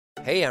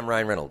Hey, I'm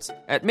Ryan Reynolds.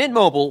 At Mint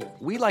Mobile,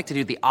 we like to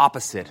do the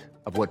opposite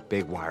of what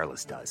Big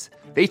Wireless does.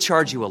 They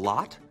charge you a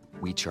lot,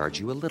 we charge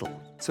you a little.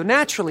 So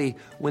naturally,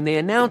 when they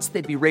announced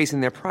they'd be raising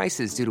their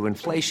prices due to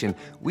inflation,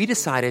 we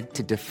decided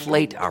to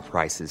deflate our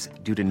prices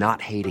due to not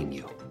hating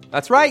you.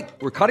 That's right.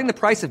 We're cutting the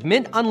price of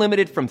Mint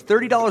Unlimited from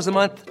 $30 a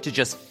month to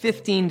just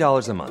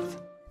 $15 a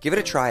month. Give it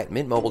a try at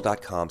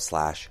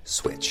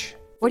mintmobile.com/switch.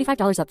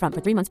 $45 up front for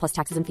 3 months plus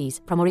taxes and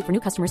fees. Promo rate for new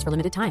customers for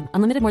limited time.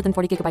 Unlimited more than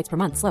 40 gigabytes per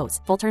month. Slows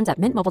full terms at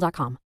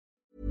mintmobile.com.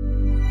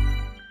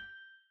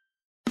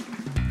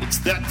 It's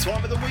that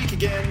time of the week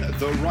again.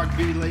 The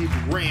Rugby League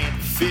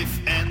rant,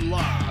 fifth and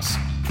last.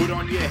 Put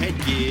on your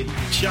headgear,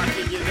 chuck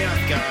in your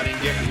mouthguard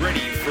and get ready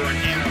for an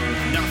hour of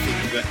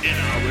nothing but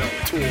NRL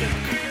talk.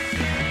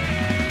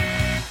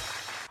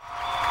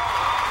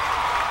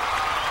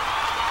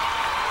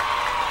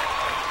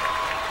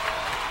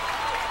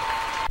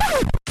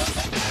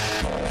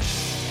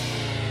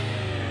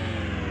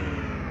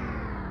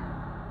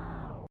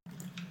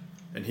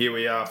 And here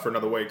we are for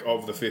another week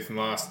of the fifth and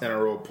last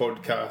NRL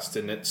podcast,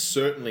 and it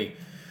certainly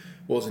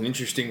was an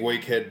interesting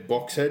weekend,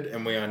 Boxhead,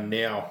 and we are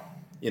now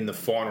in the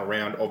final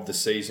round of the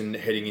season,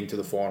 heading into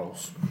the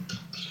finals.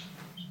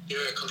 Yeah,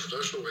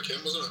 controversial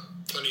weekend, wasn't it?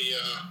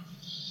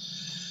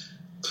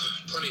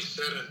 Plenty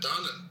said and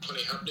done, and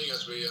plenty happening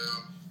as we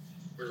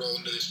roll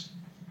into this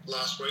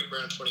last week,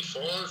 round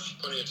 25.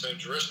 Plenty of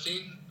teams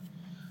resting,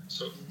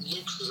 so it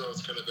looks as though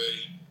it's going to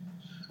be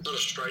not a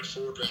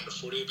straightforward round of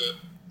footy, but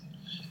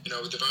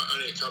with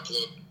only a couple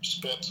of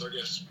spots, I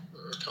guess,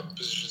 or a couple of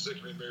positions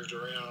that can be moved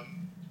around.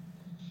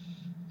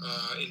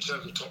 In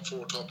terms of top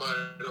four, top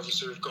eight,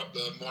 obviously we've got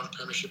the minor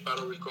premiership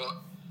battle, we've got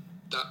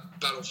that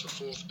battle for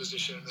fourth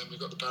position, and then we've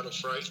got the battle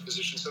for eighth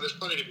position. So there's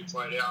plenty to be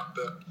played out,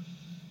 but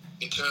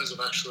in terms of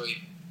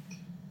actually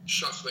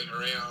shuffling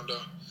around,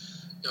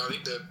 I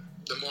think the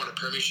minor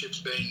premiership's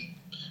been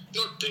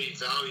not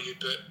devalued,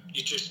 but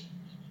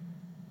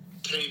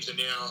teams are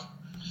now,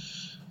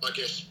 I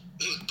guess,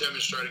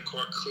 demonstrating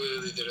quite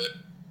clearly that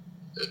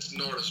it's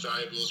not as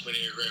valuable as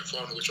winning a grand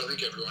final, which I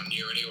think everyone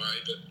knew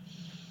anyway. But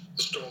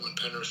the Storm and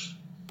Penrith,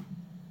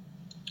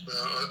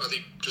 I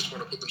think, just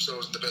want to put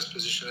themselves in the best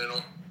position. They're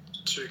not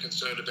too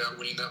concerned about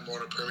winning that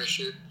minor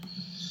premiership.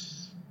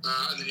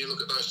 And then you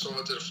look at those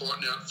sides that are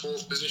fighting out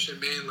fourth position.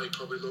 Manly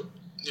probably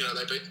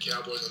they beat the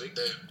Cowboys. I think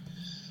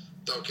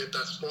they'll get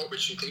that spot,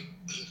 which you think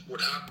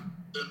would happen.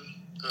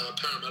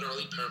 Parramatta, I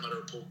think Parramatta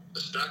will pull a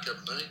stack,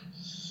 haven't they?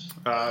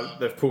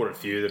 They've pulled a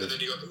few. And then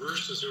you've got the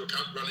Roosters who are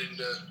running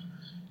into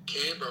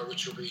Canberra,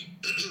 which will be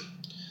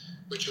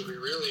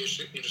really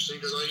interesting,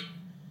 because I think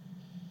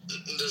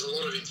there's a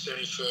lot of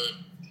incentive for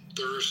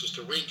the Roosters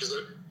to win, because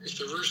if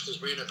the Roosters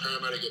win and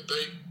Parramatta get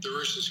beat, the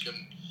Roosters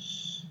can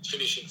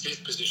finish in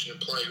fifth position and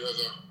play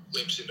whoever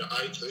limps into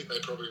eighth. I think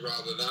they'd probably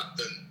rather that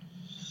than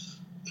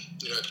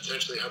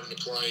potentially having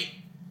to play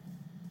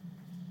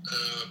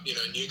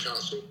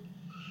Newcastle.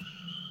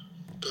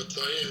 But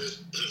there's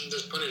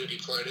plenty to be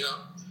played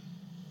out.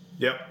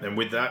 Yep, and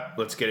with that,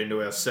 let's get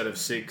into our set of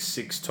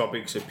six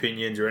topics,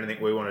 opinions, or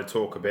anything we want to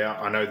talk about.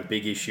 I know the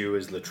big issue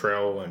is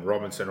Latrell and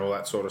Robinson, all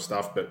that sort of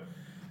stuff, but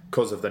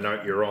because of the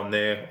note you're on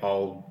there,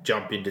 I'll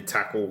jump into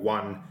tackle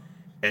 1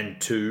 and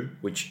 2,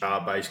 which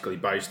are basically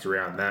based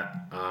around that.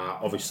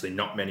 Obviously,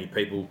 not many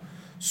people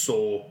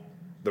saw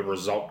the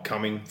result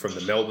coming from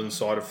the Melbourne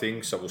side of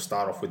things, so we'll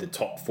start off with the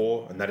top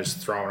 4, and that is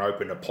throwing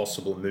open a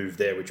possible move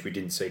there, which we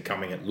didn't see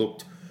coming. It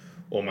looked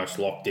almost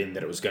locked in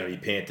that it was going to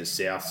be Panthers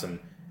Souths, and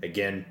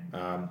again,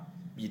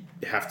 you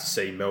have to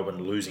see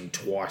Melbourne losing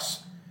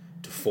twice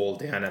to fall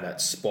down at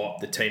that spot.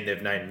 The team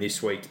they've named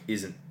this week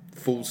isn't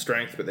full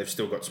strength, but they've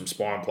still got some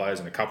spine players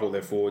and a couple of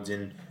their forwards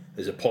in.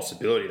 There's a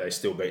possibility they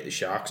still beat the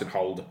Sharks and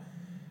hold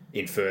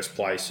in first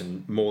place,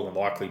 and more than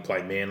likely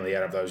play Manly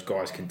out of those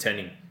guys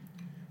contending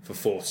for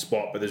fourth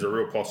spot. But there's a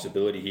real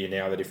possibility here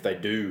now that if they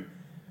do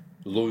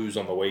lose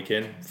on the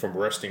weekend from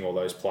resting all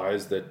those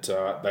players, that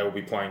they will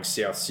be playing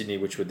South Sydney,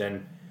 which would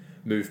then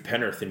move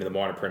Penrith into the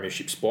minor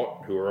premiership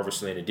spot, who are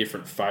obviously in a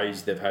different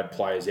phase. They've had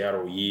players out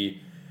all year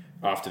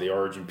after the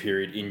origin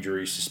period,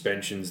 injuries,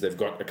 suspensions. They've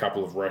got a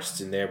couple of rests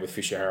in there with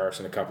Fisher Harris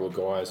and a couple of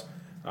guys.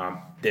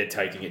 They're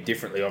taking it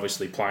differently,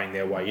 obviously playing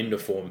their way into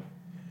form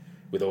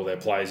with all their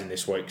players in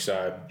this week.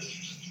 So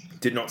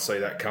did not see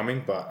that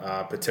coming,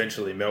 but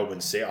potentially Melbourne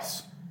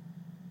Souths,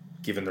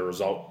 given the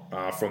result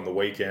from the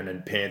weekend,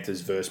 and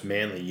Panthers versus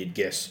Manly, you'd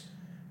guess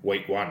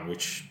week 1,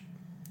 which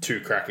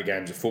 2 cracker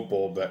games of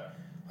football, but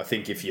I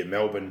think if you're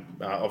Melbourne,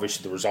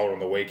 obviously the result on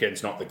the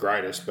weekend's not the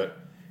greatest, but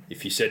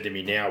if you said to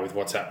me now with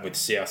what's happened with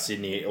South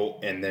Sydney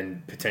and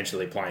then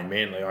potentially playing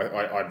Manly,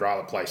 I'd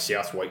rather play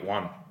South week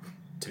 1,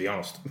 to be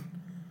honest.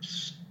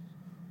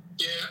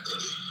 Yeah,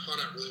 I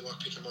don't really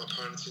like picking my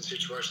opponents in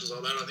situations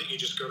like that. I think you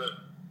just got to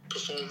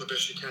perform the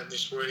best you can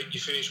this week. You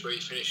finish where you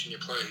finish and you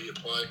play who you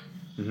play.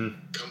 Mm-hmm.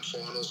 Come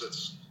finals,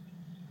 it's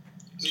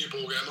new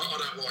ball game. I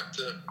don't like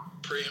to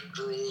preempt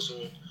draws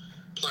or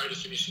play to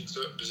finish in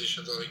certain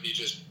positions. I think you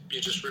just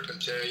rip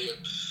and tear. You're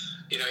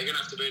going to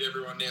have to beat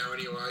everyone now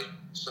anyway.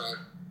 So,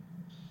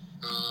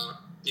 I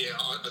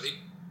think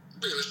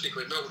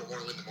realistically, Melbourne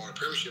want to win the minor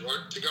premiership.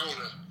 Like, to go on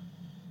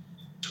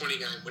a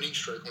 20-game winning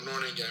streak or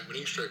 19-game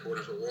winning streak or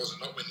whatever it was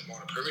and not win the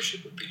minor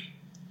premiership would be,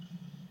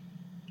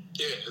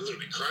 a little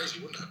bit crazy,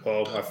 wouldn't it?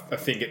 Well, I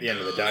think at the end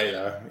of the day,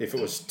 though,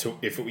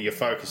 if your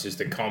focus is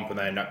the comp and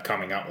they end up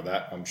coming up with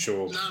that, I'm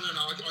sure. No,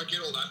 I get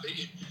all that. But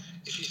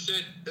if you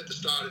said at the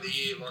start of the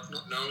year, like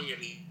not knowing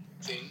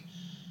anything,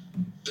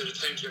 that a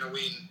team's going to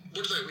win,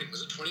 what did they win?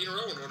 Was it 20 in a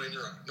row or 19 in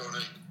a row?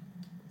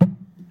 19.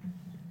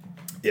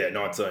 Yeah,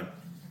 19.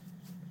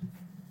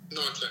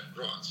 19,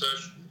 right. So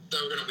if they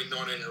were going to win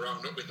 19 in a row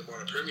and not win the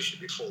minor premiership,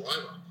 it'd fall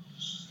over.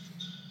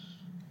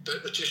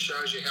 But it just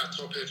shows you how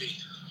top-heavy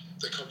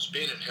the comp's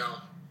been and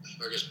how,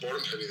 I guess,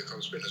 bottom-heavy the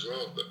comp's been as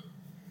well. But,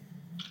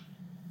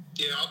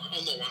 yeah,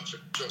 I'm not one for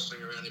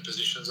jostling around in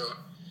positions.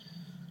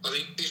 I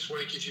think this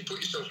week, if you put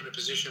yourself in a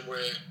position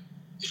where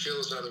you feel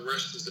as though the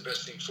rest is the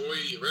best thing for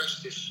you, you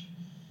rest. If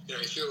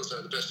you feel as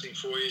though the best thing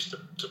for you is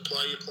to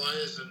play your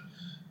players and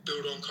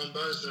build on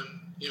combos,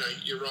 then,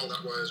 you roll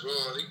that way as well.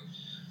 I think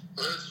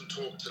I heard some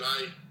talk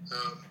today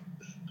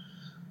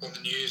on the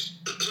news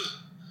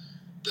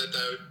that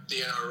the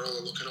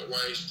NRL are looking at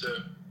ways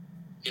to,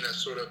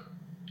 sort of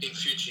in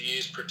future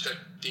years protect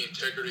the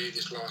integrity of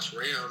this last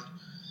round.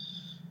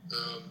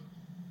 I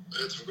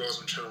heard some guys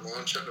on Channel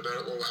 9 chatting about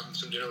it while we're having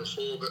some dinner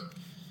before, but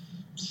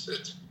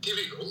it's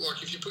difficult.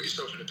 Like, if you put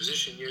yourself in a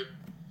position,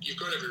 you've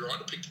got every right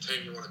to pick the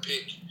team you want to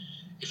pick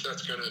if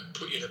that's going to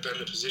put you in a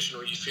better position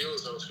or you feel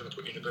as though it's going to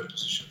put you in a better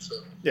position.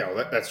 Yeah,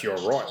 well, that's your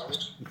right.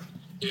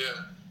 Yeah.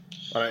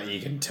 I don't think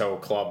you can tell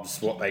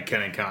clubs what they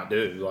can and can't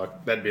do.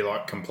 Like, that'd be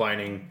like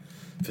complaining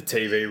for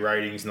TV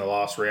ratings in the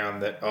last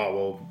round that,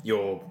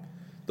 you're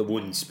the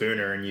wooden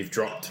spooner and you've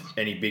dropped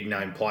any big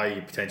name player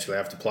you potentially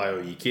have to play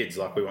all your kids.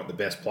 Like, we want the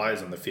best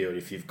players on the field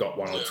if you've got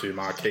one or two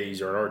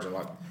marquees or an origin.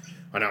 Like,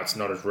 I know it's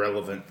not as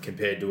relevant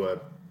compared to a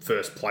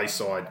first place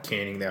side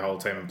canning their whole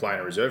team and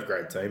playing a reserve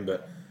grade team,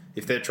 but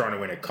if they're trying to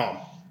win a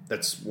comp,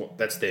 that's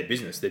their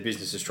business. Their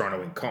business is trying to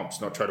win comps,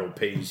 not try to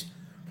appease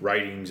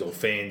ratings or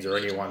fans or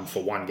anyone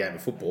for one game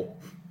of football.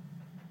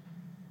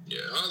 Yeah,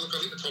 look, I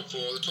think the top four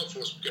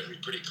is going to be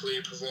pretty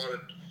clear,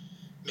 provided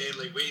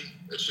Manly win.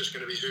 It's just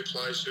going to be who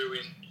plays who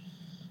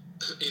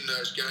in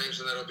those games,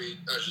 and that'll be,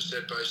 as you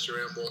said, based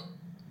around what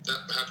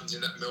that happens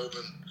in that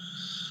Melbourne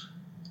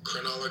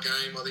Cronulla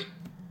game. I think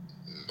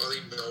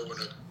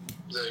Melbourne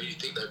you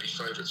think they'd be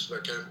favourites for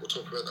that game. We'll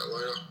talk about that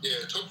later.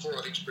 Yeah, top four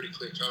I think is pretty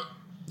clear cut.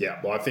 Yeah,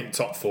 well, I think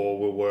top four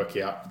will work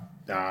out.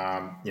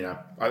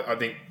 I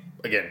think,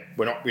 again,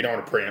 we don't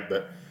want to preempt,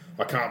 but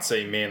I can't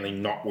see Manly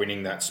not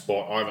winning that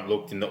spot. I haven't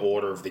looked in the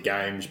order of the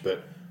games,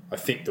 but I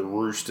think the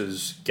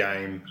Roosters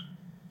game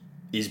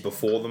is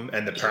before them,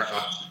 and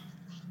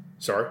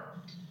sorry?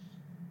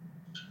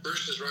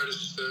 Roosters Raiders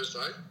is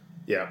Thursday.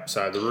 Yeah,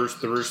 so the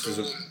Roosters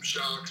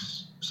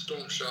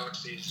Storm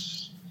Sharks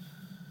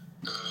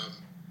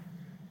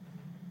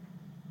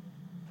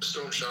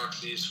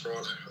is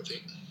Friday, I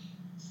think.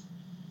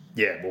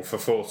 Yeah, well, for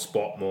fourth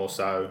spot more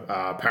so.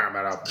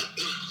 Parramatta,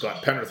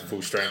 like Penrith are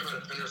full strength.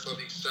 Penrith, I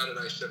think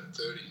Saturday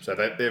 7:30. So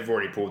they've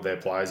already pulled their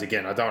players.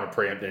 Again, I don't want to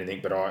preempt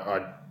anything, but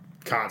I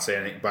can't see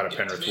anything but a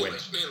Penrith win.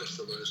 Manly's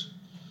to lose.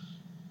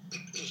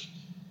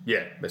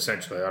 Yeah,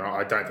 essentially.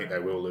 I don't think they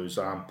will lose.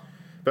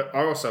 But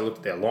I also looked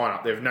at their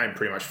lineup. They've named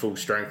pretty much full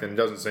strength, and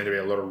there doesn't seem to be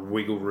a lot of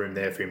wiggle room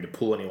there for him to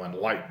pull anyone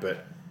late.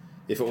 But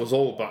if it was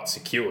all but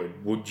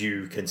secured, would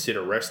you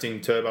consider resting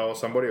Turbo or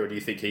somebody, or do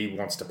you think he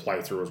wants to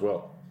play through as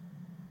well?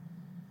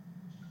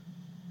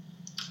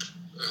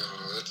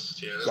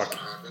 That's like,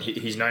 hard, right?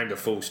 he's named a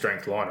full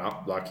strength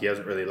lineup. Like, he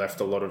hasn't really left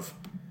a lot of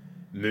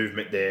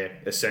movement there,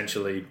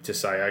 essentially, to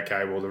say,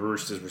 okay, well, the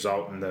Roosters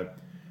result and the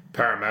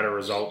Parramatta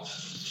result.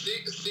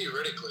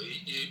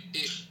 Theoretically,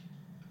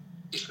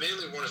 if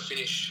Manly want to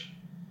finish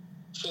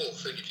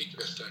fourth, then you pick the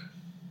best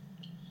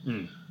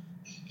team.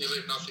 You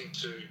leave nothing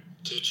to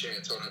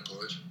chance, I don't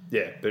believe.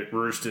 Yeah, but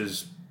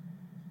Roosters,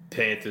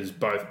 Panthers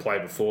both play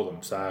before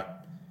them, so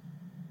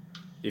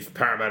if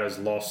Parramatta's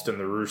lost and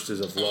the Roosters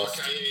have lost...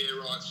 Okay, yeah,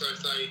 right. So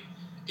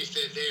if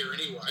they're there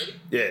anyway...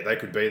 Yeah, they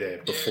could be there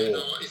before. Yeah,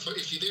 no,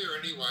 if you're there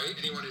anyway,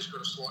 anyone who's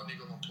got a slight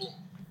niggle on pull.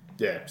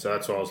 Yeah, so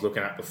that's what I was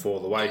looking at before.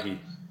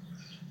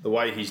 The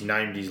way he's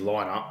named his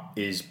lineup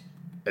is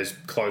as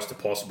close to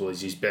possible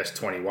as his best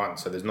 21,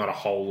 so there's not a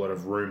whole lot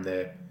of room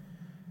there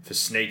for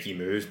sneaky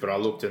moves, but I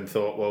looked and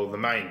thought, well, the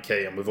main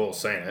key, and we've all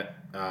seen it,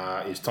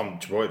 is Tom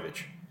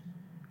Trbojevic.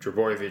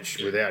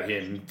 Trbojevic, without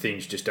him,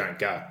 things just don't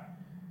go.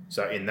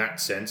 So in that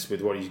sense,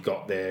 with what he's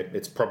got there,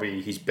 it's probably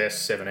his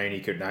best 17 he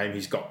could name.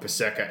 He's got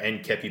Paseka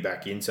and Kepi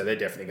back in, so they're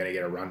definitely going to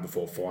get a run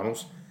before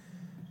finals.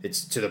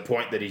 It's to the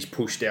point that he's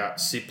pushed out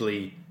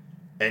Sipley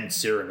and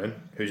Sirinen,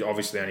 who's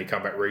obviously only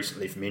come back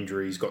recently from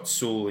injury. He's got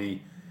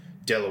Sully,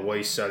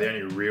 Deloise, so the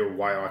only real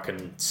way I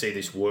can see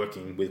this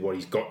working with what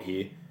he's got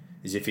here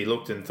is if he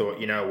looked and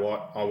thought, you know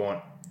what, I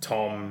want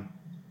Tom,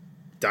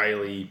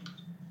 Daly,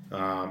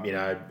 one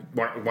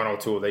or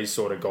two of these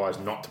sort of guys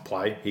not to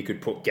play. He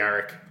could put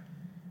Garrick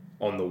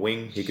on the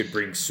wing. He could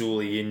bring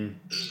Sully in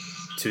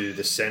to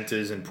the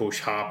centres and push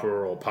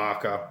Harper or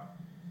Parker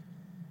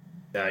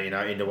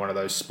into one of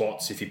those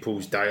spots. If he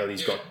pulls Dale,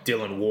 he's got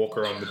Dylan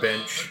Walker on the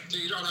bench.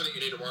 I don't think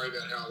you need to worry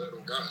about how that all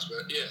goes,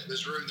 but yeah,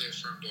 there's room there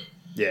for him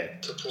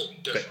to pull,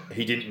 definitely. But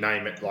he didn't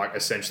name it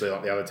essentially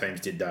like the other teams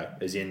did though,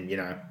 as in,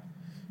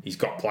 he's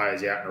got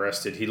players out and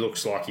rested. He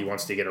looks like he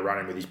wants to get a run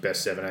in with his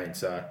best 17,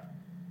 so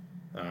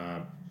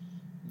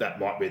that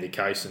might be the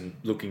case and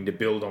looking to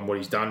build on what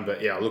he's done.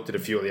 But yeah, I looked at a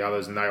few of the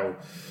others and they all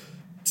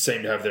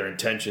seem to have their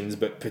intentions,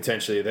 but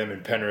potentially them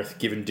and Penrith,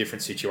 given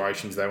different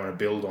situations, they want to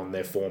build on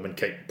their form and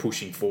keep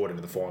pushing forward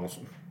into the finals.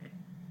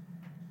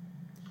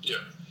 Yeah.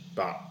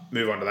 But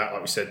move on to that,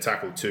 like we said,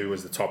 tackle 2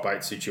 was the top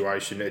 8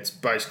 situation. It's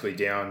basically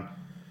down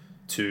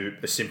to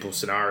a simple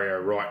scenario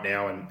right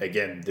now, and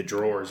again, the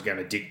draw is going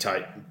to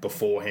dictate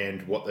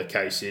beforehand what the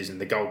case is,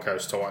 and the Gold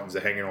Coast Titans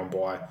are hanging on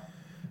by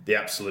the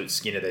absolute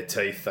skin of their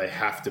teeth. They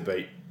have to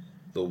beat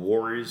the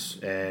Warriors,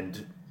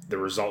 and the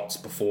results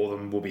before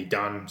them will be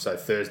done. So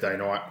Thursday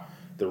night,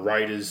 the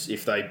Raiders,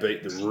 if they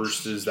beat the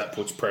Roosters, that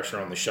puts pressure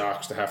on the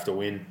Sharks to have to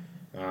win.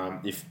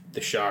 If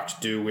the Sharks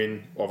do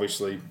win,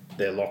 obviously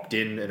they're locked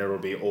in, and it'll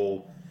be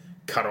all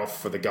cut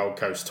off for the Gold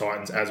Coast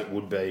Titans, as it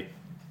would be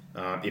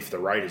if the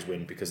Raiders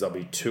win, because they'll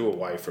be 2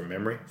 away from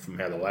memory from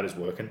how the ladder's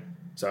working.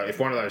 So if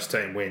one of those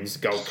teams wins,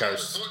 Gold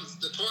Coast...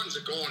 The Titans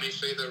are gone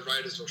if either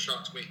Raiders or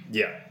Sharks win.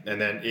 Yeah, and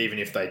then even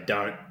if they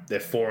don't, their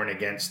for and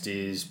against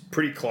is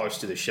pretty close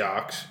to the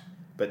Sharks,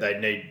 but they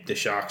need the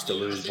Sharks to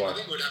lose by... I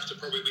think we'd have to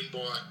probably win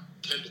by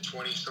 10 to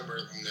 20, somewhere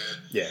along there.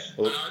 Yeah.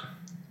 Well,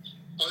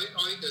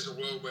 I think there's a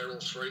world where all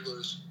 3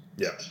 lose.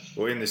 Yeah.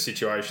 Well, in the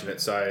situation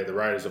that, say, the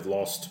Raiders have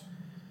lost,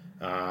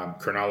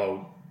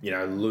 Cronulla,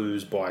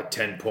 lose by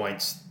 10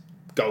 points,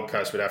 Gold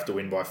Coast would have to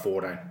win by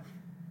 14.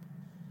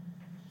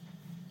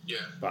 Yeah.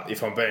 But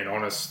if I'm being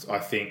honest, I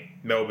think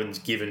Melbourne's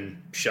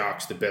given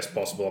Sharks the best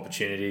possible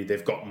opportunity.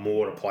 They've got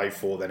more to play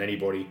for than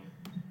anybody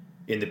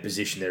in the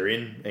position they're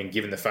in, and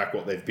given the fact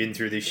what they've been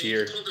through this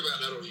year... You can talk about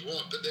that all you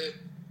want, but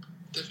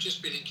they've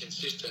just been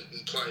inconsistent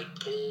and played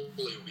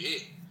poorly all year.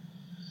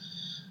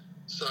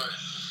 So,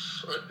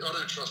 I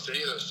don't trust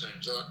any of those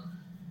teams.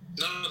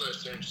 None of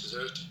those teams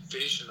deserve to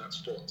finish in that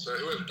spot. So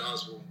whoever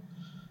does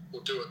will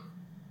do it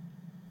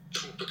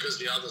because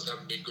the others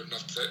haven't been good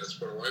enough to take that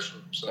spot away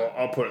from them. So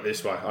I'll put it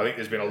this way. I think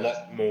there's been a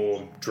lot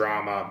more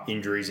drama,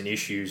 injuries and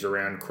issues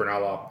around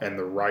Cronulla and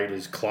the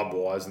Raiders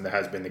club-wise than there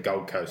has been the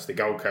Gold Coast. The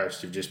Gold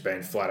Coast have just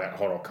been flat out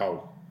hot or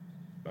cold.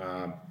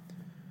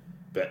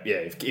 But yeah,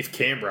 if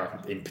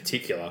Canberra in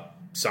particular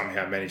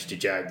somehow managed to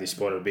jag this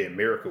spot, it would be a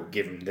miracle,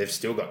 given they've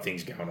still got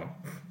things going on.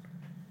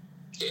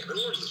 Yeah, but a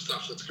lot of the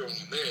stuff that's going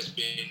on there has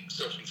been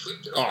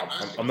self-inflicted.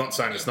 I'm not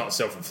saying it's not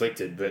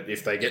self-inflicted, but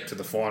if they get to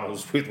the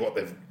finals with what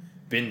they've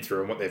been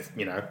through and what they've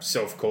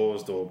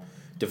self-caused or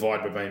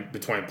divide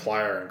between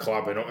player and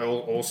club and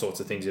all sorts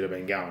of things that have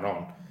been going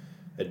on,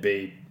 it'd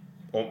be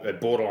a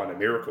borderline a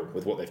miracle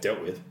with what they've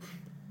dealt with.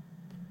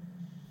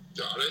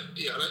 I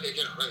don't think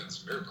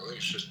it's a miracle. I think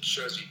it just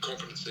shows you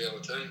confidence in the other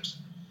teams.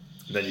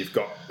 And then you've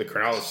got the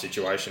Cronulla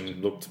situation,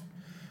 looked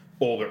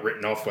all but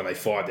written off when they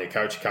fired their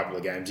coach a couple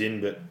of games in,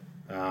 but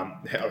I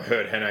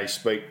heard Hene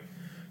speak,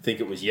 I think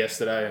it was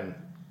yesterday, and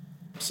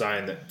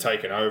saying that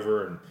taking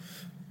over and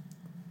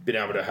been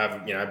able to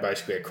have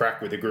basically a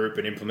crack with the group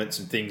and implement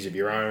some things of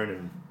your own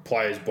and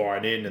players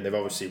buying in, and they've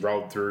obviously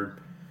rolled through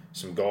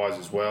some guys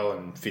as well,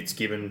 and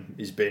Fitzgibbon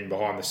has been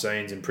behind the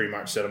scenes and pretty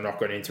much said, I'm not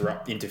going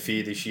to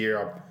interfere this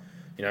year.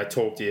 I've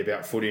talked to you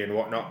about footy and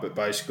whatnot, but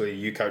basically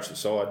you coach the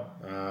side.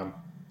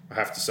 I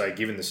have to say,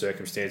 given the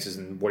circumstances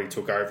and what he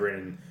took over in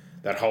and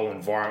that whole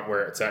environment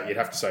where it's at, you'd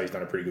have to say he's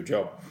done a pretty good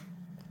job.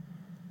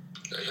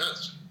 Yeah, he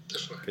has,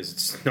 definitely. Because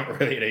it's not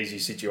really an easy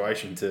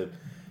situation to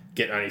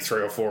get only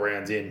 3 or 4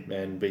 rounds in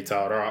and be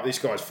told, all right, this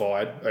guy's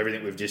fired.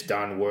 Everything we've just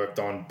done, worked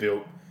on,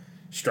 built,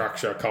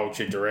 structure,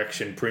 culture,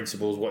 direction,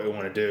 principles, what we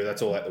want to do,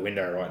 that's all out the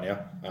window right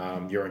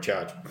now. You're in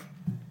charge.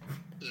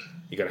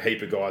 You got a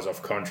heap of guys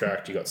off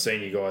contract. You got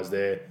senior guys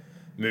there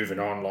moving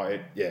on.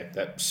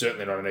 That's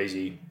certainly not an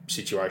easy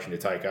situation to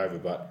take over.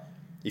 But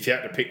if you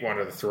had to pick one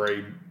of the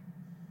 3,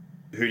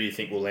 who do you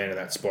think will land in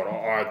that spot?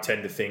 I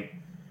tend to think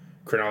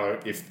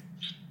Cronulla, if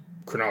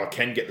Cronulla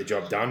can get the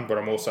job done, but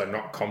I'm also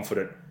not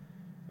confident.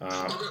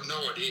 I've got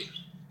no idea.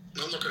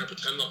 I'm not going to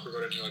pretend like I've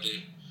got any idea.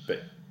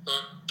 But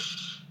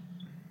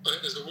I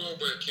think there's a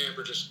world where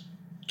Canberra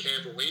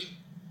win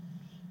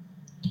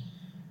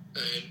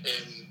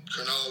and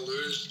Cronulla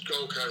lose.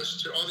 Gold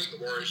Coast, I think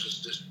the Warriors is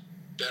just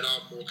better,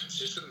 more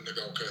consistent than the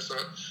Gold Coast.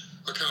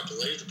 I can't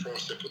believe the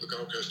price they put the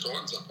Gold Coast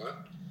Titans up at.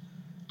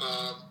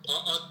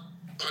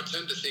 I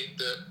tend to think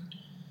that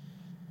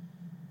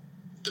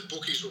the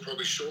bookies will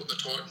probably shorten the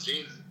Titans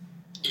in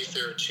if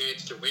they're a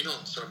chance to win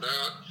on Sunday.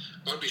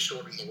 I'd be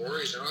shortening the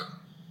Warriors. And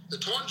the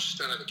Titans just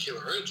don't have a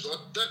killer edge. Like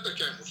that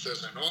game on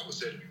Thursday night was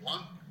there to be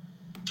won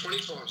 20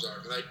 times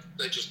over.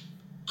 They just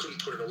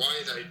couldn't put it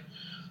away. They'd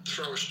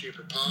throw a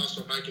stupid pass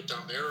or make a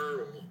dumb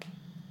error or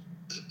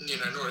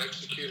not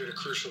execute at a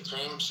crucial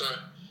time. So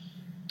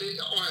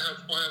I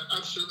have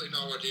absolutely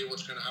no idea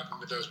what's going to happen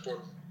with those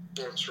bottom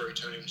 3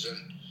 teams,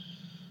 and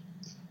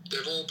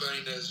they've all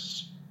been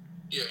as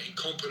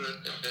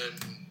incompetent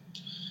and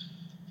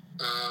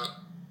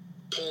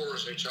poor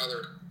as each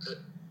other at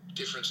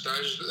different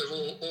stages, but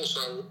they've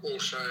also all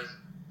shown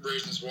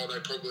reasons why they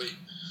probably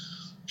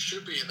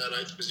should be in that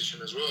 8th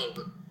position as well.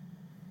 But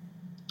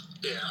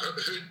yeah,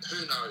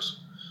 who knows?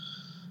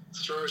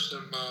 Throw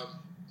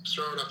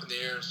it up in the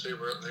air and see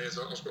where it lands.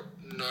 I've got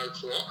no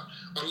clue.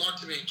 I'd like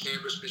to be in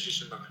Canberra's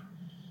position though.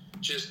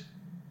 Just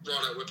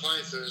righto, we're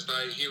playing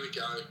Thursday. Here we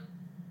go.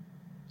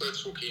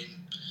 Let's hook in,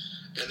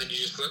 and then you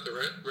just let the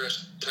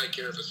rest take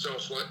care of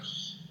itself. Like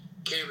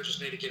Canberra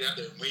just need to get out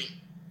there and win.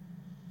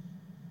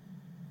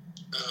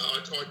 I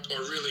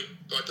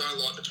don't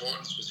like the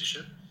Titans'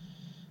 position,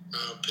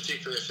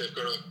 particularly if they've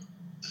got to,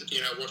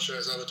 watch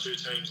those other two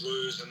teams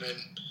lose and then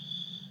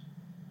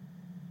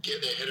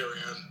get their head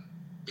around,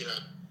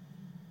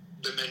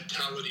 the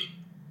mentality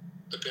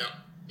about,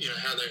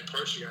 how they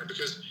approach the game.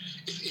 Because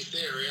if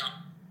they're out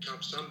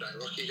come Sunday,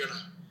 like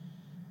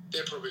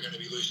they're probably going to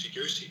be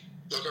loosey-goosey.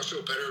 Like I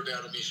feel better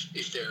about them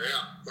if they're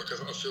out. Like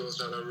I feel as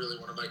though they really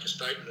want to make a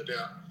statement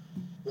about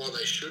why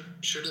they should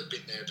have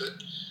been there.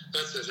 But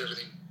that says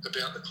everything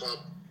about the club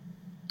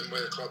and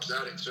where the club's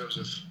at in terms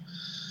of,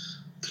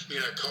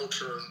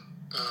 culture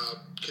and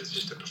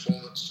consistent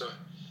performance. So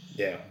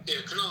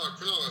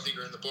Cronulla I think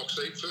are in the box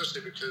seat.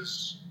 Firstly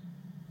because,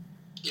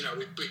 we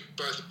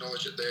both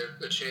acknowledge that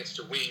they're a chance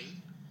to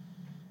win,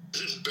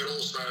 but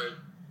also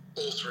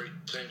all three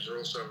teams are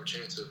also a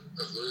chance of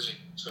losing.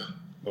 So.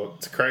 Well,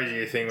 it's a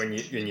crazy thing when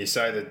you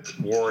say that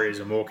Warriors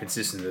are more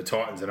consistent than the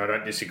Titans, and I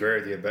don't disagree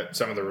with you, but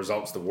some of the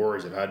results the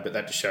Warriors have had, but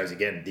that just shows,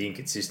 again, the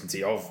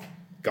inconsistency of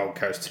Gold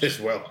Coast as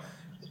well.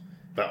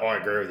 But I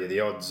agree with you.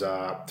 The odds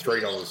are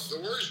 $3. The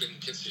Warriors have been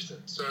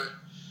consistent, so,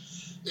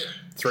 yeah.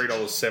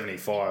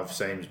 $3.75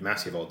 seems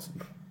massive odds.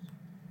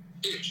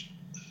 Huge.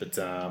 But,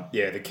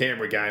 the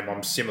Canberra game,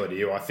 I'm similar to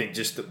you. I think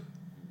just that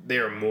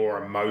they're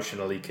more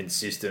emotionally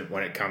consistent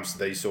when it comes to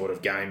these sort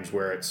of games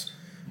where it's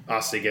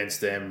us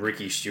against them,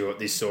 Ricky Stewart,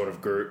 this sort of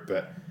group.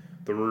 But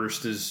the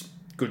Roosters,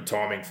 good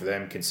timing for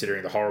them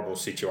considering the horrible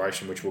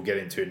situation, which we'll get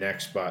into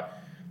next. But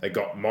they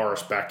got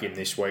Morris back in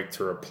this week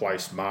to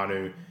replace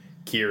Manu.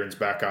 Kieran's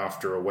back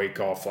after a week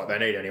off. Like, they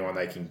need anyone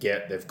they can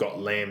get. They've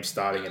got Lamb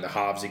starting in the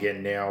halves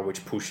again now,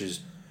 which pushes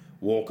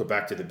Walker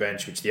back to the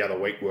bench, which the other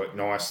week worked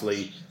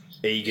nicely.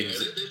 Egan's...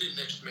 Yeah, they've been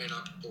next man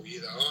up all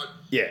year, though.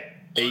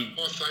 I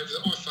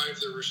favour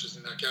the Roosters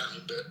in that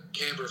game, but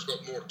Canberra's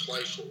got more to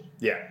play for.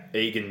 Yeah,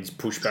 Egan's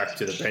pushed back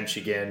to the bench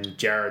again.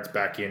 Jared's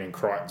back in and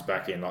Crichton's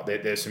back in. Like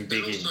there's some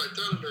big... And also,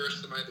 don't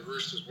underestimate the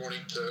Roosters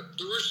wanting to...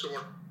 The Roosters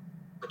want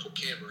to put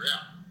Canberra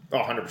out. Oh,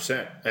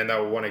 100%. And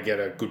they'll want to get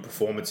a good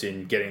performance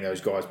in getting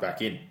those guys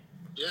back in.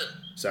 Yeah.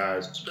 So...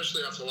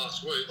 Especially after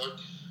last week. Like,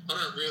 I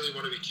don't really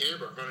want to be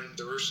Canberra running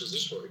the Roosters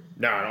this week.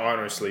 No, and I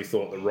honestly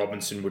thought that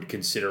Robinson would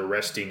consider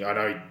resting. I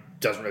know he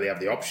doesn't really have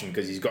the option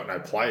because he's got no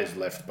players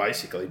left,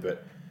 basically,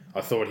 but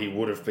I thought he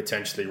would have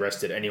potentially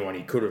rested anyone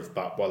he could have,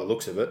 but by the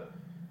looks of it,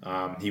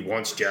 he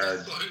wants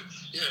Jared.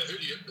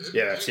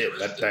 That's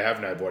it. They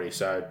have nobody.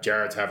 So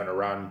Jared's having a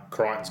run.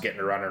 Crichton's getting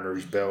a run under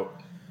his belt.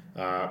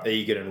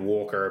 Egan and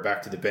Walker are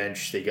back to the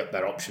bench. So you got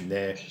that option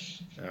there.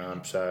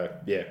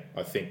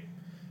 I think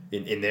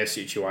in their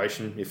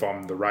situation, if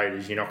I'm the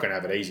Raiders, you're not going to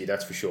have it easy,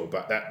 that's for sure.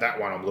 But that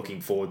one I'm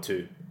looking forward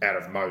to out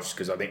of most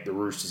because I think the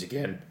Roosters,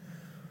 again,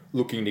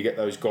 looking to get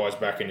those guys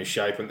back into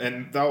shape,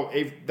 and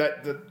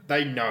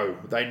they know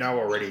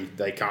already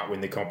they can't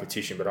win the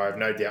competition. But I have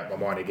no doubt in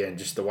my mind, again,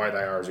 just the way they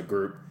are as a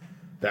group,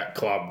 that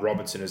club,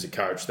 Robinson as a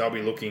coach, they'll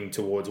be looking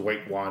towards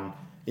week one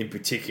in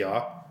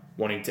particular,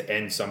 wanting to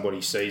end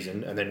somebody's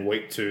season, and then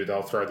week two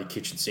they'll throw the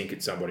kitchen sink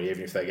at somebody,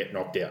 even if they get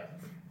knocked out.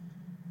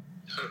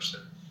 100%.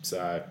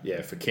 So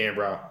for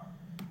Canberra,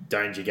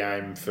 danger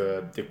game.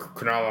 For the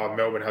Cronulla,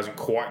 Melbourne hasn't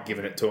quite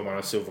given it to them on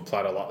a silver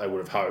platter like they would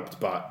have hoped,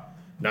 but.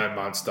 No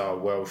Munster,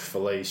 Welsh,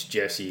 Felice,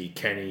 Jesse,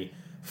 Kenny,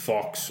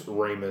 Fox,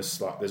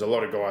 Remus. Like, there's a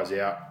lot of guys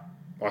out.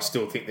 I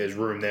still think there's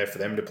room there for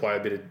them to play a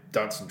bit of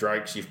dunce and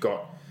drakes. You've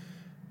got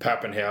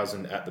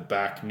Pappenhausen at the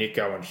back,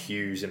 Nico and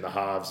Hughes in the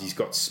halves. He's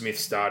got Smith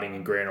starting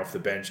and Grant off the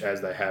bench, as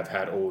they have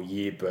had all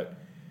year. But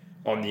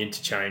on the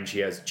interchange, he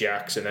has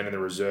Jacks. And then in the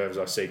reserves,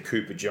 I see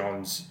Cooper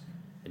Johns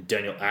and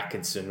Daniel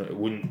Atkinson. It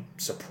wouldn't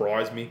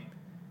surprise me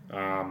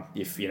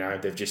if,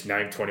 they've just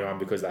named 21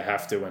 because they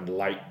have to. And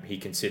late, he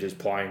considers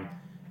playing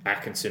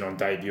Atkinson on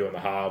debut on the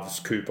halves,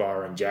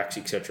 Cooper and Jacks,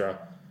 etc.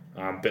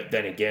 But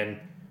then again,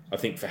 I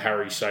think for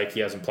Harry's sake,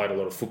 he hasn't played a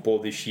lot of football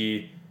this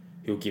year.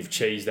 He'll give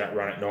Cheese that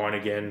run at 9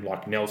 again.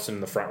 Like Nelson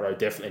in the front row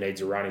definitely needs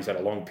a run. He's had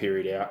a long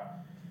period out.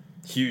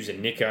 Hughes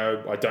and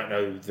Nico, I don't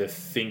know the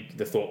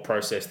thought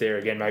process there.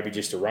 Again, maybe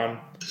just a run.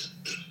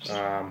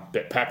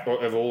 But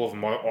of all of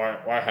them,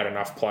 I had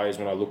enough players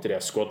when I looked at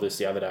our squad list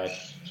the other day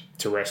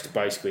to rest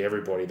basically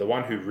everybody. The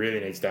one who really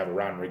needs to have a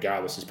run,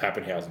 regardless, is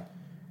Pappenhausen.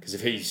 Because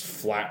if he's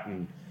flat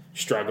and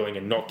struggling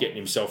and not getting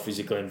himself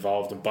physically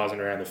involved and buzzing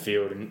around the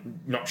field and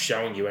not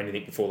showing you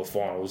anything before the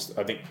finals,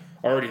 I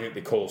already think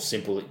the call's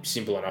simple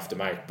enough to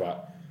make,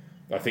 but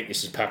I think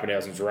this is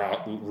Pappenhausen's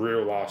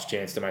real last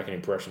chance to make an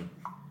impression.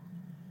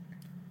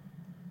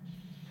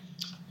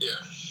 Yeah.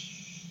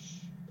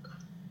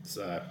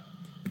 So,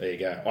 There you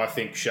go. I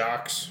think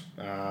Sharks,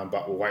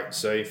 but we'll wait and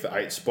see for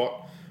 8th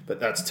spot. But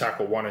that's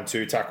tackle 1 and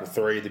 2. Tackle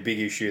 3, the big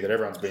issue that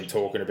everyone's been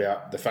talking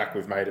about, the fact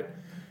we've made it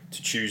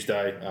to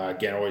Tuesday,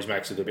 again, always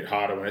makes it a bit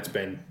harder when it's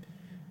been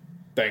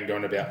banged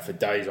on about for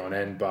days on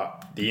end.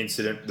 But the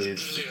incident with...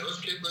 Yeah,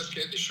 let's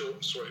get this short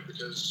and sweet,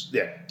 because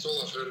it's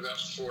all I've heard about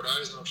for 4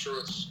 days, and I'm sure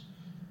it's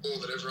all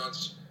that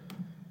everyone's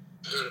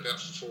heard about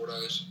for 4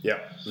 days. Yeah,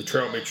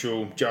 Latrell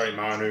Mitchell, Joey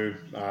Manu,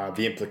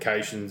 the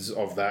implications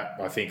of that,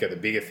 I think, are the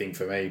bigger thing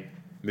for me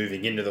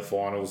moving into the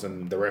finals,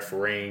 and the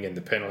refereeing and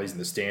the penalties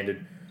and the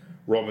standard.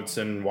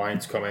 Robinson,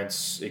 Wayne's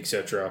comments,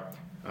 etc.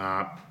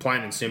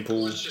 Plain and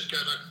simple. Let's just go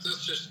back.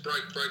 Let's just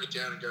break it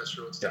down and go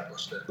through it step by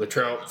step.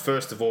 Latrell,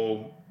 first of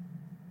all,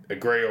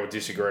 agree or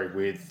disagree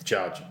with the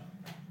charge?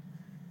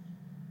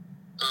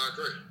 I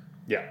agree.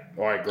 Yeah,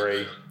 I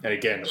agree. And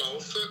again... Well,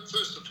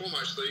 first and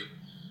foremostly,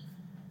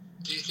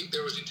 do you think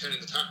there was intent in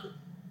the tackle?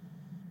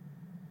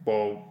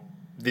 Well,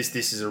 this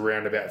is a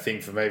roundabout thing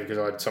for me, because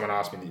I had someone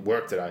ask me at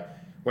work today.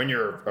 When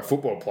you're a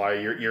football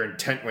player, your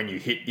intent when you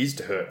hit is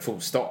to hurt, full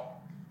stop.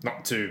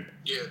 Not to...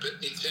 Yeah, but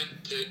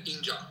intent to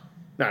injure.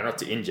 No, not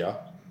to injure.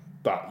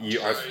 But you...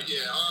 So, I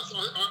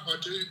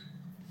do...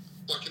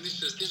 Like, and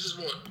this is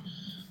what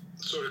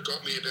sort of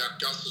got me about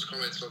Gus's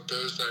comments on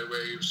Thursday,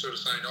 where he was sort of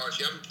saying, if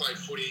you haven't played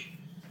footy,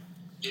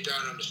 you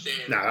don't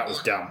understand. No, that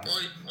was dumb. But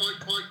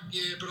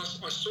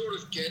I sort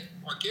of get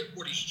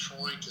what he's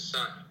trying to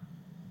say.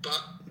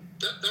 But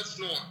that's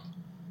not...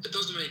 It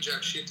doesn't mean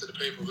jack shit to the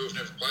people who have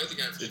never played the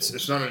game before.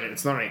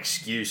 It's not an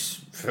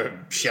excuse for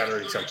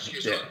shattering something.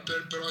 Yeah.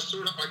 But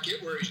I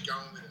get where he's going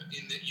with it.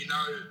 In that you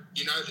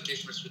know the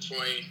difference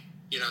between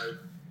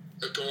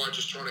a guy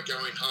just trying to go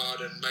in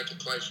hard and make a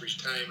play for his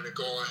team, and a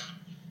guy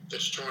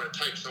that's trying to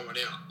take someone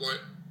out.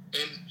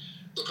 And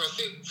look, I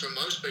think for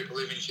most people,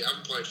 even if you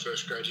haven't played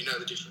first grade, you know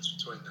the difference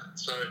between that.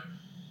 So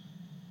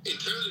in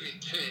terms of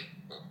intent,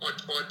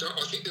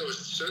 I think there was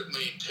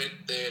certainly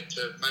intent there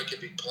to make a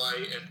big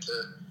play and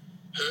to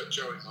hurt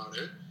Joey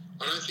Manu.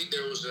 I don't think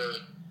there was a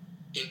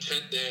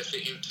intent there for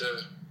him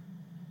to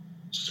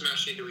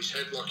smash into his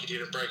head like he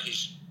did and break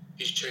his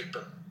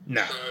cheekbone.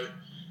 No. So,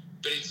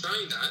 but in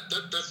saying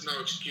that's no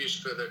excuse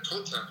for the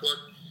contact. Like,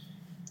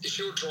 if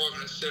you're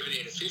driving at 70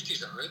 in a 50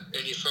 zone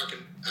and you fucking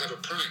have a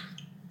prank,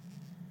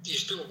 you're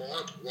still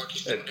liable. Like,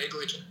 you're still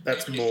negligent.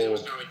 That's even more. If there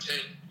was no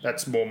intent.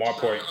 That's more my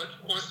point.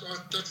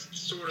 That's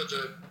sort of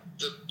the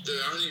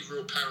only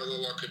real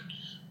parallel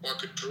I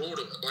could draw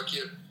to it. Like,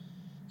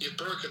 you've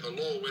broken the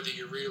law whether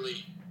you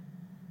really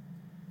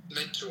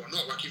meant to or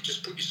not. Like, you've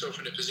just put yourself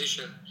in a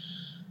position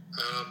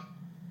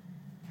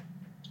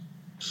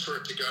for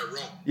it to go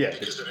wrong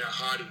because of how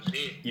hard he went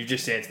in. You've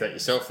just answered that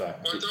yourself, though.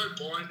 I don't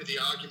buy into the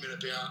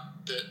argument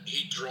about that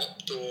he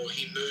dropped or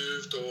he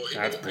moved or...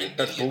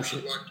 That's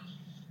bullshit. Like,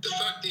 the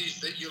fact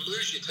is that you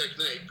lose your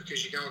technique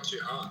because you're going too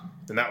hard.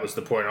 And that was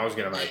the point I was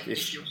going to make.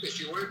 If you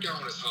weren't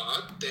going as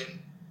hard, then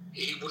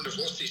he wouldn't have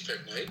lost his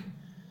technique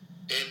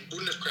and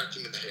wouldn't have cracked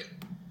him in the head.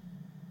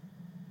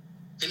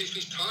 And if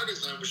his target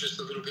zone was just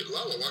a little bit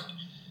lower, like,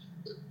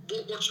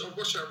 watch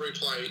that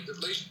replay at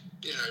least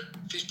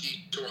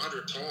 50 to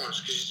 100 times,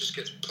 because he just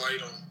gets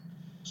played on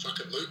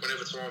fucking loop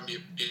whenever time you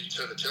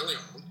turn the telly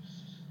on.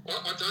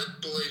 I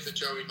don't believe that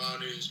Joey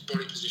Manu's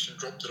body position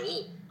dropped at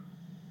all.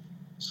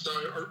 So,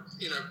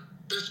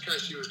 best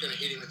case he was going to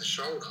hit him in the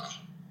shoulder.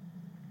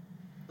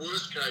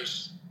 Worst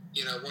case,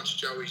 once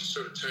Joey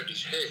sort of turned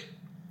his head.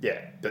 Yeah,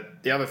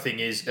 but the other thing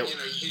is... you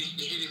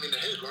hit him in the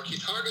head. Like, your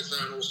target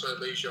zone also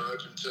leaves you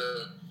open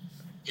to,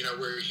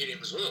 where you hit him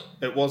as well.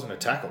 It wasn't a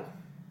tackle.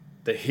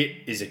 The hit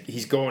is...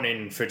 he's gone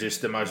in for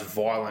just the most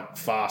violent,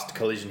 fast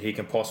collision he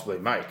can possibly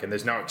make, and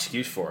there's no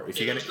excuse for it.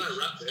 If you're going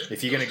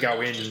to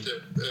go in... Just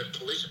a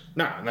collision.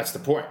 No, and that's the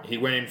point. He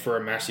went in for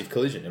a massive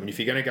collision. I mean, if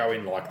you're going to go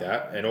in like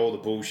that, and all the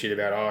bullshit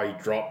about,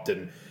 he dropped,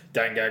 and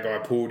Dango guy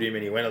pulled him,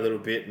 and he went a little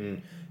bit,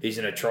 and he's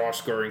in a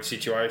try-scoring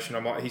situation.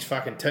 I'm like, he's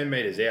fucking 10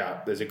 metres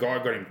out. There's a guy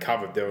got him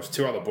covered. There was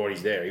 2 other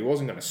bodies there. He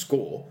wasn't going to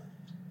score.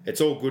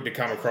 It's all good to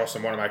come across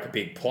and want to make a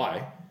big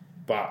play,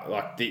 but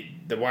like the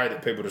way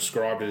that people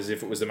described it as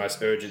if it was the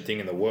most urgent thing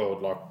in the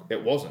world, like,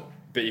 it wasn't.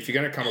 But if you're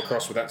going to come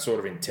across with that sort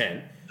of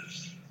intent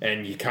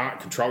and you can't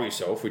control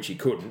yourself, which he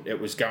couldn't, it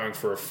was going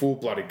for a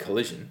full-blooded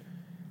collision,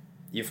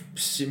 you've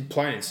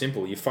plain and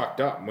simple, you fucked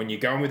up. And when you're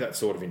going with that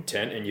sort of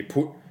intent and you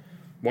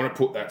want to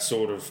put that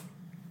sort of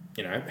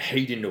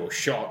heat into a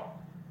shot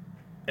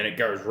and it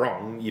goes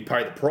wrong, you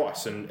pay the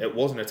price. And it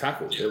wasn't a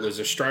tackle. It was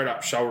a straight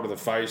up shoulder to the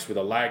face with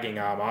a lagging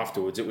arm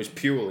afterwards. It was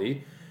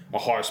purely a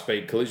high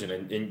speed collision.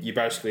 And you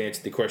basically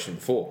answered the question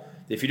before.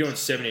 If you're doing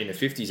 70 in the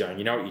 50 zone,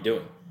 you know what you're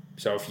doing.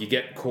 So if you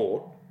get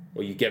caught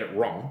or you get it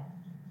wrong,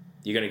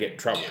 you're going to get in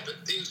trouble. Yeah, but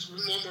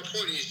my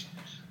point is,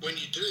 when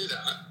you do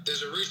that,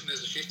 there's a reason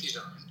there's a 50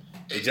 zone.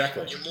 And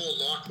exactly. You're more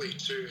likely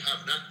to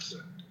have an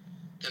accident.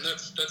 And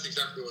that's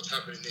exactly what's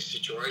happened in this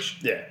situation.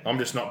 Yeah, I'm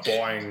just not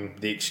buying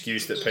the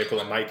excuse that people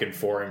are making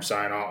for him,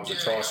 saying, it was a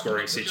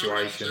try-scoring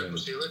situation.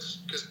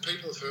 Because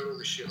people have heard all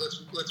this shit.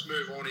 Let's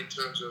move on in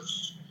terms of...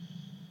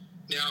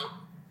 Now,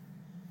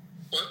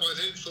 I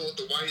then thought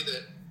the way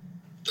that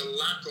the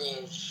lack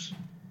of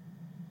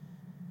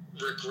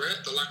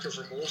regret, the lack of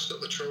remorse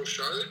that Latrell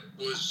showed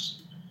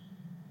was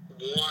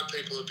why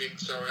people have been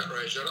so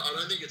outraged. I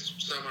don't think it's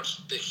so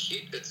much the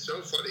hit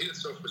itself. Like, the hit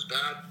itself was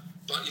bad.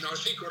 But,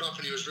 if he got up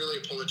and he was really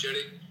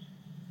apologetic,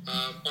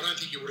 I don't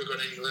think he would have got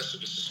any less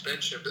of a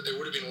suspension, but there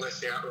would have been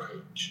less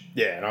outrage.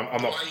 Yeah, and I'm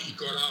not... The way he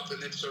got up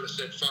and then sort of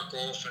said fuck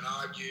off and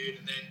argued,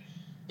 and then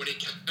when he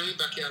came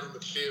back out on the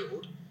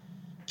field,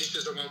 this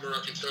is the one where I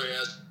can tell you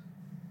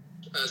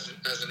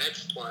as an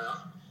ex-player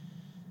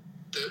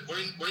that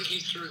when he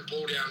threw the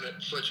ball down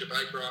at Fletcher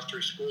Baker after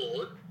he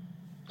scored,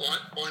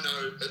 I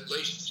know at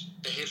least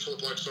a handful of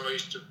blokes I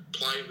used to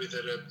play with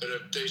at a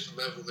decent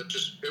level that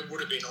it would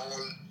have been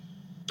on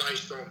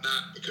based on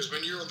that, because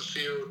when you're on the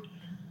field,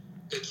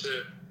 it's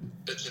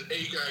an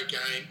ego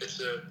game, it's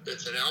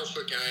an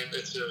alpha game,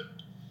 it's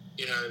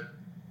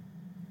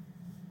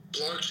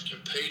blokes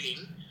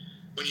competing.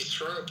 When you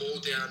throw a ball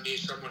down near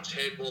someone's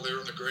head while they're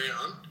on the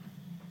ground,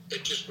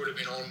 it just would have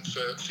been on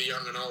for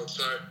young and old.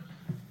 So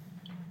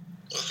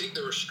I think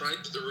the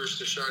restraint that the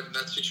Roosters showed in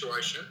that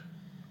situation,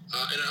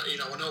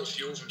 and I know a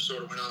few of them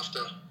sort of went after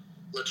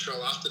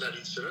Latrell after that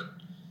incident,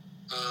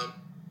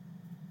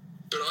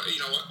 but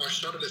I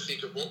started to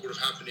think of what would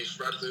have happened if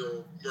Radley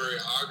or Murray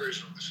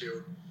Hargreaves were on the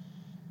field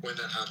when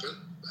that happened.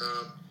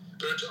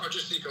 But I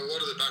just think a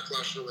lot of the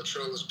backlash for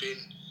Latrell has been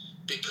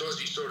because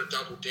he sort of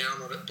doubled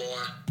down on it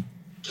by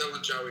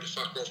telling Joey to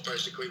fuck off,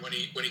 basically, when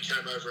he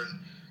came over. And,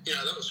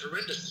 that was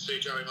horrendous to see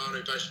Joey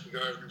Manu basically go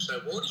over and say,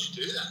 why did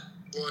you do that?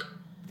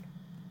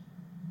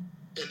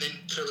 And then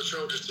for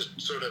Latrell just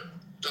to sort of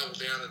double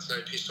down and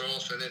say piss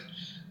off, and then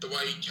the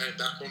way he came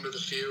back onto the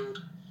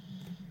field.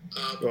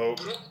 But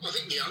I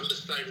think the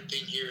understated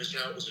thing here is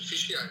how it was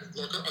officiated.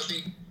 Like, I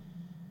think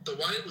the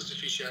way it was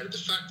officiated, the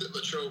fact that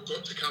Latrell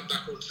got to come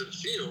back onto the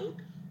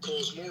field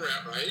caused more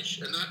outrage,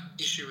 and that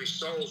issue is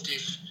solved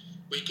if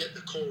we get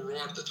the call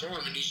right at the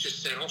time and he's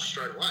just sent off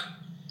straight away.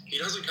 He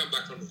doesn't come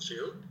back onto the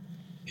field.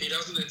 He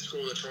doesn't then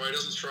score the try. He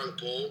doesn't throw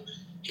the ball.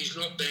 He's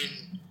not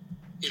then,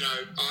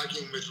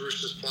 arguing with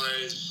Roosters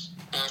players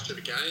after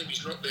the game.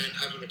 He's not then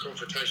having a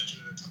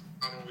confrontation in the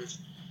tunnel with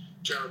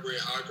Jared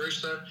Hargreaves.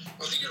 So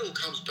I think it all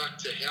comes back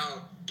to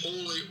how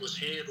poorly it was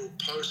handled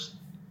post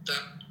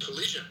that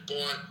collision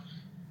by,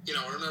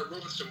 I know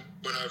Robinson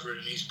went over it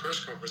in his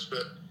press conference,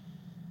 but,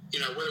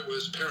 whether it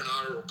was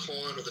Perinara or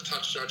Klein or the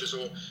touch judges,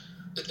 or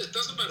it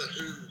doesn't matter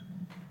who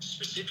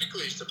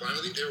specifically is to blame.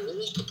 I think they're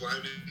all to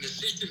blame, and the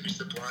system is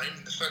to blame,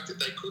 and the fact that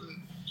they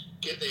couldn't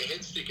get their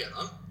heads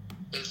together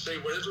and see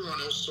what everyone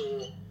else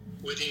saw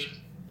within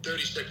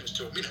 30 seconds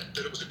to a minute,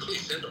 that it was a clear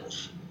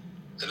send-off.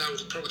 And they were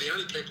probably the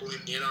only people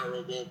in the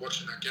NRL world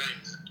watching that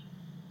game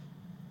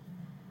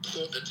that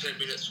thought that 10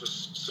 minutes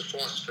was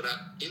sufficed for that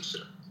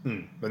incident.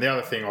 And the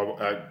other thing,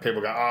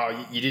 people go,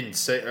 oh, you didn't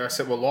see it. I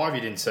said, well, live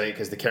you didn't see it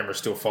because the camera's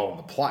still following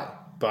the play.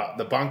 But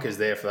the bunker's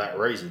there for that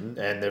reason,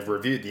 and they've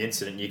reviewed the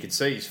incident. You could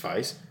see his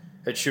face.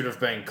 It should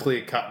have been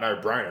clear-cut,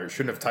 no-brainer. It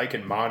shouldn't have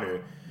taken Manu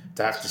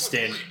to have to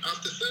stand...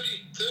 After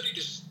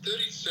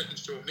 30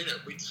 seconds to a minute,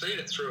 we'd seen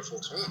it 3 or 4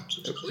 times.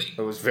 It was clear.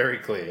 It was very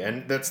clear.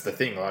 And that's the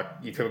thing.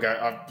 Like, people go...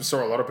 I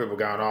saw a lot of people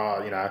going,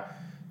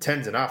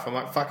 10's enough. I'm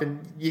like, fucking,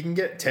 you can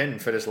get 10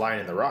 for just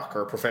laying in the ruck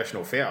or a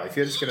professional foul. If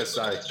you're just going to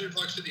say... The 2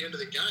 blokes at the end of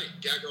the game,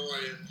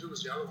 Gagai and who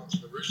was the other one for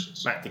the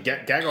Roosters? Mate, the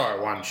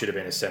Gagai one should have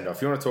been a send-off.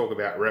 If you want to talk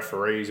about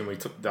referees, and we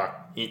took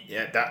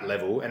at that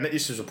level, and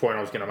this is a point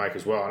I was going to make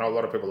as well. I know a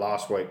lot of people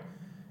last week,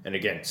 and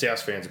again,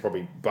 South fans will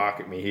probably bark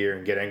at me here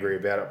and get angry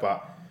about it,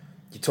 but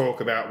you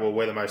talk about, well,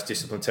 we're the most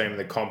disciplined team in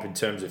the comp in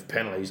terms of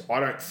penalties. I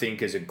don't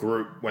think as a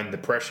group, when the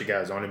pressure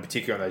goes on, in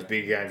particular on those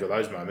big games or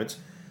those moments,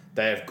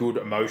 they have good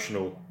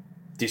emotional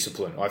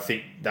discipline. I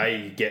think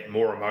they get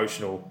more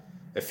emotional,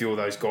 a few of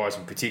those guys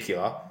in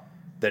particular,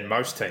 than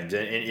most teams.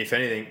 And if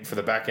anything, for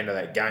the back end of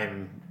that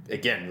game,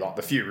 again, like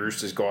the few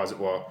Roosters guys that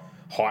were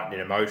heightened in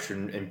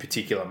emotion, in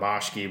particular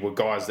Marshke, were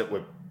guys that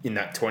were in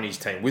that 20s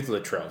team with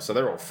Latrell. So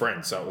they're all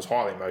friends, so it was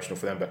highly emotional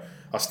for them. But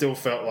I still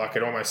felt like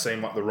it almost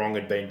seemed like the wrong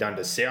had been done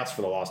to South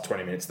for the last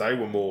 20 minutes. They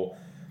were more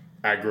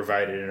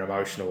aggravated and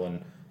emotional.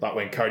 And like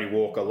when Cody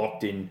Walker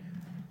locked in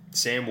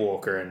Sam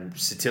Walker and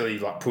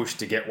Satilli pushed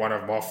to get one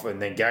of them off,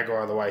 and then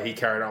Gagai, the way he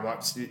carried on,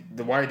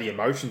 the way the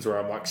emotions were,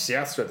 I'm like,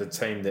 South's are the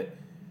team that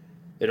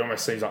it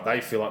almost seems like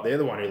they feel like they're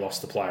the one who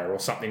lost the player or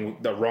something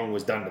that wrong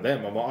was done to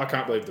them. I'm like, I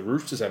can't believe the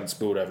Roosters haven't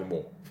spilled over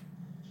more.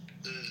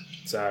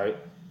 So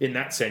in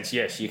that sense,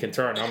 yes, you can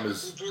throw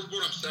numbers.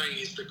 What I'm saying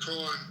is the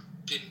crime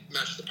didn't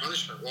match the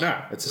punishment.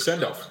 No, it's a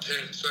send-off.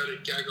 10, so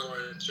did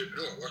Gagai and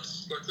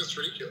Tupanua. That's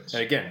ridiculous.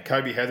 And again,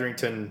 Kobe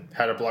Hetherington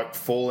had a bloke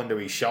fall into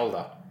his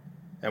shoulder,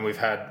 and we've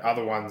had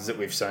other ones that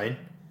we've seen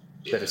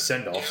that are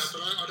send-offs. Yeah,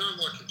 but I don't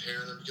like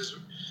comparing them because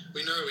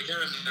we know we go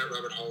in that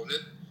rabbit hole and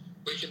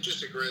we can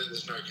just agree that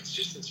there's no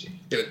consistency.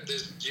 Yeah.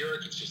 There's zero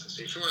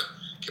consistency. If you want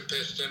to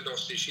compare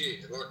send-offs this year,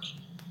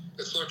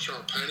 it's like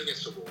trying to paint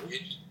against the wall.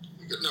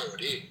 You got no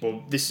idea.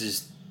 Well, this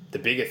is the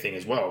bigger thing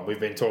as well. We've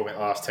been talking about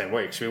the last 10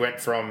 weeks. We went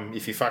from,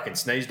 if you fucking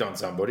sneezed on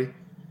somebody,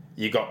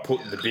 you got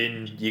put in the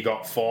bin, you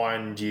got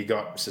fined, you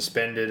got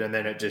suspended, and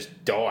then it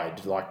just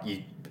died.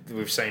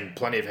 We've seen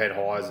plenty of head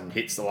highs and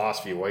hits the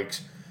last few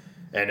weeks.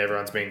 and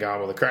everyone's been going,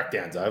 well, the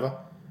crackdown's over.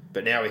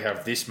 But now we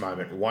have this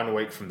moment 1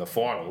 week from the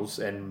finals,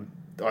 and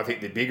I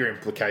think the bigger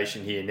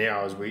implication here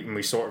now, as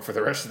we saw it for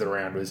the rest of the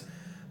round, was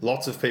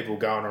lots of people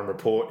going on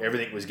report.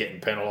 Everything was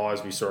getting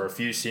penalised. We saw a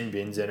few sin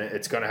bins, and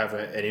it's going to have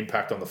an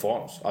impact on the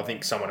finals. I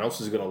think someone else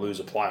is going to lose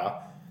a player,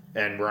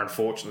 and we're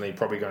unfortunately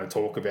probably going to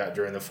talk about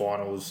during the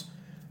finals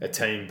a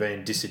team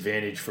being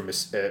disadvantaged from a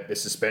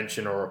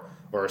suspension or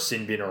a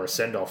sin bin or a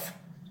send-off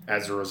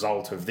as a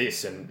result of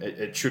this, and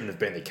it shouldn't have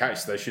been the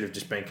case. They should have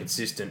just been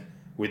consistent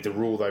with the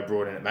rule they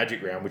brought in at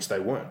Magic Round, which they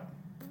weren't.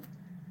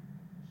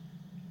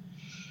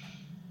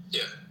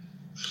 Yeah,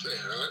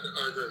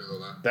 I agree with all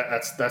that.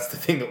 That's the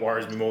thing that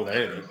worries me more than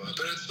anything.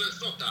 But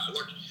it's not that.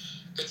 Like,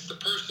 it's the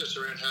process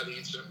around how the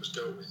incident was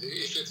dealt with.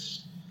 If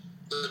it's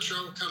the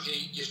Latrell come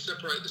here, you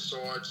separate the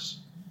sides,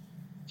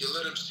 you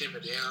let them simmer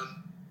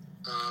down.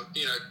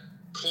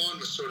 Klein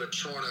was sort of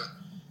trying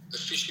to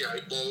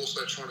officiate while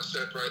also trying to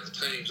separate the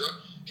teams.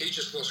 He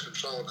just lost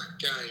control of that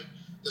game.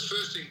 The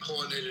first thing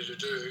Klein needed to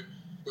do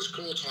was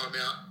call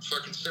timeout,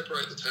 fucking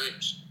separate the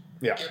teams.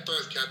 Yeah. Get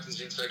both captains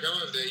in, say, go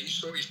over there, you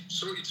sort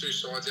your two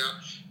sides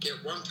out, get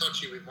one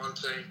touchy with one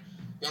team,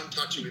 one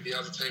touchy with the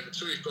other team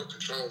until you've got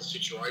control of the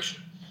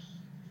situation.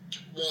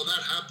 While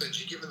that happens,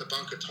 you're giving the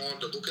bunker time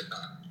to look at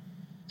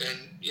that. And,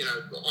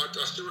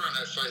 I still don't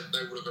have faith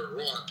they would have got it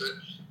right, but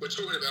we're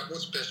talking about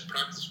what's best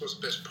practice, what's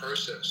best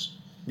process.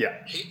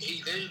 Yeah.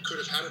 He then could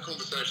have had a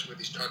conversation with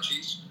his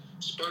touchies,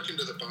 spoken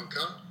to the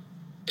bunker,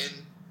 and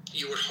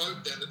you would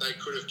hope then that they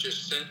could have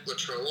just sent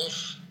Latrell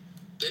off.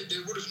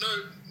 There would have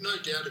no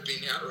doubt have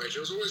been outrage.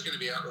 There was always going to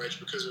be outrage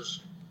because of,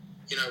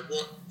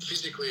 what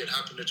physically had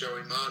happened to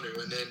Joey Manu,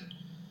 and then,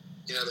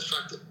 the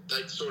fact that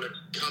they'd sort of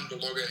come to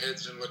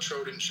loggerheads and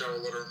Latrell didn't show a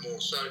lot of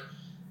remorse. So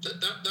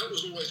that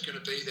was always going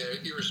to be there,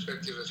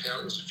 irrespective of how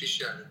it was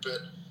officiated.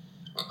 But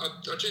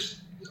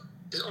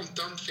I'm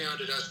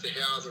dumbfounded as to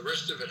how the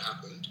rest of it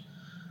happened.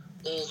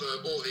 All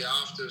the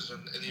afters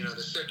and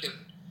the second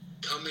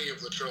coming of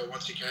Latrell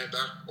once he came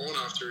back on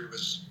after he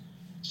was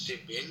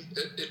sinned in,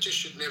 it just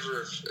should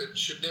never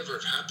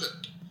have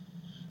happened.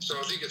 So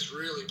I think it's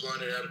really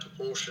blown it out of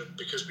proportion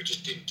because we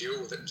just didn't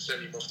deal with it and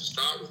send him off to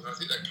start with. And I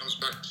think that comes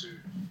back to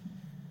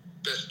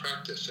best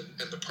practice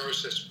and the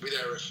process with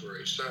our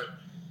referees. So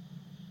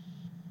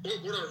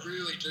what I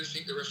really do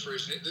think the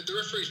referees need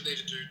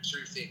to do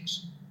two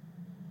things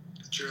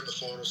during the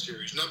final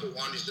series. Number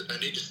one is that they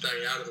need to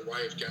stay out of the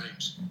way of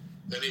games.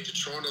 They need to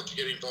try not to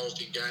get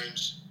involved in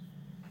games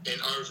and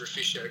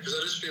over-officiate, because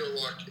I just feel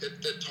like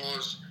at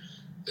times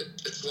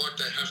it's like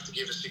they have to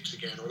give a six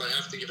again, or they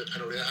have to give a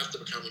penalty, they have to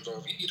become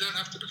involved. You don't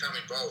have to become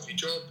involved. Your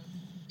job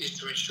is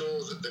to ensure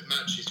that the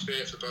match is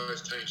fair for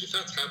both teams. If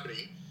that's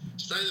happening,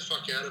 stay the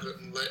fuck out of it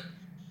and let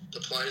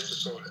the players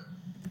decide it.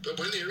 But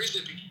when there is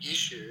a big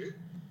issue,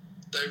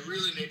 they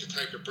really need to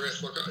take a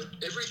breath. Like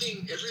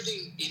everything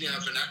in our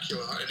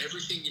vernacular and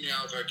everything in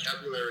our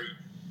vocabulary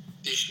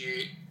this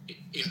year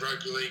in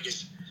rugby league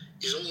is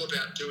all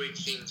about doing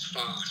things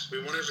fast. We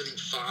want everything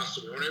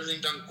faster. We want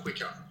everything done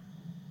quicker.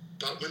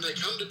 But when they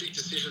come to big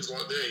decisions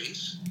like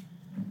these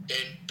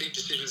and big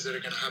decisions that are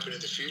going to happen in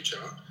the future,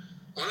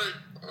 I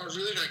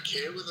really don't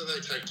care whether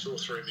they take 2 or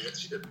 3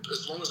 minutes,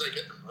 as long as they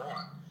get them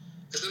right.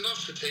 There's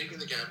enough fatigue in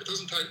the game. It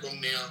doesn't take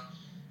long now.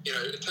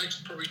 It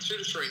takes probably 2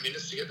 to 3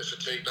 minutes to get the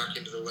fatigue back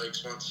into the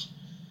legs once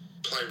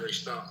play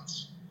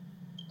restarts.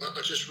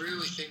 I just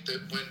really think that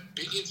when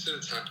big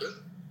incidents happen,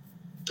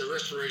 the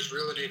referees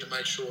really need to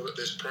make sure that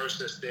there's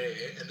process there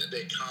and that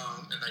they're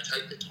calm and they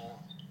take their time.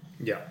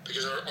 Yeah.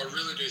 Because I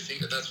really do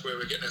think that that's where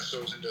we're getting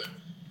ourselves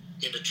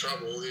into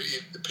trouble,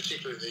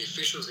 particularly the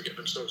officials that get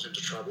themselves into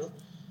trouble.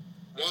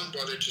 One,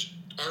 by their just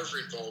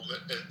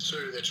over-involvement, and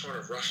two, they're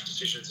trying to rush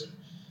decisions and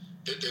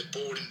they're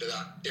bored into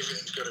that.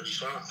 Everything's got to be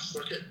fast.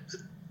 Like it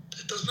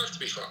doesn't have to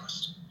be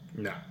fast.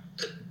 No.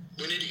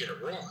 We need to get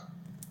it right.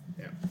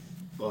 Yeah.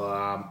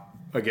 Well,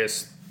 I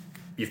guess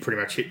you've pretty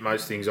much hit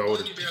most things I would.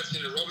 When you bounce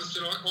into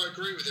Robinson, I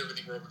agree with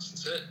everything Robinson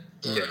said.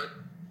 Yeah.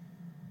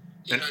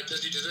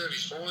 Does he deserve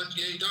his fine?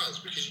 Yeah, he does,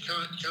 because you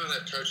can't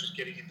have coaches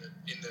getting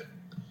in the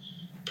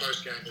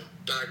post game and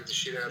bagging the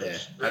shit out of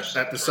refs.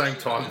 At the same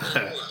time,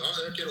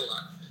 I get all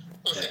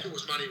that. I think it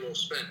was money well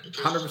spent,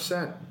 because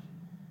 100%.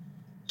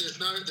 There's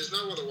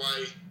no other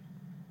way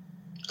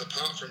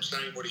apart from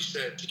saying what he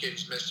said to get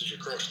his message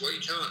across. Like, you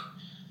can't.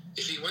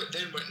 If he went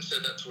and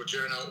said that to a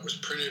journal, it was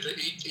printed,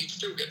 he'd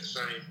still get the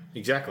same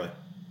exactly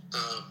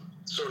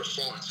sort of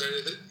fine. So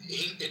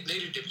it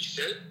needed to be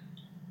said.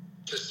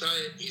 To say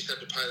it, he's had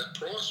to pay that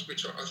price,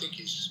 which I think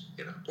is,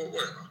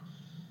 whatever.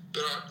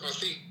 But I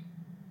think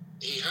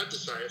he had to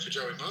say it for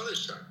Joey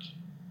Manu's sake.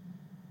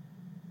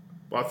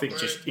 Well, I think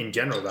just in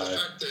general, though. The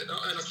fact that,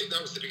 and I think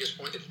that was the biggest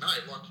point that he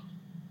made. Like,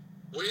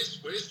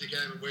 where's the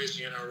game and where's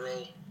the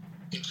NRL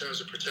in terms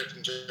of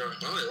protecting Joey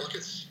Manu? Like,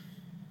 it's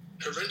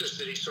horrendous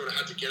that he sort of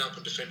had to get up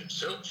and defend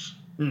himself.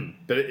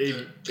 But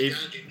the game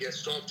didn't get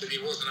stopped, and he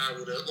wasn't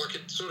able to. Like,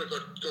 it sort of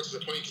got to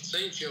the point you could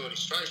see him feeling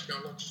his face,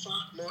 going like,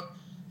 "Fuck,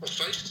 my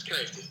face is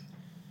caved in."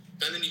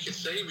 And then you could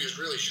see him, he was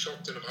really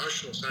shocked and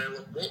emotional, saying,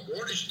 "Look,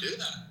 why did you do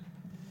that?"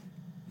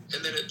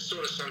 And then it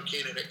sort of sunk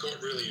in and it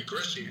got really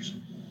aggressive,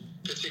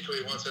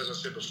 particularly once, as I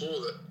said before,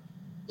 that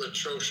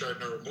Latrell showed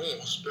no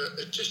remorse. But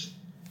it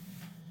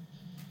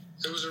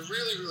was a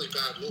really, really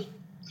bad look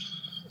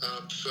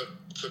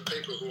for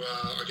people who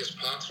are, I guess,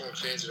 part-time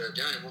fans of our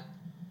game.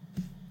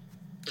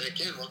 And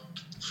again,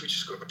 if we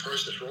just got the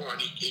process right,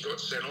 and he got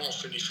sent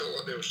off and you felt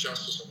like there was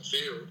justice on the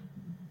field,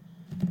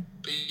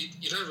 but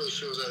you don't really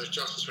feel as though there's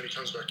justice when he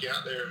comes back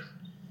out there and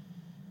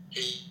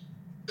he's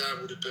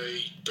able to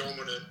be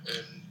dominant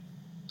and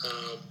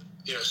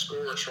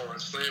score a try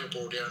and slam a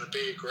ball down and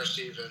be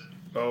aggressive and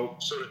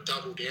sort of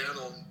double down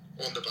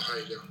on the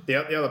behaviour.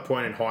 The other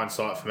point in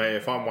hindsight for me,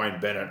 if I'm Wayne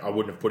Bennett, I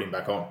wouldn't have put him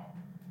back on.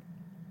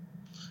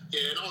 Yeah,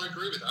 and I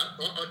agree with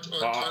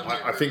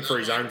that. I think for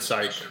his own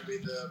sake.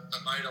 With a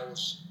mate,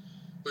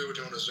 we were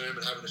doing a Zoom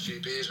and having a few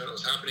beers when it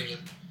was happening,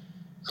 and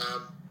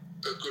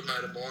a good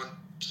mate of mine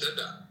said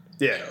that.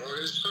 Yeah.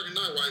 There's fucking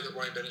no way that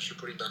Wayne Bennett should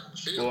put him back on the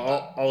field.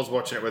 Well, I was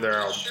watching it with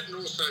Errol. It shouldn't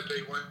also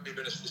be Wayne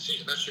Bennett's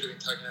decision. That should have been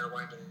taken out of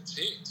Wayne Bennett's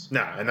hands.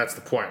 No, and that's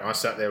the point. I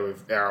sat there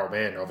with Errol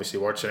Mann, obviously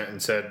watching it, and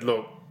said,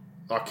 look,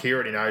 like he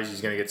already knows he's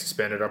going to get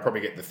suspended. I'll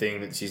probably get the thing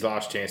that's his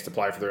last chance to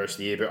play for the rest of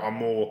the year, but I'm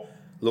more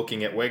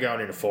looking at we're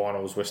going into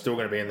finals. We're still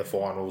going to be in the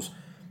finals.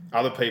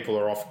 Other people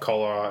are off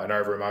collar and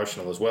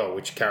over-emotional as well,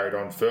 which carried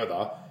on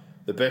further.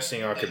 The best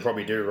thing I could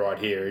probably do right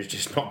here is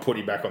just not put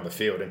him back on the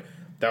field. And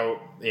they'll,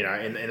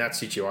 in that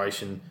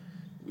situation,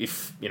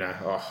 if,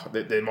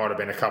 there might have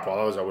been a couple of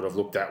others I would have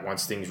looked at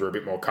once things were a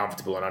bit more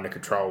comfortable and under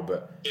control.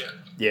 But,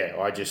 yeah,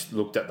 I just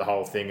looked at the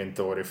whole thing and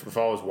thought if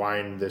I was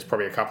Wayne, there's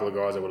probably a couple of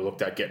guys I would have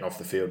looked at getting off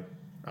the field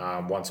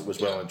once it was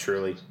well and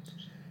truly,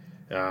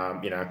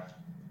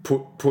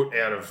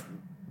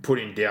 put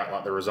in doubt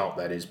like the result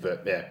that is.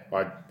 But,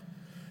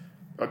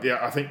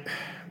 I think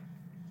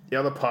the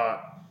other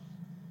part,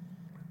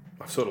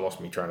 I've sort of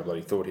lost my train of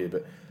bloody thought here,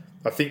 but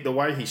I think the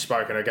way he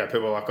spoke, and again,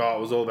 people are like, it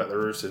was all about the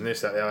Roosters and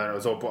this, that, the other, and it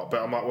was all, but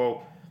I'm like,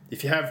 well,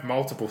 if you have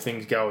multiple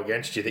things go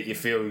against you that you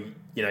feel,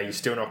 you're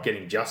still not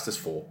getting justice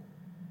for,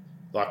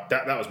 like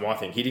that was my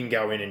thing. He didn't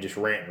go in and just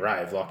rant and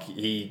rave. Like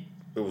it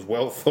was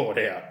well thought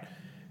out.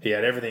 He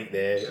had everything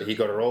there. He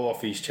got it all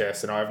off his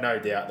chest, and I have no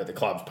doubt that the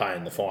club's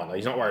paying the fine. Like,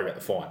 he's not worried about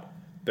the fine.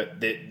 But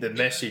the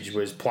message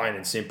was plain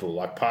and simple.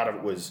 Like, part of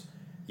it was,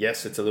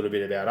 yes, it's a little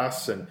bit about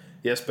us, and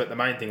yes, but the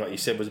main thing, like you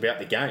said, was about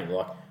the game.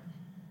 Like,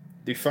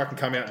 you fucking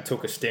come out and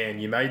took a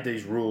stand. You made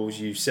these rules.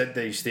 You said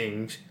these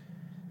things.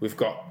 We've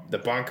got the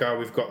bunker.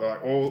 We've got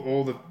like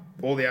all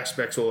the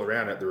aspects all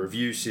around it. The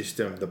review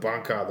system, the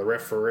bunker, the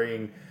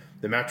refereeing,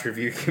 the match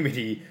review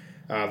committee,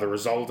 the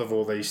result of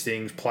all these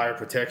things, player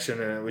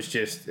protection, and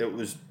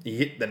he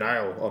hit the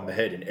nail on the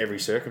head in every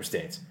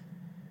circumstance.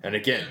 And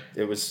again,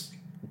 it was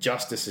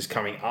justice is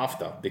coming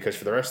after, because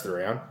for the rest of the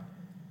round,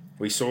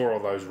 we saw all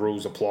those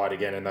rules applied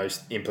again and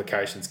those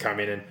implications come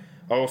in. And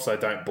I also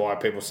don't buy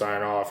people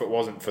saying, if it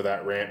wasn't for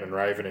that rant and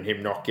raving and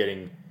him not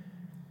getting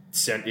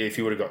sent, if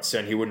he would have got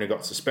sent, he wouldn't have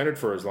got suspended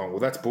for as long. Well,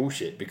 that's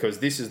bullshit, because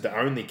this is the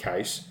only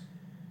case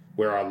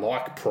where I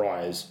like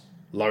priors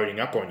loading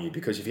up on you,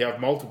 because if you have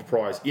multiple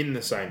priors in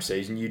the same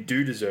season, you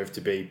do deserve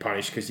to be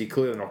punished because you're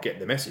clearly not getting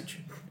the message.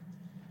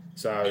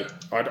 So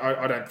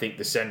I don't think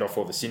the send-off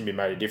or the sin bin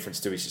made a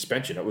difference to his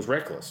suspension. It was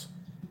reckless.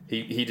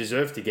 He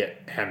deserved to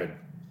get hammered.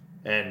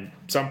 And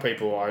some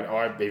people,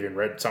 I've even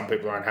read, some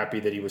people are unhappy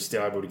that he was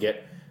still able to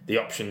get the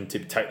option to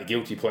take the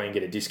guilty plea and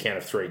get a discount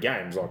of 3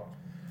 games. Like,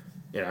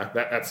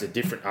 that's a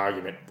different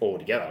argument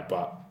altogether.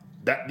 But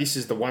this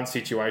is the one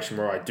situation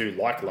where I do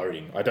like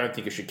loading. I don't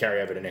think it should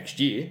carry over to next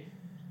year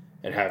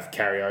and have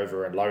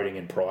carryover and loading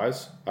and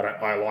prize.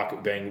 I like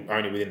it being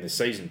only within the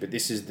season. But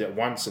this is the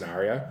one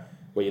scenario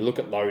where you look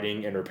at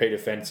loading and repeat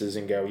offences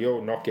and go,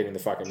 you're not getting the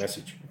fucking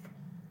message.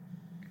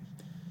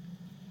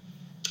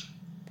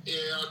 Yeah,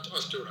 I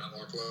still don't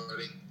like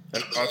loading.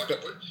 And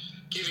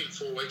give him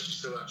 4 weeks, you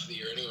still have for the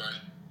year anyway.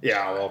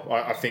 Yeah, well,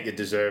 I think it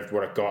deserved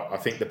what it got. I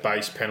think the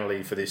base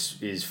penalty for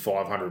this is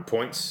 500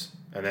 points,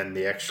 and then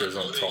the extras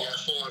on top. Yeah,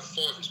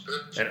 5 is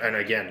perfect. And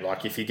again,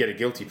 like, if you get a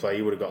guilty play,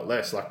 you would have got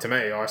less. Like, to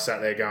me, I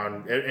sat there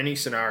going, any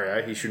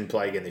scenario, he shouldn't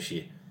play again this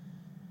year.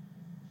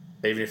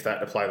 Even if they had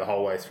to play the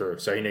whole way through.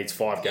 So he needs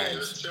 5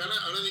 games. I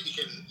don't think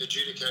you can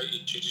adjudicate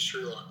your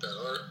judiciary like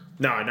that.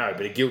 No,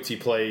 but a guilty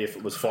plea, if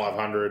it was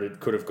 500, it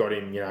could have got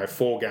him,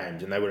 4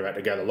 games, and they would have had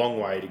to go the long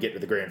way to get to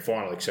the grand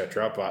final,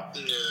 etc. But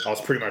I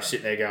was pretty much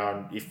sitting there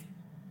going,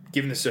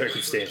 given the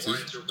circumstances... Well,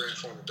 until grand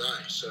final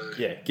day, so...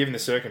 Yeah, given the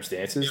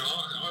circumstances...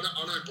 I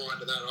don't buy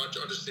into that.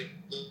 I just think,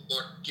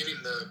 like, give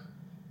him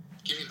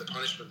the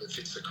punishment that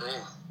fits the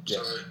crime. Yeah.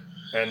 So...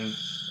 And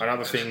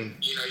another thing...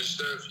 You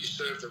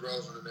serve the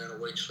relevant amount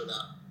of weeks for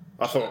that.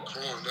 I thought...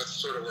 crime. That's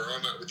sort of where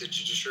I'm at with the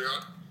judiciary.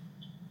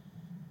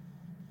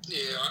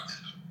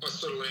 I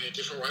sort of lean a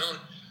different way.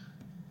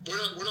 When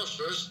I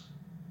first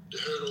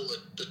heard all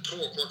the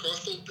talk, like, I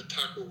thought the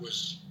tackle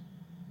was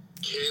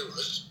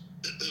careless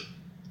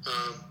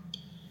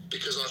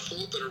because I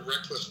thought that a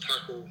reckless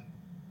tackle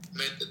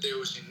meant that there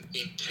was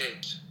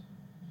intent.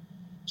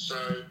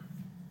 So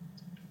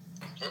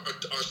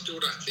I still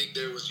don't think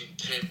there was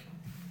intent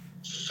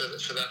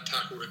for that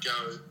tackle to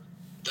go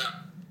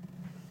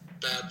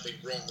badly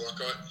wrong.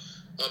 Like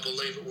I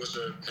believe it was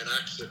an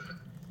accident,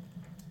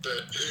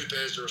 but who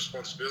bears the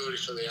responsibility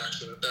for the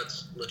accident?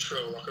 That's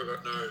Latrell. Like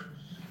I've got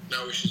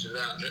no issues with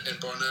that, and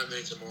by no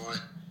means am I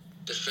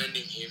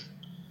defending him.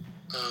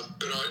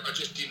 But I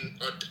just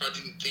didn't. I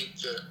didn't think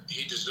that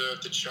he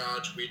deserved the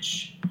charge,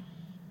 which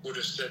would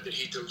have said that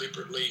he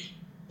deliberately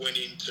went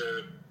in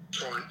to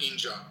try and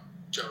injure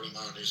Joey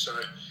Manu. So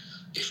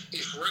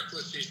if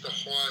reckless is the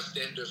highest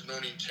end of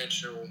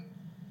non-intentional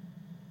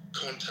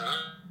contact,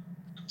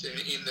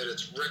 in that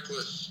it's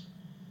reckless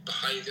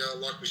behaviour,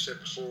 like we said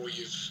before,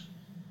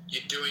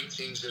 you're doing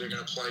things that are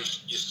going to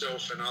place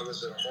yourself and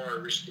others at a higher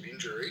risk of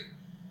injury,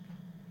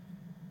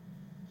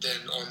 then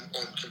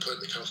I'm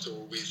completely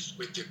comfortable with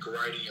the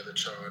grading of the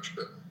charge.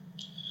 But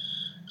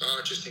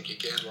I just think,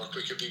 again, like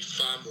we could be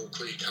far more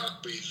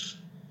clear-cut with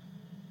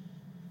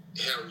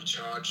how we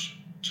charge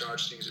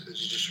things at the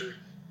judiciary.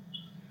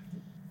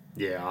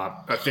 Yeah,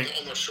 I think...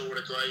 I'm not sure what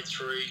a grade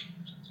 3...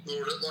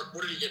 Like,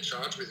 what did he get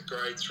charged with? A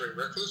grade 3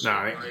 reckless?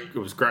 No, it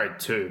was grade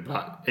 2,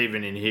 but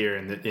even in here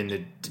in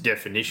the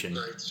definition...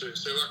 Grade 2.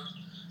 So,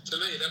 like, to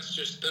me, that's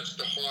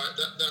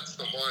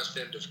the highest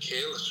end of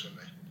careless for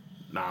me.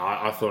 No,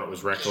 I thought it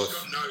was reckless.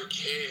 He's got no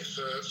care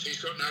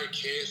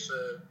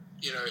for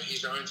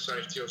his own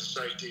safety or the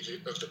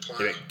safety of the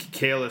player. Yeah,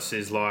 careless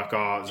is like,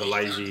 it's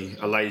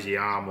a lazy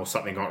arm or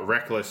something. Like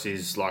reckless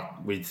is like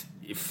with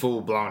full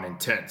blown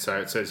intent.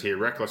 So it says here,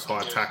 reckless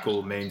high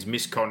tackle means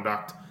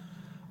misconduct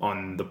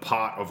on the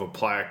part of a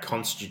player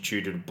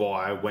constituted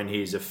by when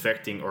he is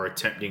affecting or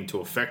attempting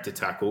to affect a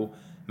tackle,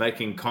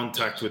 making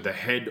contact with the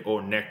head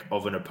or neck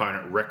of an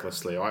opponent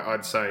recklessly.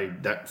 I'd say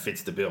that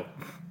fits the bill.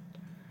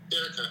 Yeah,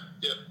 okay,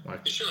 yeah.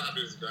 If you're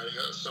happy with the grading,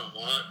 that's something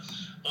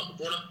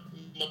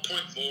my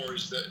point more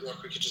is that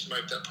like we could just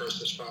make that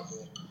process far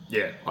more.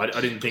 Yeah, I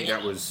didn't think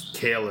that was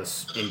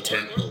careless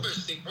intent. I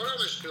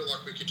almost feel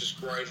like we could just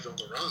grade it on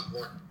the run,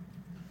 like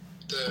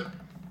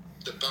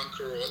the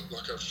bunker or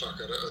like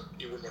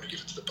you wouldn't want to give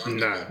it to the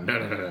bunker.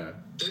 No.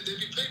 There'd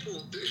be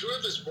people,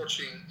 whoever's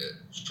watching it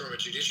from a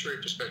judiciary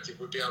perspective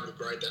would be able to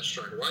grade that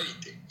straight away,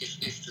 you'd think,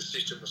 if the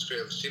system was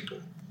fairly simple.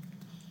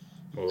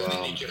 Well, and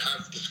then you could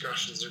have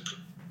discussions and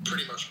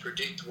pretty much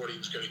predict what he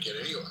was going to get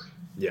anyway.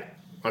 Yeah,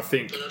 I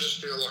think... But I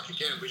just feel like,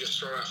 again, we just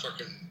throw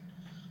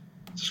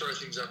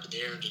things up in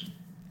the air and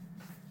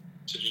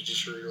to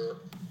judiciary.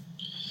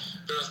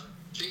 But I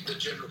think the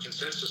general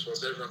consensus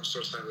was everyone was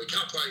sort of saying, we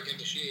can't play again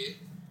this year.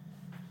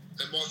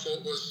 And my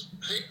thought was,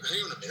 hang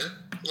on a minute.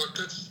 Like,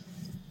 that's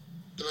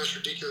the most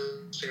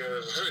ridiculous thing I've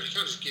ever heard. You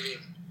can't just give him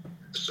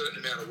a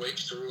certain amount of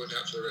weeks to rule him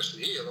out for the rest of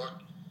the year. Like,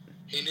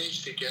 he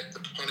needs to get the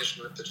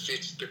punishment that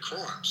fits the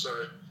crime.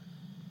 So,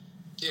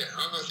 yeah,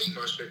 I think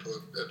most people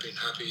have been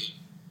happy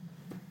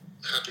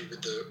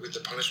with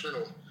the punishment,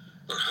 or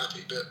not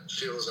happy, but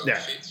feel as though it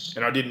fits.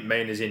 And I didn't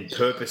mean as in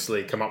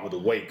purposely come up with a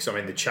weeks. I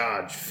mean, the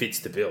charge fits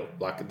the bill.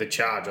 Like, the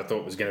charge I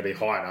thought was going to be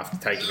high enough to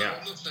take him out.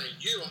 I'm not saying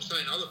you, I'm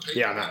saying other people.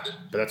 Yeah, I know,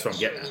 but that's what I'm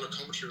getting at. A lot of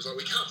commentary was like,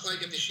 we can't play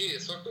again this year.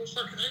 It's like, well,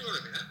 fucking hang on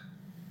a minute.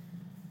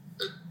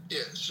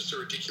 It's just a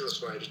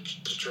ridiculous way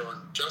to try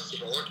and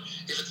justify. Like,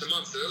 if it's a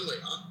month earlier,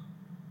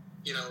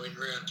 in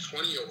round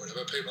 20 or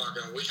whatever, people aren't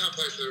going, we can't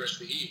play for the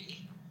rest of the year.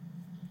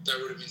 They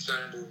would have been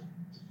saying, well,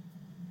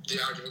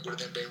 the argument would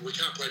have then been, we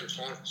can't play the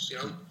finals,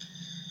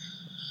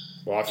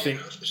 Well, I think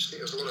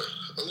there's a lot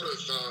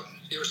of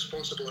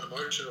irresponsible and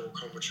emotional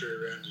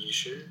commentary around the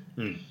issue,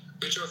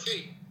 which I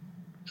think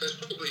has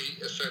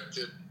probably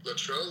affected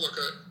Latrell. Like,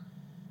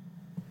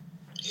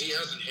 he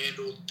hasn't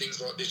handled things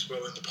like this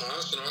well in the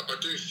past, and I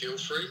do feel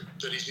for him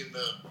that he's in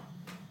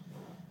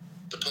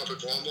the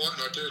public limelight,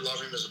 and I do love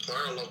him as a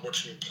player. I love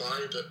watching him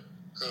play, but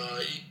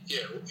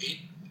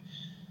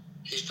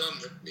he's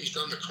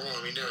done the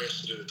crime. He now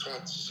has to do the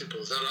time. It's as simple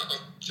as that. I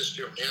just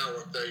feel now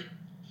like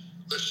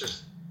let's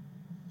just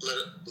let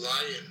it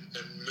lay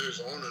and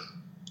move on.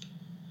 And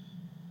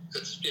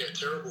it's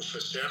terrible for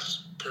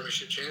South's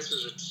premiership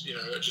chances. It's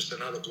just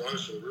another blow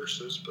for the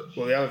Roosters. But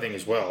the other thing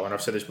as well, and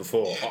I've said this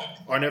before,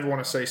 I never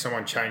want to see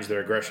someone change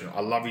their aggression.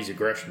 I love his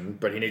aggression,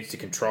 but he needs to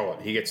control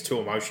it. He gets too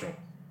emotional.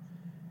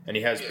 And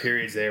he has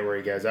periods there where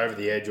he goes over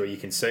the edge, or you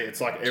can see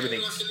it's like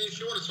everything. Like, if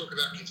you want to talk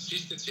about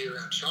consistency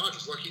around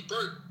charges, like he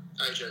broke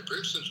AJ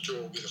Brimson's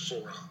jaw with a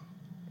forearm.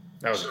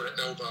 That was sort of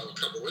elbow a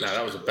couple of weeks ago. No,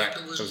 that was a back.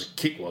 It was a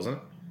kick, wasn't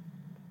it?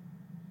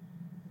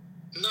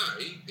 No,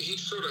 he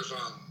sort of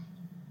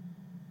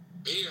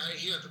he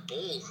had the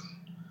ball and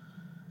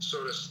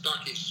sort of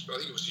stuck his, I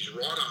think it was his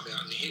right arm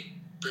out and hit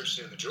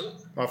Brimson in the jaw.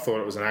 I thought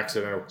it was an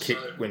accidental kick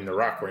in the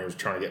ruck when he was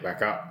trying to get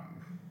back up,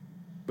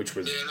 which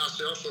was. Yeah, no,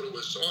 see, I thought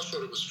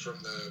it was from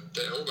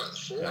the elbow, the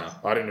forearm.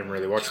 No, I didn't even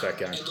really watch that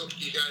game. You go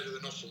to the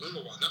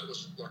Nofaluma one, that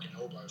was like an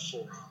elbow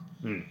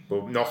forearm.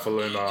 Well,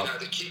 Nofaluma.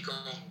 The kick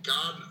on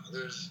Gardner,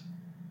 there's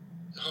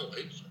a whole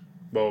heap.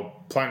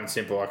 Well, plain and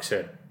simple, like I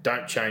said,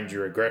 don't change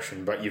your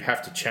aggression, but you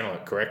have to channel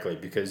it correctly,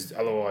 because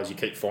otherwise you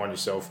keep finding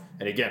yourself.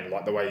 And again,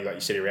 like the way like you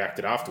said he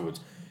reacted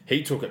afterwards,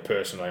 he took it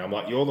personally. I'm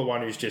like, you're the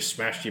one who's just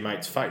smashed your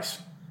mate's face.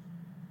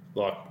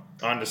 Like,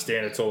 I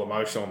understand it's all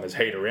emotional and there's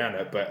heat around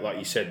it, but like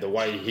you said, the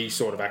way he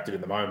sort of acted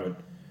in the moment,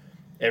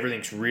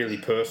 everything's really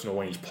personal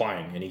when he's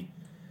playing. And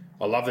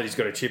I love that he's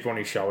got a chip on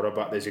his shoulder,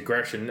 but there's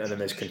aggression and then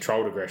there's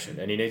controlled aggression,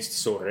 and he needs to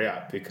sort it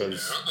out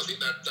because... Yeah, I think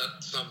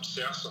that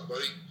Southside, I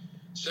think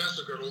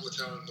Southside got all the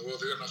talent in the world.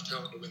 They've got enough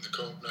talent to win the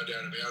comp, no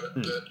doubt about it,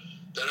 but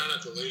they don't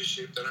have the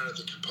leadership, they don't have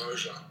the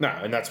composure. No,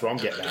 and that's what I'm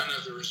getting at. They don't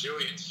have the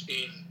resilience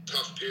in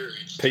tough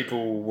periods.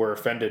 People were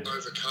offended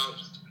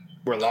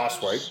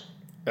last week,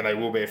 and they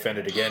will be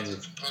offended again.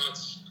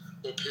 Parts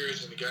or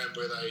periods in the game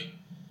where they,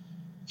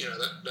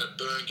 that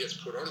burn gets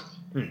put on them.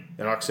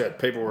 And like I said,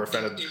 people were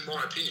offended. In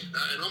my opinion,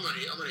 and I'm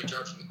only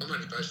judging, I'm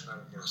only basing that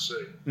on what I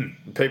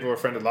see. People were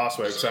offended last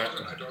week. So I've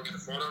got no dog in the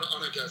fight. I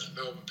don't go for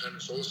Melbourne,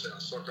 Penrith, or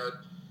South.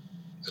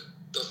 It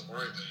doesn't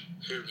worry me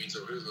who wins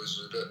or who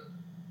loses, but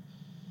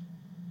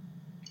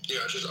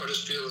I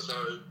just feel as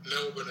though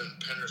Melbourne and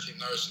Penrith in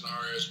those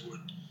scenarios would,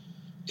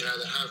 they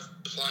have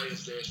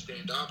players there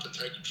stand up and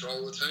take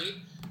control of the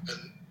team,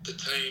 and the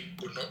team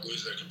would not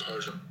lose their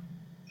composure.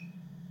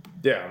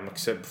 Yeah, like I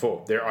said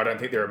before, I don't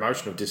think their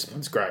emotional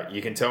discipline's great.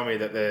 You can tell me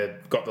that they've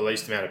got the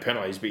least amount of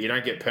penalties, but you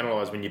don't get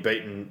penalised when you're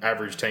beating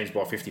average teams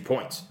by 50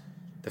 points.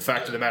 The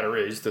fact of the matter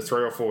is, the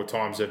 3 or 4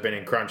 times they've been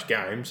in crunch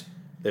games,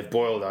 they've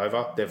boiled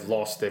over, they've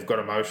lost, they've got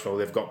emotional,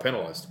 they've got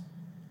penalised.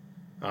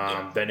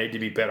 They need to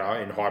be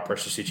better in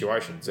high-pressure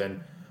situations,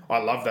 and I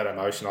love that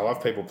emotion. I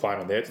love people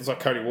playing on there. It's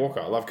like Cody Walker.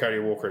 I love Cody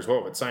Walker as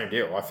well, but same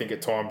deal. I think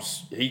at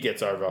times he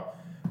gets over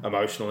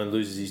emotional and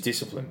loses his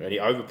discipline, and he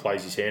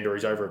overplays his hand or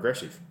he's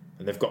over-aggressive.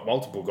 And they've got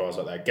multiple guys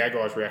like that.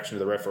 Gagai's reaction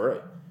to the referee.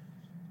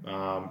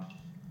 Like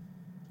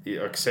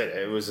I said,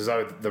 it was as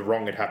though the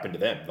wrong had happened to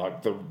them.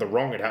 Like the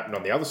wrong had happened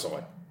on the other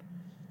side.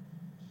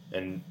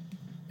 And,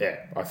 yeah,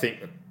 I think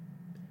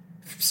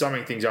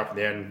summing things up in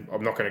the end,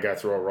 I'm not going to go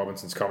through all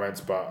Robinson's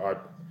comments, but I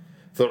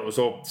thought it was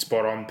all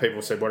spot on.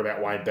 People said, what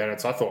about Wayne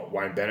Bennett? I thought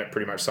Wayne Bennett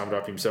pretty much summed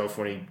up himself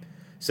when he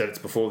said it's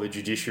before the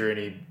judiciary,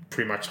 and he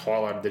pretty much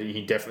highlighted that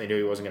he definitely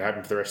knew he wasn't going to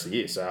happen for the rest of the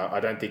year. So I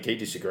don't think he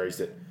disagrees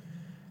that,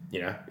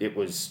 it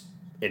was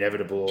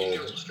inevitable.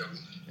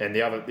 And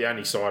the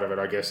only side of it,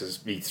 I guess, is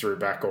he threw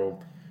back, or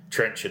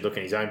Trent should look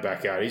in his own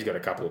backyard. He's got a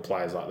couple of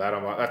players like that.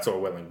 I'm like, that's all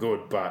well and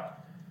good,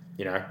 but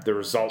the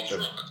result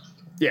of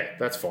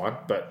that's fine.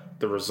 But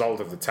the result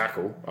of the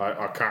tackle,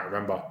 I can't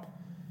remember,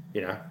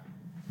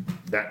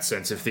 that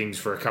sense of things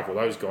for a couple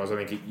of those guys.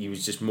 I think he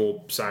was just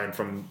more saying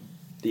from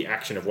the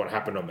action of what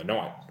happened on the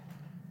night.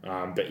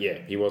 But yeah,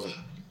 he wasn't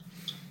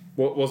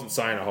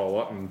saying a whole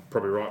lot, and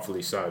probably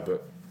rightfully so.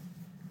 But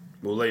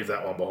we'll leave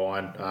that one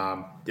behind.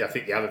 I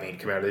think the other thing to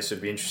come out of this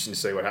would be interesting to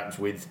see what happens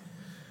with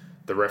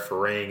the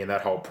refereeing and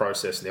that whole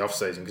process in the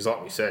off-season. Because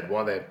like we said,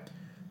 while they're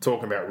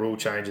talking about rule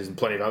changes and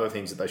plenty of other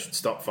things that they should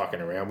stop fucking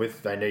around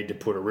with, they need to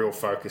put a real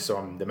focus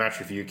on the match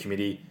review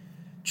committee,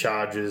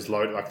 charges,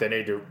 they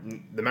need to,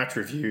 the match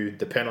review,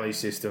 the penalty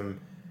system,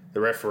 the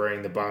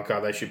refereeing, the bunker,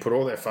 they should put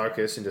all their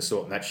focus into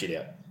sorting that shit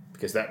out.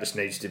 Because that just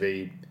needs to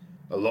be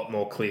a lot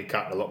more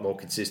clear-cut and a lot more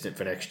consistent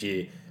for next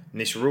year.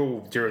 And this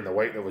rule during the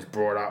week that was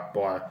brought up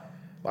by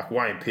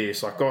Wayne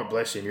Pearce, God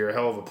bless him, you're a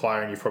hell of a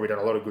player and you've probably done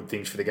a lot of good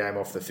things for the game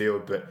off the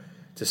field, but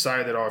to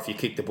say that, if you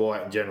kick the ball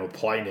out in general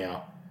play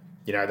now,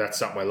 that's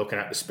something we're looking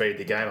at to speed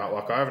the game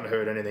up. I haven't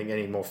heard anything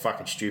any more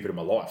fucking stupid in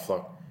my life.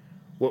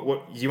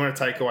 What you want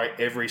to take away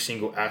every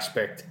single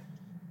aspect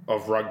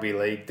of rugby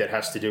league that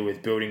has to do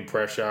with building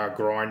pressure,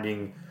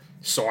 grinding,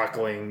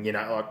 cycling,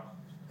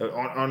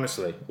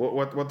 honestly,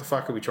 what the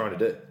fuck are we trying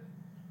to do?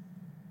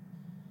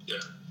 Yeah.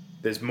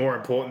 There's more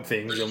important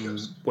things, and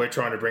we're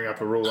trying to bring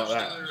up a rule like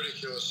that. It's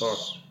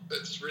ridiculous.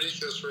 It's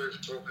ridiculous we're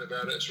even talking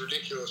about it. It's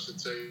ridiculous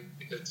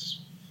that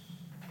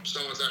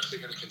someone's actually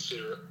going to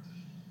consider it.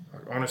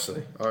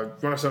 Honestly,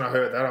 when I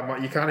heard that, I'm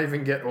like, you can't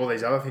even get all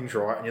these other things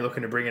right, and you're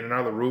looking to bring in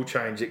another rule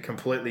change. It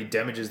completely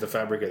damages the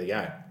fabric of the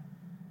game.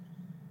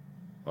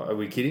 Are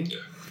we kidding? Yeah.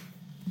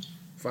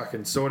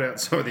 Fucking sort out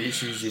some of the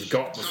issues you've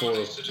got before. Someone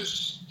needs to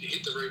just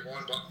hit the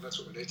rewind button. That's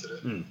what we need to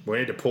do. We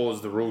need to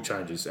pause the rule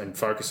changes and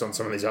focus on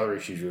some of these other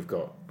issues we've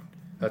got.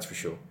 That's for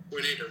sure.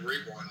 We need to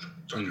rewind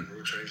fucking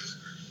rule changes.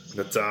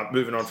 But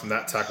moving on from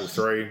that, tackle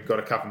 3, got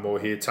a couple more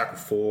here. Tackle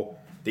 4,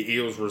 the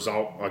Eels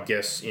result, I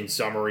guess, in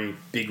summary,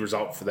 big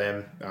result for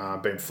them.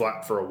 Been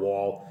flat for a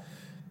while.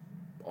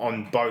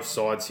 On both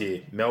sides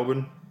here,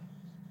 Melbourne,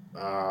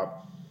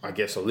 I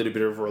guess a little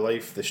bit of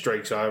relief. The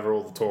streak's over,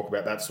 all the talk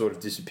about that sort of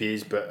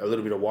disappears, but a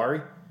little bit of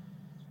worry.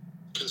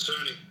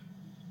 Concerning,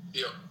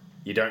 yeah.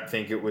 You don't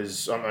think it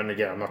was, and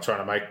again, I'm not trying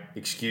to make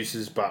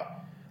excuses,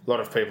 but a lot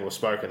of people have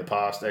spoken in the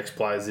past,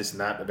 ex-players, this and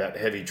that, about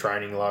heavy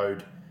training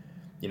load,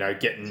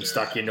 getting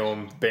stuck into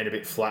them, being a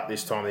bit flat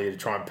this time of the year to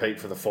try and peak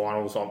for the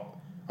finals.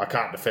 I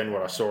can't defend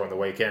what I saw on the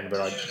weekend,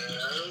 but I don't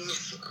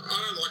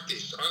like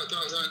this. I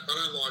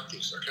don't like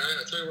this, okay?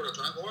 I tell you what I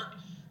don't like.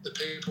 The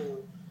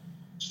people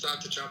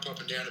start to jump up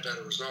and down about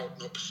a result,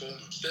 not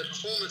performance. Their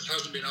performance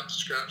hasn't been up to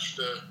scratch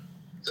for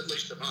at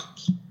least a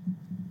month.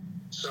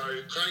 So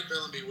Craig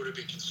Bellamy would have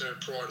been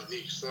concerned prior to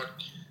this.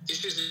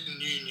 This isn't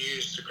new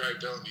news to Craig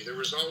Bellamy. The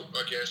result,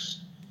 I guess,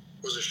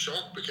 was a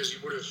shock because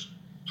he would have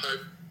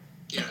hoped,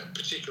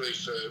 particularly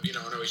for,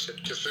 I know he said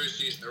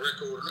Kafusi and the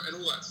record and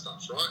all that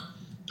stuff, right?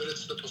 but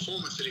it's the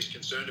performance that he's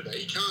concerned about.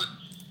 You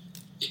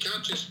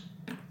can't just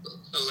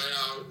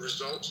allow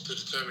results to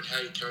determine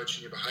how you coach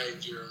and your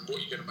behaviour and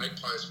what you're going to make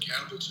players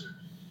accountable to.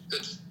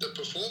 It's the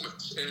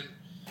performance, and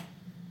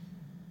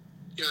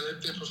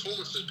their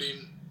performance has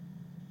been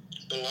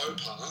below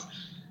par.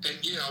 And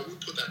I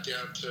would put that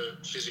down to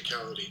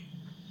physicality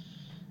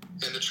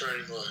and the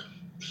training load.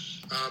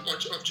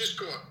 I've just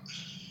got,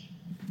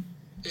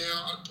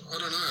 I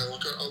don't know.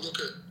 Like I look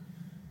at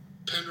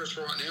Penrith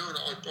right now, and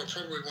I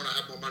probably want to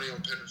have my money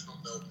on Penrith, not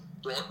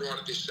Melbourne, right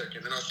at this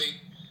second. And I think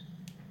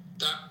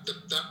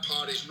that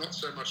part is not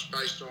so much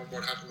based on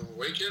what happened on the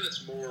weekend.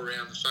 It's more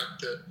around the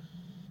fact that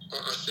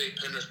I see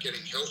Penrith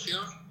getting healthier,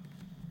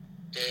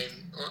 and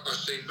I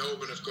see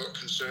Melbourne have got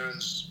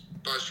concerns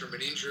both from an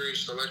injury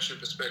selection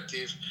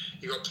perspective.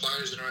 You've got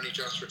players that are only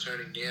just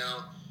returning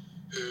now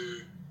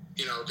who,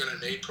 are going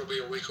to need probably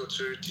a week or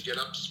two to get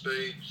up to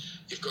speed.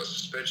 You've got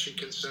suspension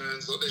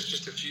concerns. Like, there's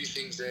just a few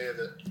things there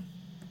that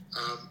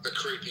are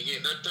creeping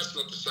in. That's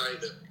not to say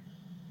that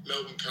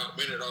Melbourne can't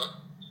win it.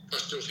 I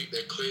still think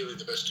they're clearly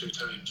the best two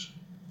teams.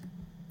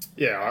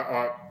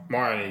 Yeah,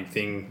 my only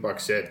thing, like I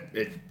said,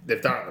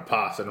 they've done it in the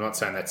past, and I'm not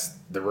saying that's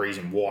the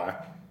reason why,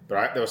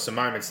 but there were some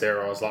moments there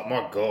where I was like,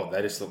 my God,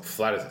 they just look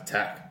flat as a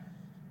tack.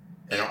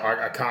 And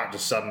I can't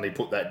just suddenly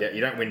put that down.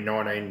 You don't win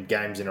 19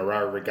 games in a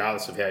row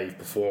regardless of how you've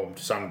performed.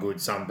 Some good,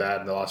 some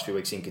bad, in the last few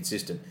weeks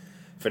inconsistent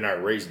for no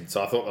reason.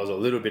 So I thought there was a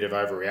little bit of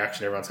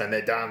overreaction. Everyone's saying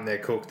they're done, they're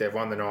cooked, they've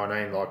won the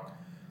 19. Like,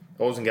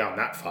 I wasn't going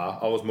that far.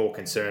 I was more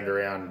concerned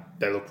around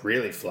they look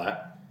really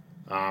flat,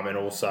 and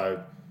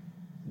also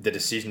the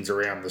decisions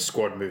around the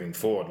squad moving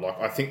forward. Like,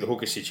 I think the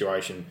hooker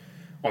situation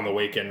on the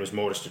weekend was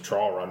more just a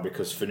trial run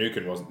because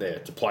Finucane wasn't there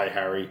to play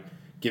Harry,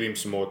 give him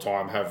some more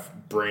time, have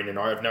Brennan.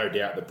 I have no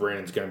doubt that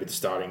Brennan's going to be the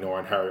starting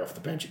nine, Harry off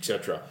the bench,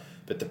 etc.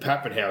 But the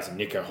Pappenhausen,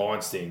 Nico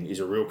Hines thing is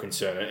a real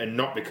concern, and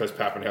not because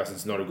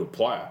Pappenhausen's not a good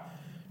player,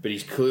 but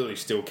he's clearly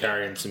still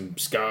carrying some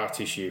scar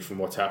tissue from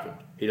what's happened.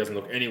 He doesn't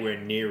look anywhere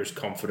near as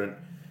confident,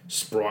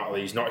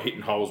 sprightly. He's not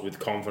hitting holes with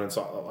confidence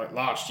like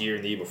last year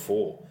and the year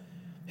before.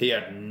 He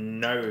had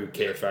no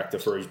care factor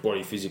for his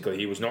body physically.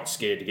 He was not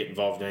scared to get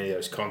involved in any of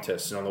those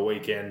contests. And on the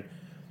weekend,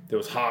 there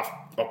was half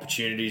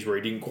opportunities where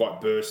he didn't quite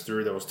burst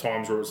through. There was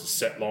times where it was a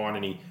set line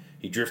and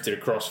he drifted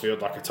across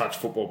field like a touch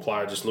football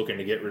player just looking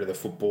to get rid of the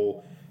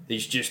football.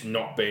 He's just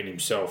not been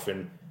himself.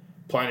 And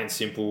plain and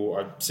simple,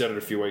 I said it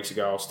a few weeks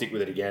ago, I'll stick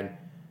with it again.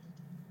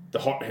 The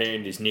hot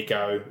hand is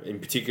Nico, in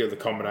particular the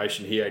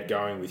combination he had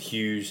going with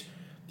Hughes.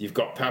 You've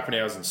got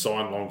Pappenhausen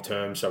signed long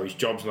term, so his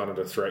job's not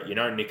under threat. You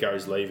know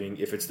Nico's leaving.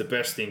 If it's the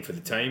best thing for the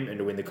team and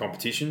to win the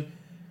competition,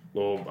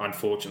 well,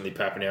 unfortunately,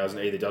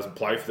 Pappenhausen either doesn't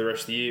play for the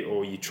rest of the year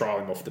or you trial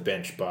him off the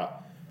bench.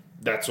 But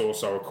that's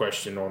also a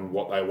question on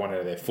what they want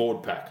out of their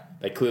forward pack.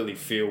 They clearly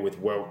feel with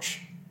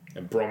Welch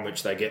and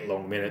Bromwich they get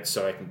long minutes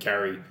so they can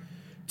carry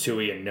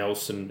Tui and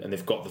Nelson, and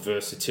they've got the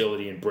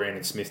versatility in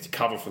Brandon Smith to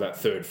cover for that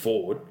third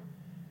forward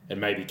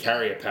and maybe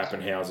carry a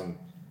Pappenhausen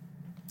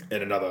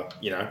and another,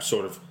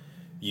 sort of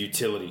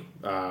utility.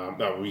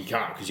 No, you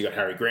can't because you got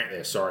Harry Grant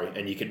there, sorry.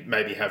 And you could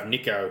maybe have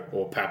Nico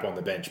or Pap on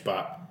the bench,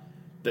 but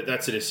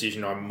that's a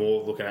decision I'm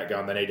more looking at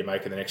going they need to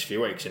make in the next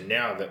few weeks. And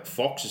now that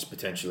Fox is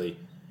potentially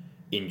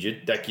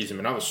injured, that gives him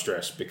another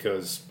stress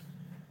because,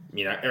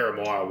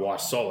 Eremaya,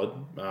 Weiss solid,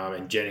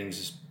 and Jennings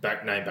is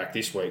named back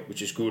this week,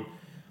 which is good.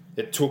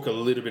 It took a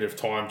little bit of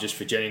time just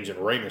for Jennings and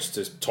Remus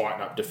to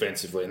tighten up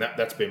defensively, and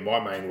that's been my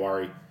main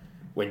worry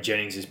when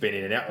Jennings has been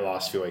in and out the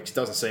last few weeks. It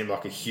doesn't seem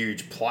like a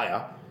huge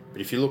player,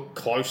 but if you look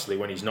closely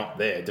when he's not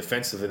there,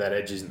 defensively that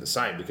edge isn't the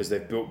same because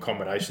they've built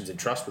combinations and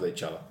trust with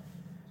each other.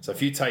 So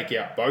if you take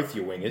out both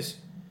your wingers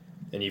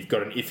and you've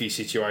got an iffy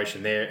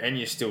situation there and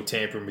you're still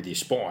tampering with your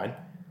spine,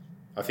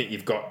 I think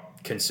you've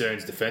got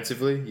concerns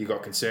defensively, you've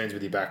got concerns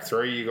with your back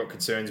three, you've got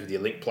concerns with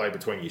your link play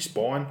between your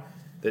spine.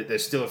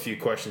 There's still a few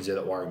questions there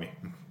that worry me.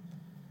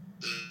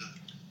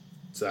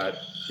 So,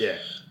 yeah,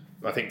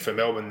 I think for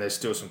Melbourne there's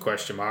still some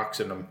question marks,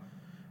 and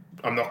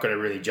I'm not going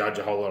to really judge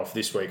a whole lot off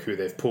this week who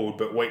they've pulled,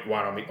 but week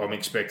one I'm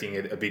expecting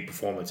a big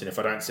performance, and if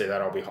I don't see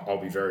that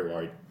I'll be very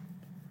worried.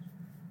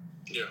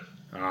 Yeah.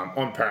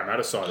 On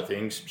Parramatta side of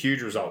things,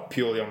 huge result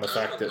purely on the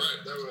fact that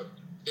they were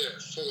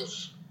full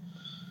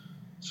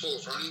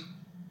of running,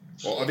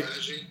 full of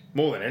energy.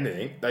 More than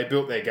anything, they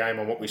built their game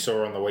on what we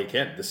saw on the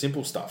weekend, the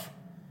simple stuff,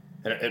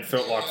 and it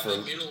felt like for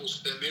their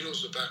middles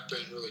are back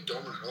being really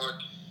dominant.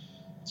 Like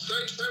say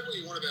what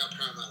you want about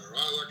Parramatta,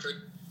 right? Like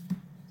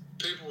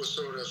people were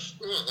sort of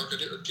I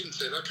didn't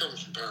see that coming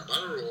from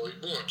Parramatta, or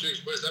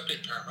geez, where's that been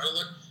Parramatta?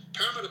 Like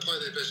Parramatta play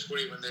their best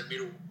footy when their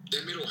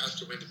middle has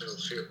to win the middle of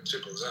the field.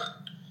 Simple as that.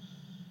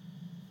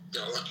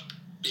 Like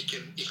you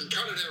can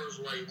cut it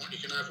however way you want, you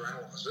can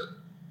overanalyze it,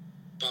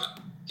 but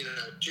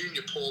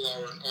Junior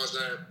Paulo and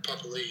Isaiah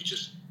Papali'i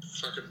just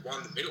fucking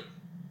won the middle.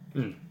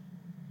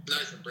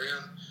 Nathan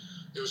Brown,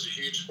 there was a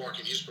huge spike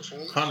in his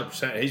performance.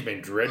 100%, he's been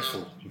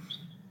dreadful.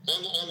 I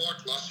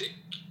like Lussick.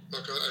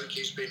 Like I think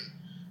he's been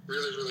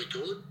really, really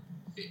good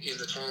in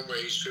the time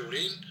where he's filled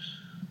in.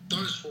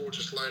 Those four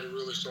just laid a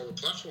really solid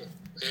platform,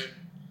 and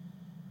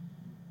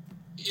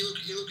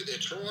you look at their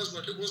tries,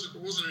 like it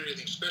wasn't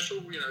anything special.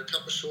 You know, a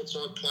couple of short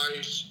side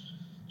plays,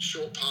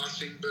 short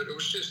passing, but it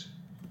was just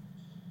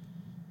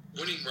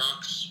winning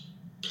rucks,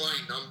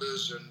 playing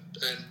numbers,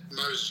 and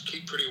Moses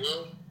kicked pretty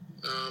well.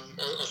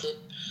 I thought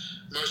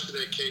most of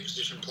their key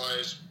position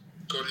players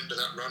got into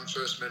that run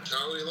first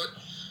mentality,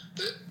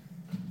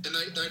 and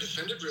they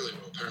defended really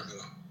well,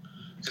 Parramatta,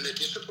 and their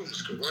discipline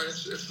was good. Like,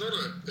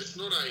 it's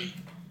not a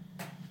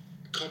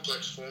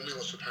complex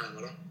formula for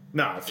Parramatta.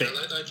 No, I think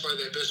they play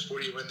their best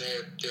footy when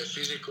they're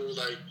physical.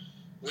 They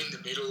win the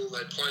middle.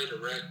 They play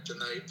direct,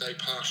 and they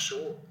pass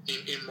short.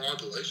 In my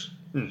belief,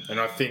 and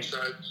I think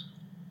so.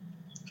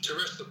 To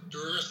rest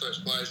those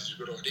players is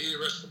a good idea.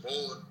 Rest them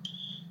all,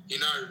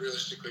 and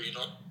realistically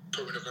you're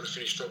probably not going to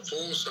finish top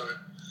 4. So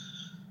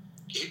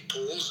hit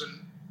pause,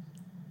 and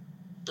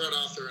Brad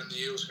Arthur and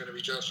the Eels are going to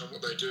be judged on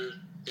what they do.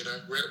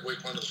 We're at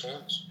week 1 of the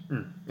finals.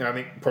 I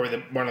think probably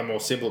one of the more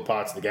simpler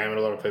parts of the game, and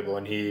a lot of people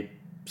in here,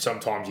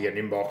 sometimes you get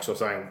an inbox or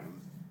saying,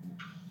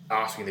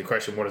 asking the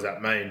question, what does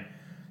that mean?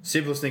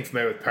 Simplest thing for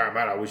me with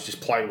Parramatta was just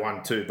play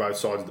 1-2 both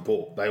sides of the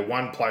ball. They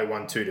play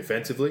 1-2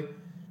 defensively,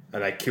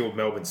 and they killed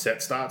Melbourne's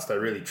set starts. They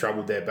really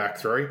troubled their back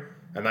three,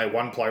 and they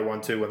play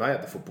 1-2 when they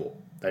had the football.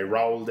 They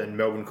rolled, and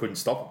Melbourne couldn't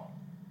stop them.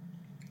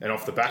 And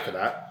off the back of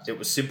that, it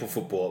was simple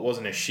football. It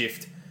wasn't a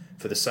shift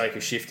for the sake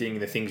of shifting,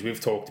 the things we've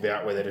talked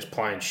about where they're just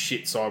playing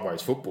shit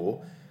sideways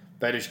football.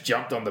 They just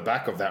jumped on the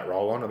back of that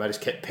roll on, and they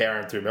just kept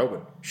powering through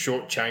Melbourne.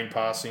 Short chain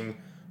passing,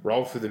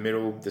 roll through the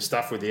middle. The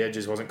stuff with the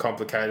edges wasn't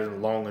complicated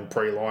and long and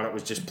pre-line. It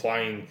was just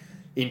playing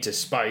into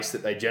space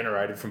that they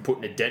generated from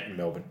putting a dent in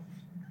Melbourne.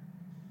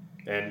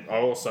 And I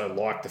also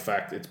like the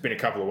fact, it's been a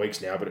couple of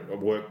weeks now, but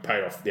it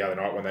paid off the other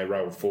night when they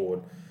rolled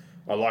forward.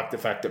 I like the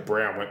fact that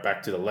Brown went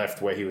back to the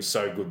left where he was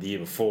so good the year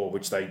before,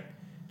 which they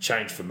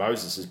changed for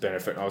Moses'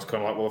 benefit. And I was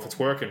kind of like, well, if it's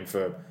working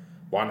for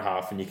one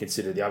half and you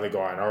consider the other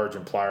guy an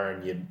origin player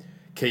and your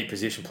key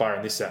position player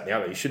and this, that and the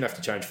other, you shouldn't have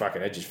to change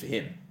fucking edges for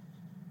him.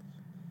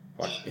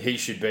 Like, he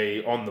should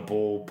be on the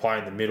ball,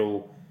 playing the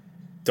middle,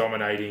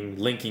 dominating,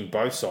 linking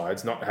both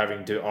sides, not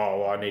having to,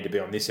 I need to be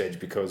on this edge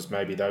because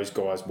maybe those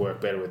guys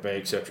work better with me,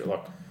 etc.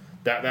 Like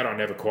that I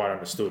never quite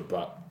understood,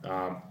 but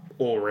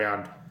all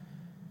around,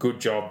 good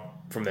job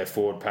from their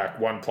forward pack.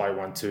 1 play,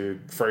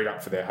 1-2, freed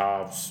up for their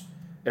halves.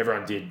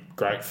 Everyone did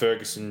great.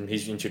 Ferguson,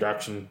 his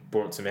introduction,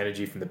 brought some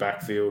energy from the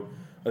backfield.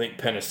 I think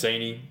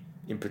Penasini,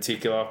 in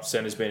particular,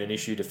 centre's been an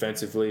issue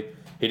defensively.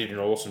 He did an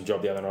awesome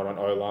job the other night on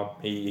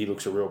Olam. He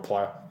looks a real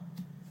player.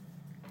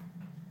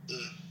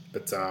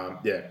 But,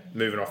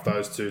 moving off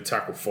those two,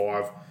 tackle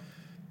 5.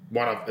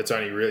 It's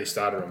only really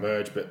started to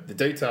emerge, but the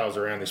details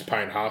around this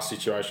Payne Haas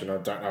situation, I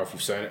don't know if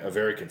you've seen it, are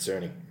very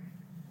concerning.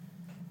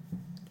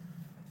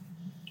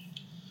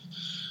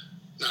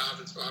 No,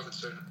 I haven't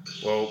seen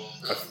it. Well,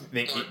 I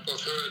think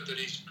I've heard that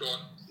he's got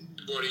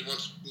what he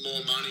wants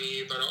more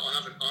money, but I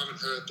haven't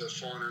heard the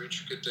finer,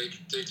 intricate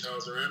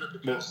details around it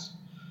because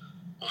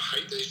I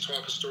hate these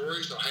type of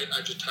stories. I hate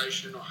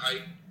agitation. I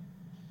hate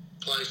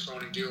players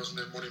signing deals and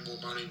then wanting more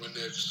money when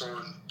they've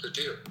signed the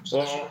deal. So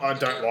well, I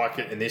don't like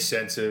it in this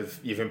sense of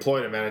you've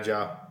employed a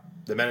manager,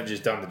 the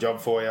manager's done the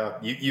job for you.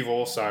 You've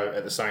also,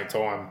 at the same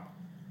time,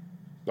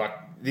 like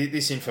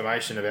this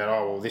information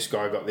about, this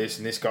guy got this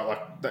and this guy,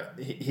 like that,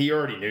 he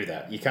already knew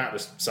that. You can't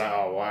just say,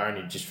 I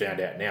only just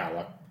found out now.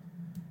 Like,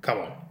 come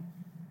on.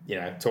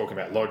 Talking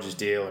about Lodge's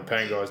deal and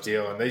Pangai's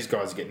deal, and these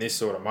guys are getting this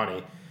sort of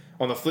money.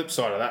 On the flip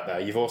side of that, though,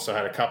 you've also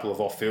had a couple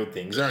of off-field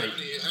things. How many of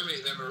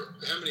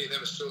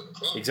them are still at the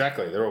club?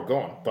 Exactly, they're all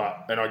gone.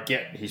 And I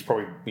get he's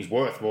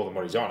worth more than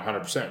what he's on,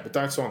 100%. But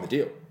don't sign the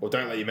deal, or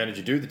don't let your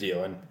manager do the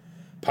deal. And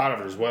part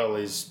of it as well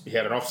is he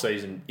had an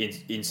off-season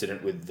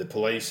incident with the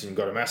police and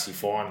got a massive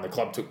fine, and the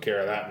club took care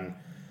of that, and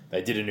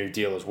they did a new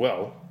deal as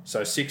well.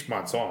 So 6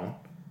 months on,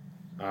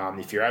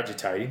 if you're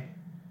agitating,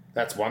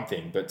 that's one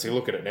thing. But to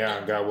look at it now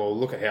and go, well,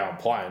 look at how I'm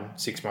playing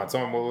 6 months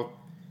on, well,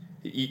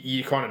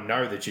 you kind of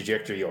know the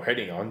trajectory you're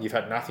heading on. You've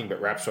had nothing but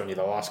raps on you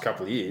the last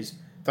couple of years.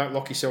 Don't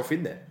lock yourself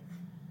in there.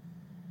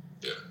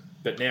 Yeah.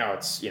 But now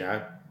it's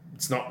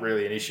not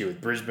really an issue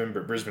with Brisbane,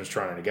 but Brisbane's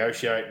trying to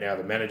negotiate. Now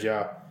the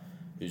manager,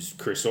 who's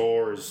Chris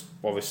Orr, is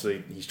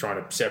obviously he's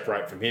trying to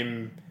separate from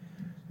him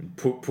and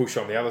push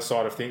on the other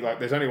side of things. Like,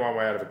 there's only one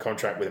way out of a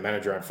contract with a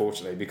manager,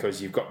 unfortunately,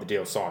 because you've got the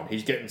deal signed.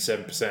 He's getting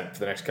 7% for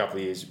the next couple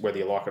of years, whether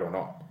you like it or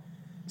not.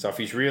 So if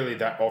he's really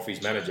that off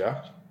his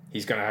manager,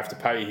 he's going to have to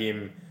pay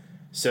him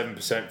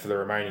 7% for the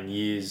remaining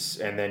years,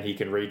 and then he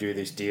can redo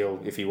this deal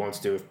if he wants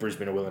to, if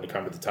Brisbane are willing to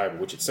come to the table,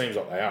 which it seems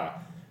like they are.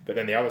 But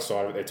then the other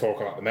side of it, they're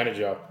talking like the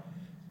manager,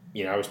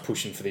 is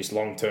pushing for this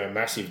long-term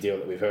massive deal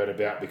that we've heard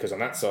about, because on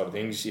that side of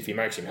things, if he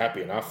makes him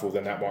happy enough, well,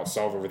 then that might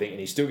solve everything, and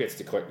he still gets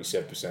to collect his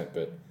 7%.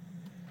 But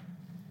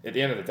at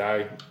the end of the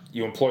day,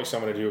 you employ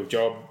someone to do a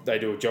job, they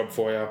do a job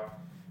for you,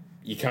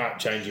 you can't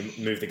change and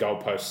move the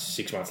goalposts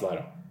 6 months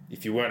later.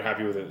 If you weren't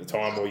happy with it at the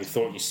time, or you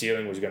thought your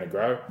ceiling was going to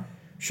grow,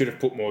 should have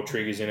put more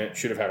triggers in it,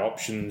 should have had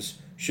options,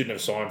 shouldn't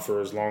have signed for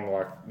as long.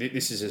 Like,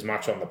 this is as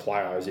much on the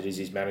player as it is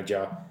his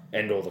manager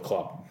and or the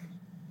club.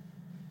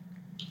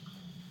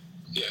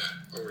 Yeah,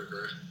 I would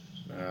agree.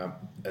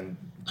 And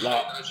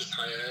I just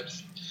hate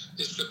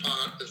it's the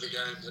part of the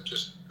game that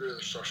just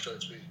really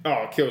frustrates me.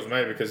 Oh, it kills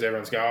me because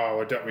everyone's going, oh,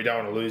 we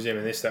don't want to lose him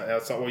and this, that.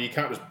 It's like, well, you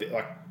can't just,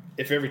 like,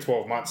 if every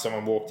 12 months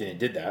someone walked in and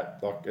did that,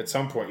 like, at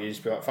some point you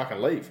just be like,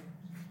 fucking leave.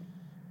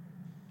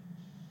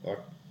 Like,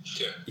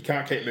 Yeah. you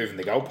can't keep moving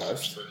the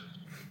goalpost.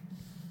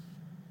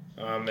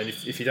 And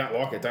if you don't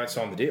like it, don't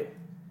sign the deal.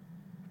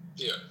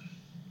 Yeah.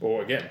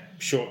 Or, again,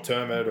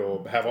 short-term it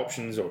or have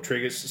options or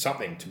triggers,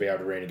 something to be able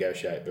to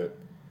renegotiate. But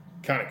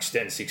can't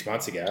extend 6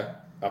 months ago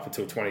up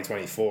until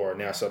 2024 and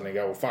now suddenly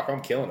go, well, fuck,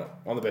 I'm killing it.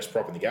 I'm the best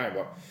prop in the game.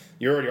 But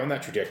you're already on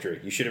that trajectory.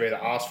 You should have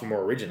either asked for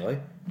more originally,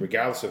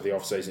 regardless of the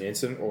off-season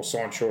incident, or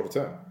signed shorter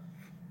term.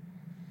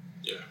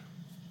 Yeah.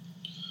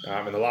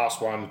 And the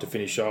last one to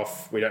finish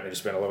off, we don't need to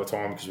spend a lot of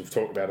time because we've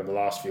talked about it in the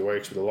last few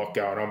weeks with a lot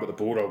going on, but the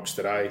Bulldogs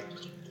today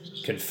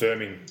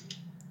confirming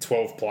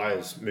 12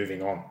 players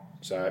moving on.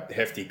 So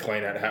hefty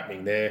clean-out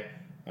happening there.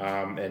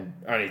 And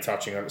only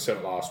touching on it, said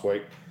it last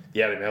week,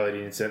 the Adam Elliott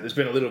incident. There's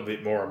been a little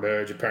bit more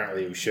emerge.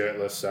 Apparently he was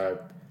shirtless, so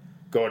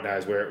God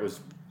knows where it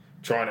was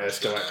trying to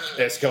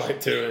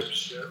escalate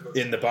to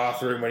in the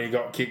bathroom when he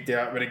got kicked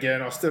out. But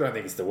again, I still don't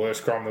think it's the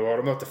worst crime in the world.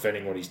 I'm not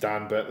defending what he's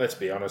done, but let's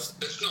be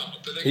honest. It's not,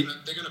 but they're going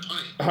to pay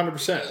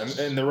 100%.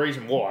 And the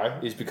reason why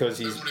is because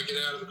they want to get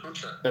out of the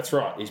contract. That's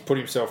right. He's put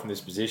himself in this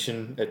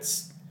position.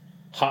 It's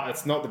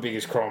not the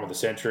biggest crime of the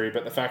century,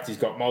 but the fact he's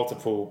got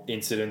multiple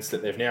incidents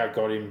that they've now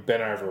got him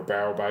bent over a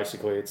barrel,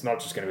 basically. It's not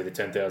just going to be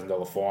the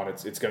 $10,000 fine.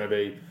 It's going to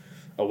be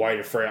a way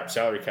to free up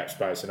salary cap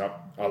space. And I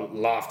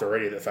laughed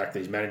already at the fact that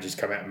his manager's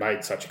come out and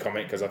made such a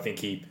comment because I think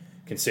he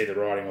can see the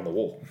writing on the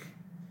wall.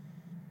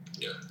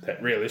 Yeah.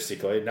 That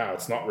realistically, no,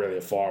 it's not really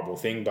a fireable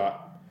thing,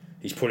 but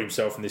he's put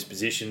himself in this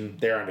position.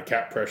 They're under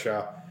cap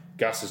pressure.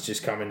 Gus has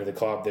just come into the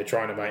club. They're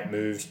trying to make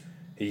moves.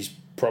 He's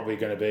probably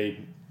going to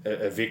be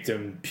a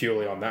victim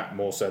purely on that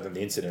more so than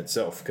the incident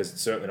itself because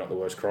it's certainly not the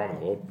worst crime in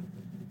the world.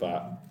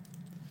 But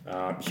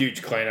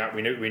huge clean-up.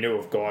 We knew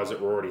of guys that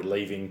were already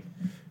leaving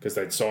because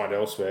they'd signed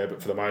elsewhere,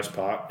 but for the most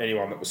part,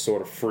 anyone that was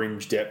sort of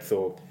fringe depth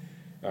or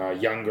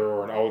younger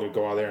or an older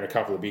guy there in a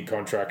couple of big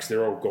contracts,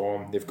 they're all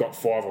gone. They've got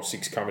 5 or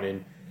 6 coming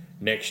in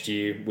next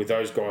year. With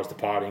those guys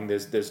departing,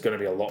 there's going to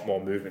be a lot more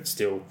movement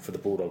still for the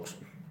Bulldogs.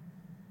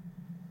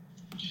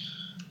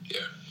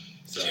 Yeah.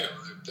 So, yeah,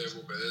 there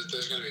will be.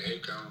 There's going to be a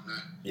heap going on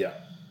there. Yeah.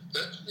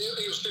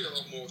 You'll see a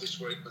lot more this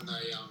week when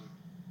they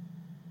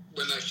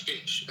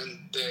finish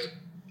and their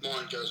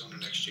mind goes on to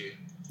next year.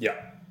 Yeah,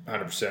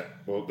 100%.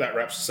 Well, that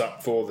wraps us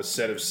up for the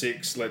set of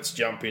 6. Let's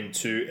jump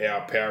into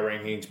our power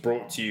rankings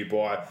brought to you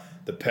by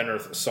the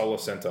Penrith Solar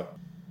Centre.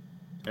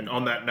 And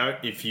on that note,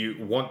 if you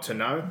want to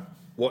know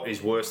what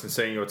is worse than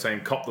seeing your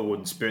team cop the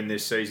wooden spoon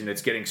this season,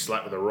 it's getting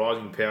slapped with a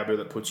rising power bill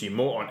that puts you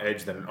more on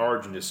edge than an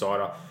Origin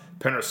decider.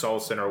 Penrith Solar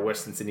Centre are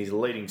Western Sydney's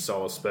leading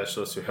solar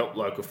specialists who help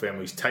local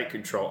families take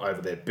control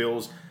over their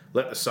bills.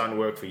 Let the sun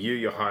work for you,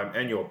 your home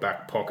and your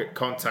back pocket.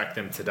 Contact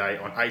them today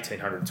on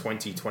 1800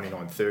 20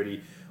 29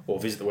 30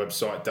 or visit the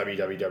website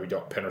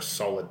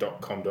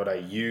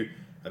www.penrithsolar.com.au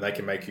and they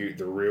can make you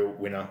the real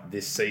winner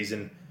this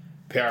season.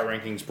 Power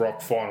rankings,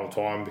 Brock, final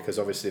time because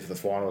obviously for the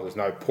final there's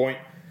no point.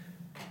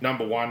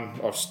 Number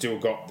 1, I've still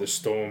got the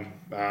Storm.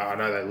 I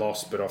know they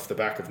lost, but off the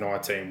back of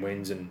 19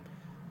 wins and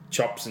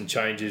chops and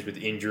changes with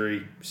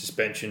injury,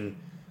 suspension,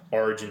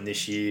 Origin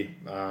this year,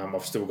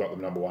 I've still got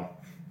them number 1. I've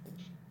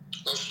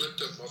flipped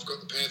them. I've got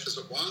the Panthers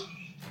at 1.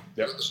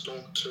 Yep. I've got the Storm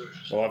at 2.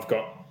 Well, I've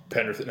got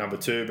Penrith at number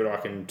 2, but I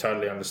can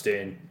totally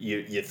understand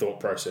your thought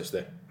process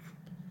there.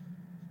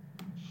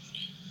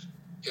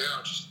 Yeah,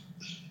 I'm just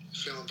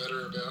feeling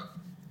better about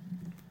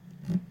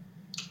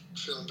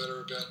the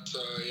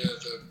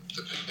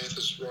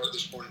Panthers right at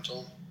this point in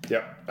time.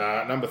 Yep.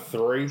 Number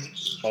 3,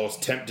 I was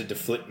tempted to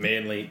flip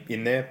Manly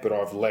in there, but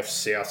I've left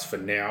South for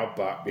now.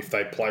 But if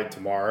they played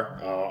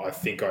tomorrow, I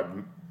think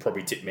I'd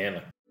probably tip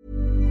Manly.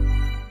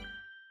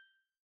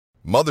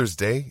 Mother's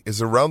Day is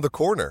around the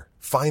corner.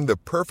 Find the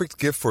perfect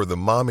gift for the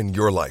mom in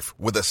your life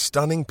with a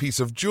stunning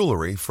piece of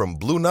jewelry from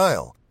Blue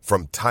Nile.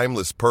 From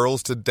timeless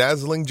pearls to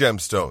dazzling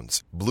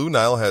gemstones, Blue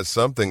Nile has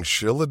something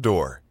she'll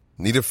adore.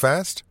 Need it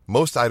fast?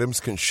 Most items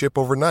can ship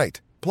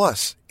overnight.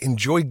 Plus,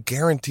 enjoy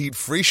guaranteed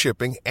free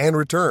shipping and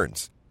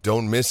returns.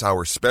 Don't miss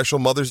our special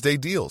Mother's Day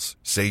deals.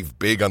 Save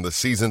big on the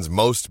season's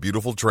most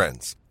beautiful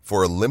trends.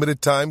 For a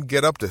limited time,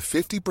 get up to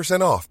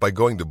 50% off by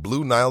going to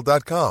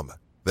BlueNile.com.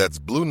 That's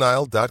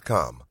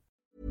BlueNile.com.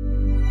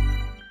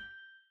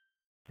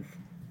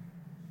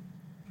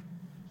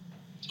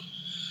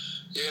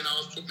 Yeah, no,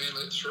 I've put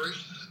Manly at 3.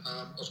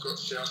 I've got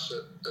South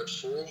at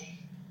 4,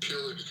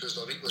 purely because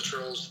I think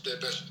Latrell's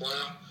their best player,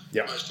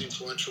 most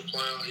influential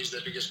player. He's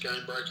their biggest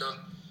game breaker.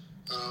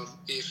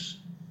 If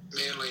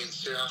Manly and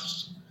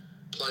South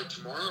played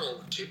tomorrow, I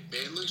would tip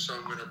Manly, so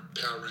I'm going to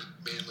power rank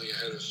Manly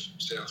ahead of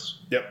South.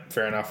 Yep,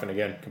 fair enough. And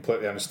again,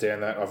 completely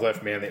understand that. I've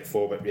left Manly at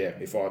 4, but yeah,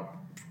 if I'm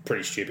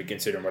pretty stupid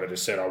considering what I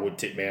just said, I would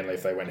tip Manly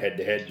if they went head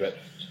to head. But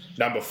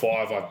number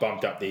 5, I've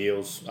bumped up the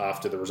Eels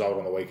after the result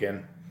on the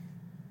weekend.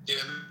 Yeah,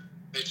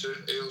 me too,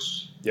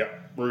 Eels.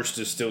 Yep,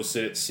 Roosters still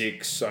sit at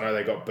 6. I know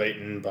they got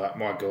beaten, but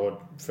my God,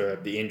 for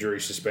the injury,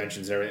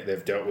 suspensions and everything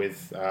they've dealt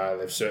with,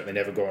 they've certainly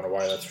never gone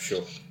away, that's for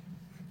sure.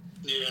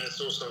 Yeah, and it's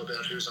also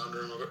about who's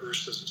under them. I've got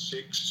Roosters at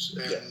 6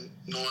 and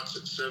Knights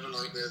at 7. I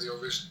think they're the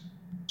obvious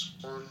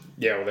one.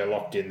 Yeah, well, they're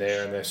locked in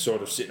there and they're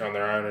sort of sitting on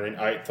their own. And in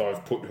 8th,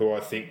 I've put who I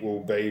think will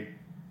be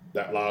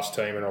that last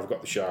team, and I've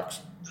got the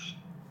Sharks.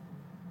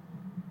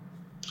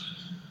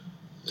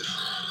 Yeah,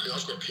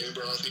 I've got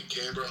Canberra. I think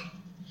Canberra.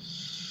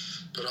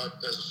 But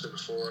as I said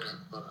before,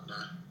 I don't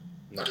know.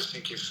 No. I just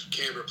think if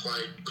Canberra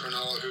played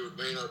Cronulla, who would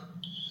mean I'd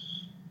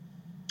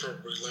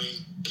probably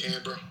lean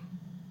Canberra.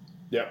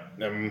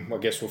 Yep, I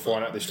guess we'll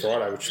find out this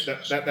Friday, which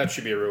that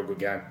should be a real good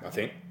game, I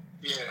think.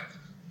 Yeah.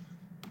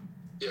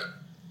 Yeah.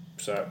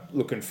 So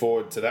looking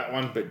forward to that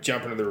one, but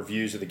jumping to the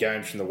reviews of the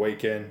games from the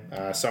weekend.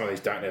 Some of these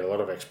don't need a lot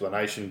of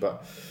explanation,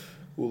 but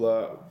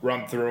we'll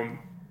run through them.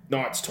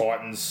 Knights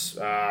Titans,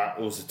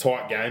 it was a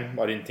tight game.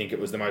 I didn't think it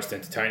was the most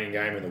entertaining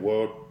game in the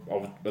world. I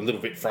was a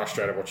little bit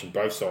frustrated watching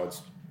both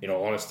sides, in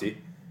all honesty.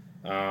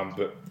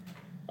 But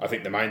I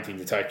think the main thing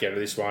to take out of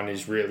this one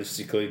is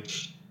realistically,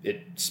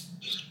 it's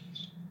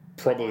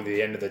probably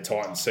the end of the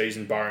Titans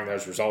season, barring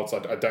those results.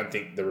 I don't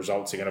think the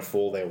results are going to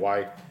fall their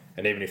way,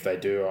 and even if they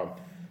do, I'm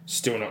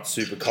still not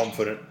super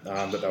confident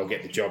that they'll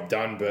get the job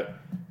done. But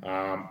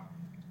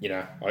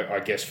I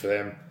guess for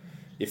them,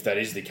 if that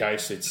is the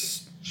case,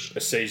 it's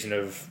a season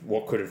of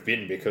what could have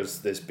been,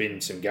 because there's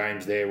been some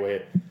games there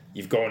where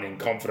you've gone in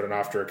confident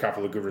after a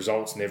couple of good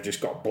results and they've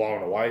just got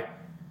blown away.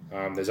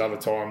 There's other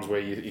times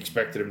where you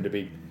expected them to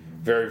be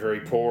very,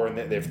 very poor and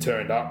they've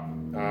turned up.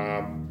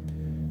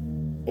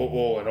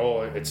 All in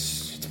all,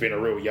 it's been a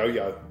real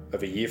yo-yo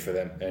of a year for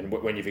them. And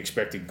when you've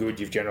expected good,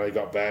 you've generally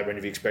got bad. When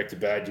you've expected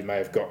bad, you may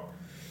have got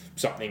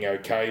something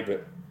okay.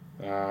 But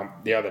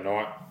the other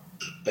night,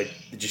 they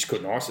just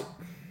couldn't ice it.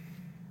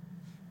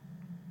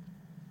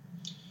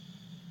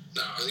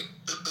 No, I think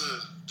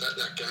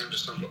that game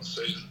just summed up the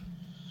season.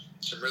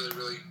 Some really,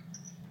 really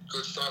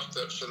good stuff,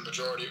 but for the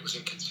majority it was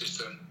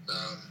inconsistent.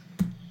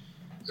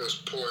 There was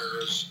poor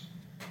errors,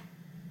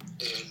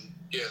 and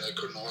yeah, they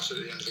couldn't ice it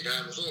at the end of the game.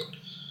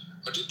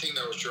 I did think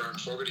that was Jerome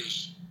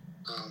Fogarty's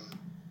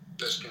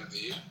best game of the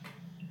year.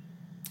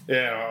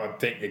 Yeah, I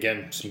think,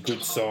 again, some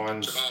good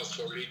signs. Jamal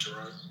Fogarty,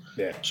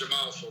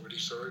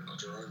 sorry, not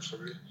Jerome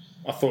Fogarty.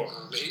 I thought...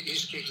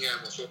 his kicking game,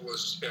 I thought,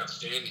 was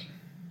outstanding.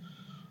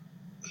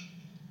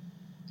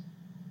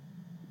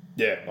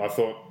 Yeah, I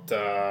thought,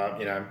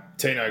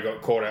 Tino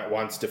got caught out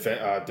once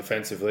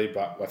defensively,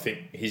 but I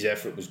think his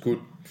effort was good.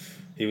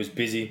 He was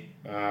busy.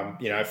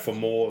 For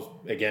more,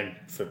 again,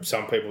 for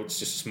some people it's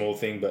just a small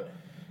thing, but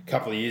a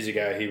couple of years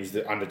ago he was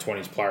the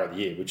under-20s player of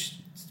the year, which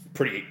is a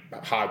pretty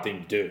hard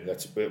thing to do.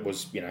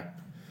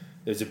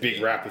 There's a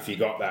big rap if you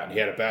got that. And he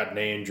had a bad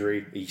knee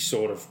injury. He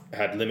sort of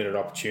had limited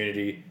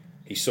opportunity.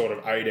 He's sort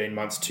of 18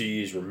 months, 2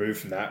 years removed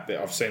from that. But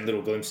I've seen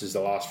little glimpses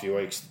the last few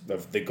weeks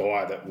of the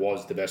guy that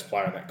was the best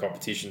player in that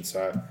competition.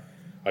 So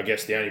I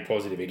guess the only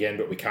positive, again,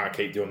 but we can't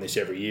keep doing this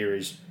every year,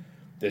 is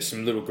there's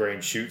some little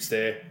green shoots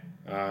there.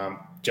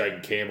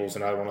 Jaden Campbell's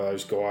another one of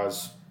those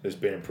guys. There's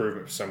been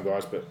improvement for some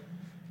guys. But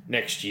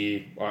next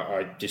year,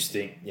 I just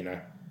think,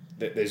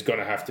 that there's going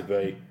to have to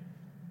be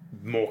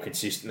more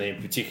consistently, and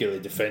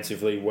particularly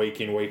defensively, week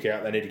in, week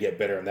out. They need to get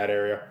better in that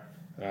area.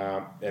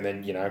 And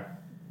then,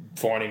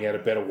 finding out a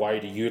better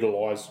way to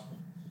utilise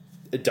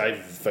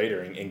David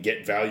Fifita and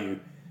get value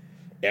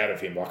out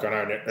of him. Like, I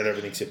know not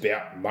everything's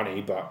about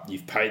money, but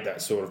you've paid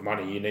that sort of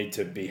money. You need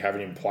to be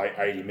having him play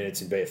 80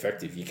 minutes and be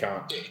effective. You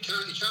can't. Yeah, you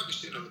can't be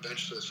sitting on the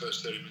bench for the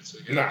first 30 minutes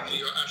of the game. No.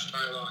 You got Ash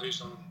Taylor,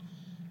 who's on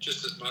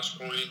just as much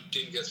point,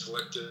 didn't get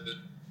selected.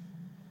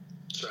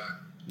 So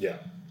yeah.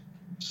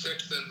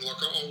 Sexton,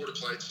 I would have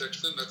played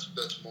Sexton.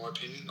 That's my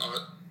opinion. I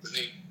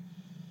think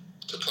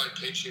to play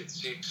Peachy at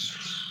 6,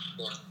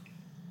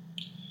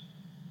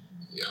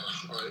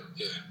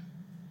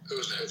 it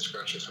was a head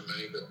scratcher for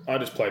me. But I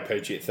just play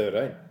Peachy at 13.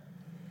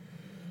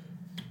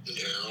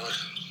 Yeah,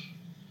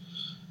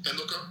 and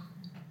look,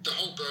 the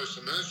whole Bo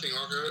Fameur thing,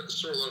 I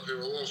saw a lot of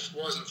people,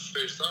 why isn't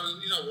Fifita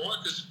starting? You know why?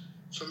 Because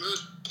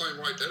Fameur's playing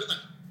way better than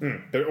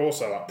him. But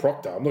also, like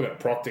Proctor, I'm looking at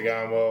Proctor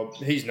going, well,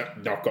 he's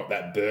not got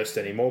that burst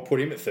anymore.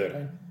 Put him at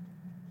 13.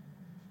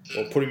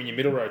 Or put him in your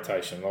middle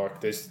rotation. Like,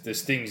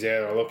 there's things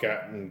there that I look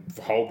at, and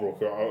for Holbrook,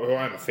 who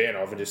I'm a fan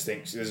of, and just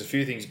think there's a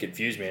few things that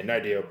confuse me, and no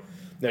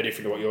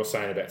different to what you're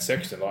saying about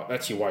Sexton. Like,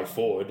 that's your way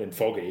forward, and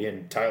Fogarty,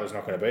 and Taylor's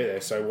not going to be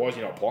there, so why is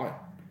he not playing?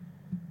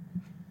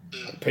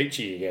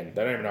 Peachy again.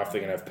 They don't even know if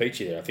they're going to have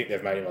Peachy there. I think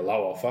they've made him a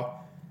low offer,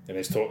 and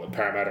there's talk that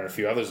Parramatta and a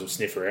few others will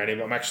sniff around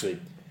him. I'm actually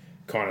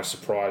kind of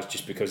surprised,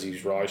 just because of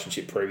his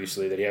relationship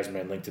previously, that he hasn't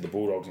been linked to the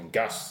Bulldogs and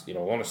Gus, in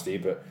all honesty.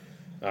 But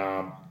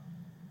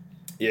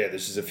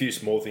there's just a few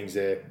small things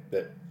there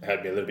that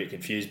had me a little bit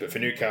confused. But for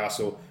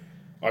Newcastle,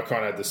 I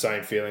kind of had the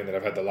same feeling that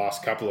I've had the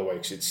last couple of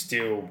weeks. It's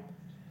still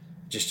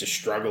just a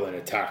struggle in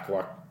attack.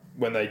 Like,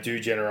 when they do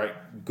generate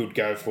good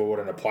go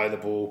forward and play the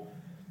ball,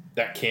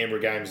 that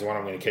Canberra game is the one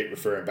I'm going to keep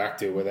referring back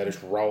to, where they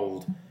just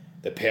rolled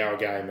the power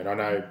game. And I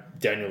know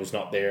Daniel's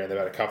not there, and they've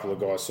had a couple of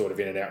guys sort of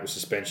in and out with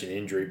suspension and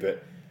injury,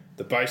 but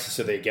the basis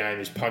of their game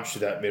is punch to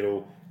that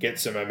middle, get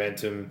some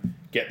momentum,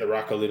 get the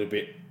ruck a little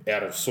bit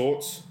out of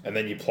sorts, and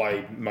then you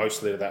play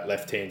mostly to that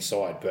left-hand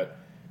side, but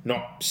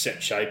not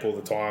set shape all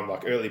the time.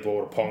 Like early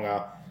ball to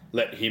Ponga,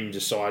 let him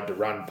decide to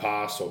run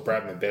past, or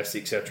Bradman Best,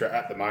 etc.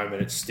 At the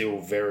moment, it's still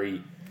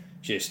very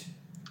just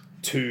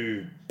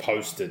too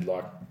posted,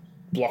 like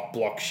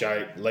block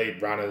shape,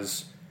 lead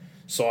runners,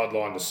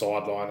 sideline to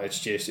sideline.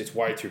 It's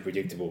way too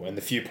predictable. And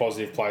the few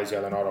positive plays the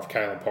other night off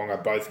Kalen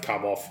Ponga both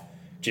come off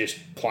just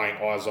playing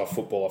eyes off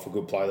football off a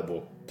good play the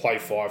ball. Play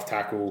 5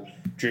 tackle,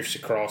 drifts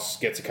across,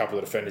 gets a couple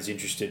of defenders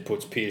interested,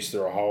 puts Pearce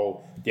through a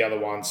hole. The other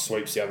one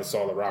sweeps the other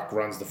side of the ruck,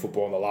 runs the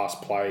football in the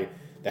last play.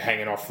 They're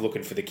hanging off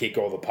looking for the kick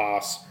or the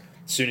pass.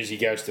 As soon as he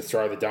goes to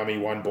throw the dummy,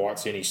 one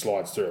bites in, he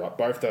slides through. Like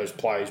both those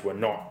plays were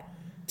not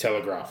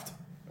telegraphed.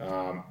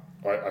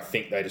 I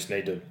think they just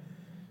need to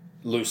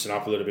loosen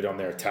up a little bit on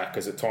their attack,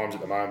 because at times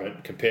at the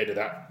moment, compared to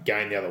that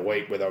game the other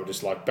week where they were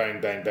just like bang,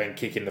 bang, bang,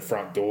 kick in the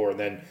front door and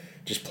then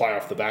just play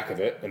off the back of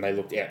it, and they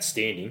looked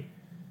outstanding.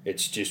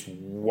 It's just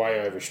way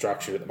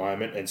over-structured at the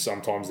moment, and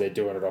sometimes they're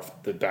doing it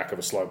off the back of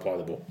a slow play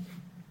the ball.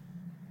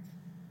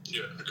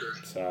 Yeah, agree.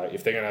 So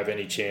if they're going to have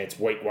any chance,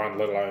 week 1,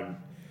 let alone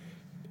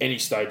any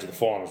stage of the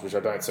finals, which I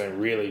don't see them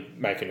really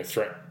making a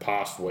threat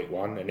past week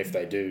 1, and if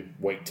they do,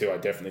 week 2, I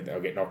definitely think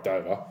they'll get knocked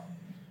over.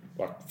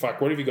 Like, fuck,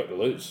 what have you got to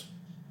lose?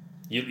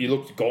 You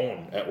looked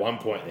gone at one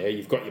point there.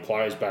 You've got your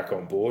players back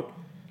on board.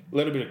 A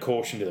little bit of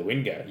caution to the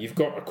wind go. You've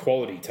got a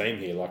quality team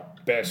here,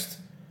 like Best,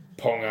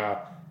 Ponga,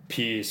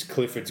 Pearce,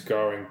 Clifford's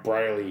growing,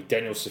 Brayley,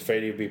 Daniel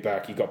Safidi will be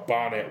back. You've got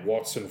Barnett,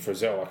 Watson,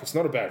 Frizzell. Like, it's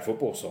not a bad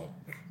football side.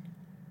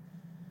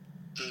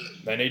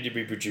 They need to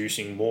be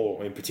producing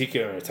more, in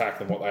particular in attack,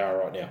 than what they are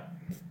right now.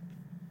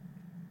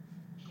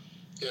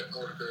 Yeah, I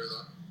would agree with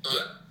that.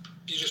 But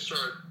you just throw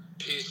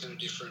Pearce in a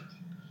different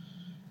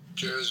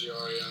jersey.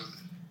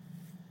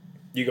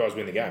 You guys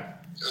win the game.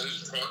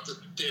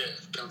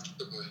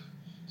 Comfortably.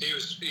 He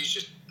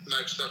just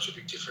makes such a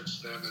big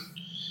difference to them, and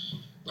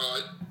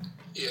I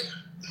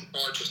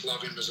just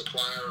love him as a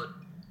player.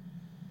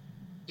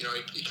 You know,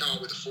 he came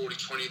up with a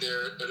 40-20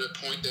 there at a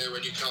point there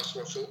when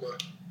Newcastle, I thought, were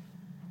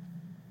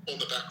on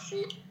the back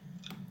foot.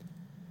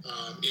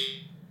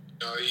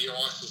 He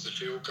ices the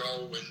field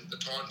goal when the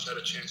Titans had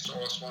a chance to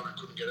ice one and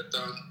couldn't get it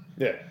done.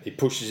 Yeah, he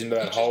pushes into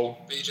that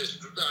hole. He just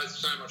adds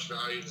so much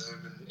value to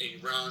them, and he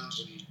runs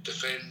and he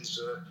defends.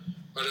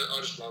 I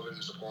just love him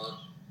as a player.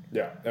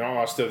 Yeah, and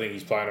I still think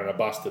he's playing on a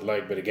busted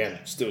leg, but again,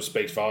 still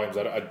speaks volumes.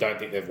 I don't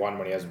think they've won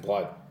when he hasn't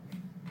played.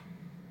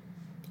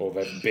 Or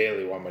they've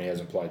barely won when he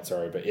hasn't played,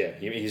 sorry. But yeah,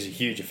 he's a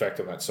huge effect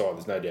on that side,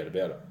 there's no doubt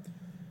about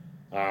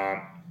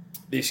it.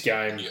 This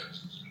game,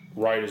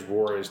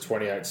 Raiders-Warriors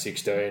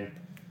 28-16.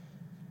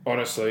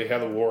 Honestly, how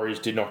the Warriors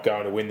did not go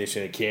on to win this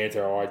in a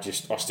canter, I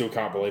still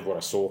can't believe what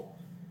I saw.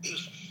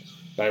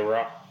 They were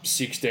up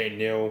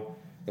 16-0,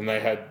 and they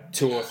had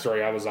 2 or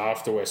 3 others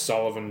after where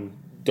Sullivan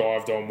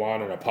dived on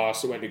one and a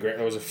pass that went to ground.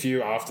 There was a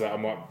few after that.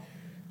 I'm like,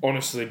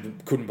 honestly,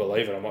 couldn't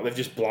believe it. I'm like, they've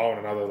just blown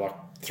another like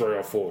 3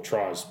 or 4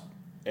 tries.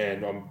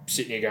 And I'm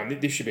sitting here going,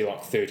 this should be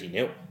like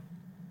 30-0.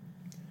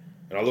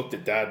 And I looked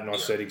at Dad and I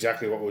said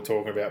exactly what we were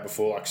talking about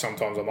before. Like,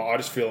 sometimes I'm like, I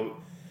just feel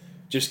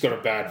just got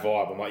a bad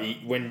vibe. I'm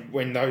like,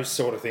 when those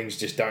sort of things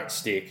just don't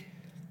stick,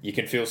 you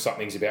can feel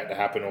something's about to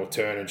happen or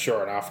turn. And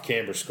sure enough,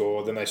 Canberra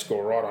scored. Then they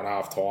score right on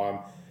half time.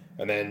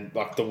 And then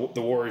like the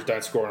Warriors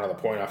don't score another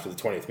point after the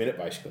 20th minute,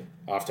 basically,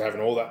 after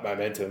having all that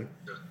momentum.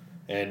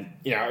 And,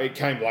 you know, it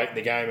came late in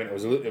the game and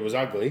it was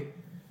ugly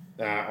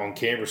on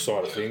Canberra's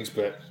side of things.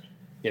 But,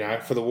 you know,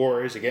 for the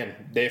Warriors, again,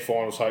 their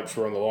finals hopes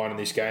were on the line in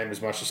this game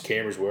as much as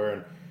Canberra's were.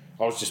 And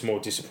I was just more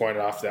disappointed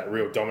after that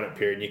real dominant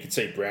period. And you could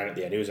see Brown at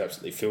the end. He was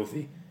absolutely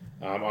filthy.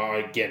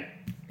 I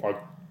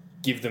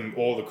give them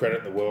all the credit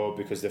in the world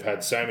because they've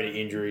had so many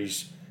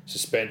injuries,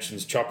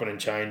 suspensions, chopping and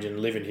changing,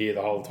 living here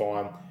the whole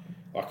time.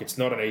 Like, it's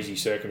not an easy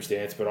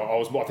circumstance, but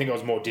I think I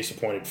was more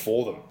disappointed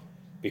for them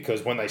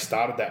because when they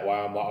started that way,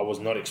 I'm like, I was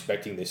not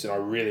expecting this, and I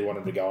really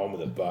wanted to go on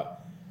with it.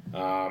 But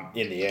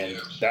in the end,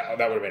 that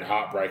would have been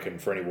heartbreaking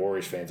for any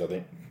Warriors fans, I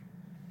think.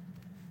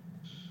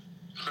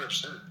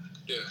 100%.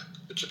 Yeah,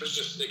 it's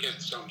just again,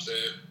 sums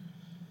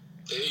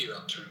there you're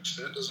up to an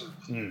extent, doesn't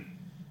it?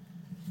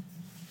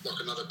 Like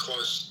another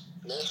close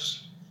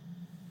loss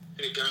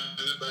in a game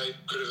that they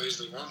could have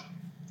easily won.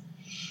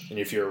 And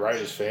if you're a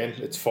Raiders fan,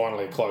 it's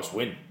finally a close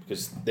win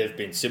because they've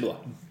been similar.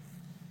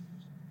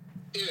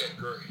 Yeah,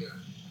 agree, yeah.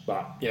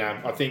 But, you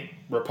know, I think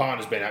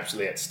Rapana's been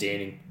absolutely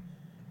outstanding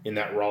in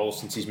that role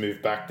since he's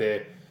moved back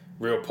there.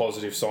 Real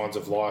positive signs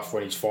of life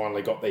when he's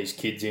finally got these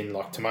kids in.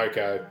 Like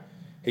Tomoko,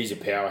 he's a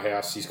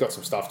powerhouse. He's got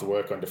some stuff to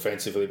work on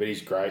defensively, but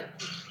he's great.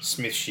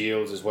 Smith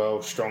Shields as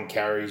well, strong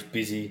carries,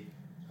 busy.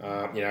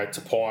 You know,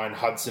 Tapine,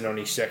 Hudson on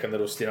his second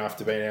little stint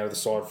after being out of the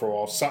side for a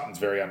while. Sutton's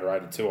very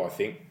underrated too, I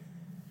think,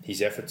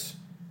 his efforts.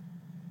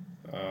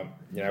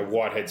 You know,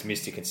 Whitehead's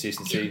missed a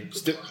consistency.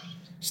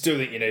 Still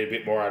think you need a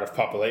bit more out of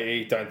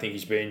Papali'i. Don't think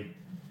he's been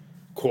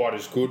quite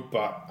as good,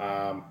 but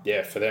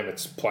for them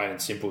it's plain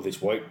and simple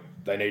this week.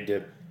 They need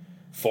to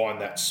find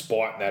that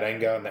spite and that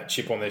anger and that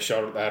chip on their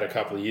shoulder that they had a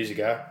couple of years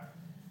ago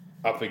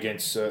up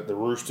against the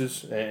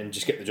Roosters and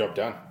just get the job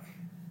done.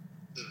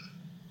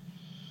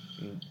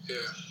 Yeah.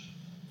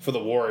 For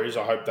the Warriors,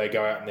 I hope they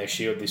go out in their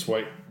shield this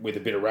week with a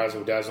bit of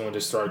razzle-dazzle and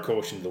just throw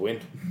caution to the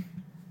wind.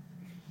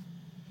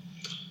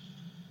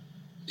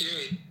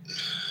 Yeah,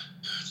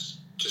 it's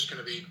just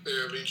going to be a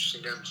really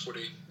interesting game of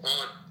footy.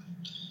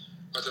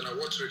 I don't know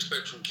what to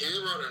expect from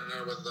Canberra. I don't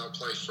know whether they'll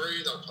play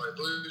free, they'll play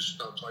loose,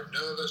 they'll play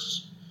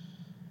nervous.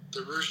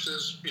 The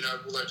Roosters,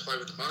 will they play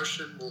with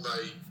emotion? Will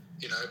they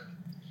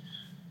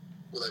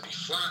be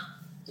flat?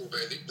 Will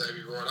they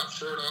be right up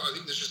for it? I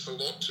think there's just a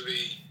lot to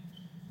be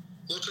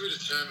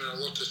determined,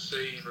 a lot to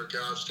see in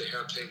regards to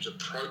how teams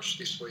approach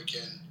this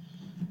weekend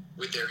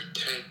with their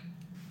intent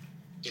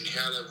in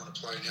how they want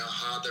to play and how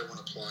hard they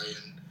want to play,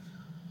 and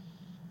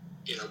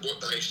what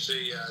they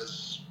see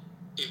as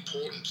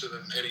important to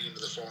them heading into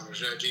the finals.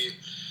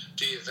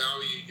 Do you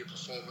value your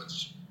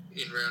performance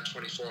in round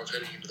 25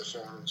 heading into the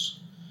finals?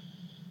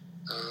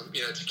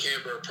 To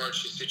Canberra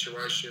approach this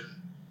situation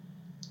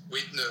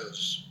with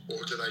nerves,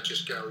 or do they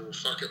just go, well,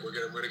 fuck it, we're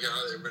going to go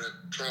out there, we're going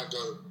to try and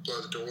blow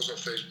the doors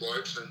off these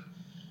blokes and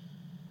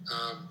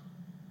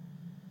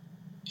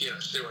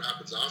see what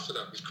happens after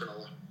that with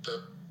Cronulla.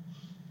 But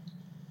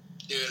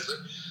yeah,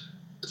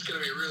 it's going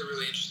to be a really,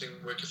 really interesting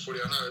week of footy.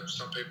 I know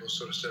some people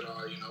sort of said,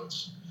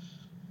 it's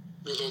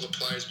with all the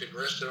players been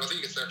rested. I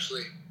think it's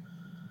actually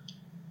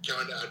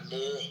going to add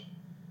more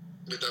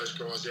with those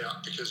guys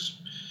out, because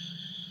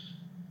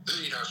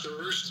if the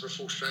Roosters were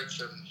full strength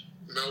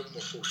and Melbourne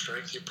were full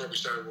strength, you'd probably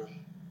say, well,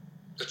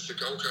 it's the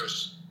Gold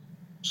Coast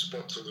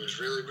spot to lose,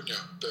 really, wouldn't you?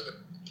 But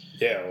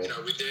yeah,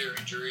 with their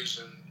injuries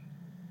and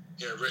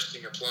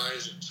resting of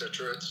players,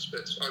 etc.,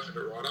 it's opened it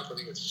right up. I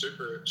think it's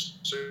super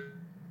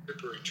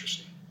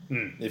interesting.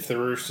 If the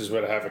Roosters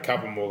were to have a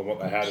couple more than what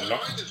they had, I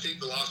even think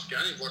the last game,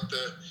 like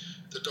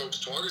the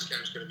Dogs-Tigers game,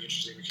 is going to be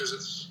interesting, because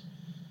it's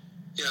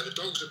the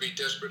Dogs would be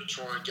desperate to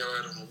try and go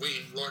out on a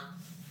win. Like,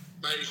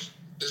 maybe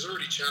there's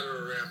already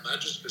chatter around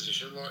Madge's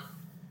position. Like,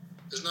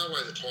 there's no way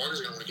the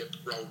Tigers are going to want to get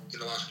rolled in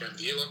the last game of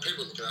the year. Like,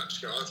 people look at that and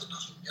just go, that's a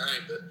nothing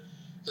game, but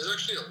there's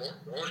actually a lot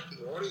riding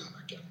on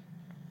that game.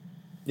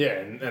 Yeah,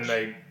 and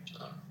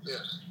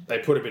they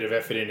put a bit of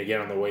effort in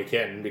again on the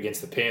weekend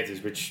against the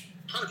Panthers, which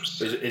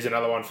 100%. is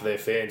another one for their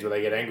fans where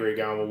they get angry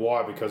going, well,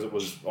 why? Because it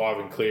was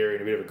Ivan Cleary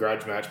in a bit of a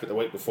grudge match, but the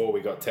week before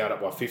we got towed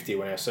up by 50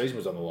 when our season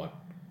was on the line.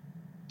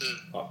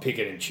 Like,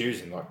 picking and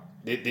choosing. Like,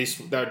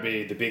 that would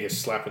be the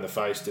biggest slap in the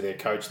face to their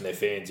coach and their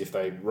fans if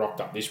they rocked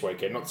up this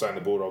weekend. Not saying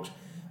the Bulldogs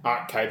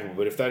aren't capable,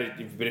 but if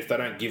they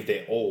don't give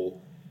their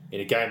all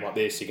in a game like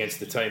this against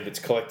the team that's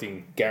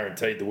collecting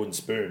guaranteed the wooden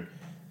spoon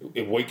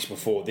weeks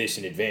before this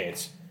in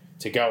advance,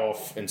 to go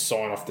off and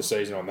sign off the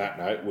season on that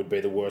note would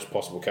be the worst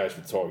possible case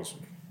for the Tigers.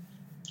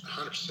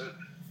 100%.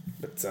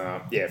 But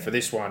for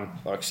this one,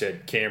 like I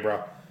said,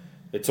 Canberra,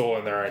 it's all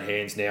in their own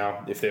hands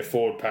now. If their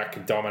forward pack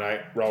can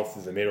dominate, roll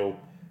through the middle,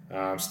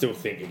 still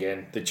think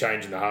again, the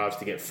change in the halves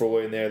to get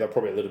Fuller in there, they're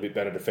probably a little bit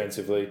better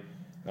defensively.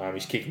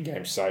 His kicking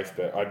game's safe,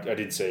 but I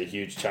didn't see a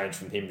huge change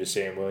from him to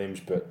Sam Williams.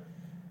 But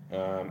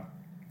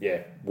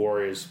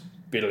Warriors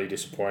bitterly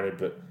disappointed,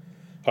 but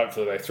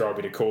hopefully they throw a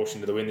bit of caution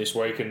to the wind this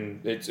week,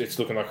 and it's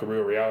looking like a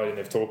real reality, and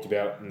they've talked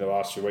about it in the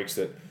last few weeks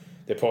that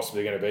they're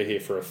possibly going to be here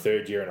for a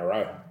third year in a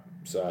row.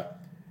 So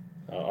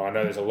I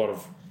know there's a lot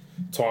of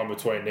time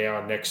between now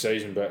and next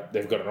season, but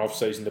they've got an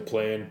off-season to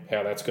plan,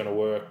 how that's going to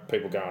work,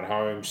 people going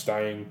home,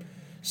 staying,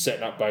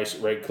 setting up base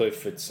at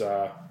Redcliffe. It's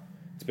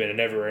been a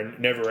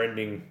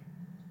never-ending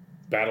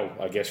battle,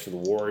 I guess, for the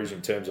Warriors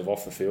in terms of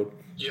off the field.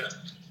 Yeah.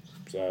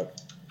 So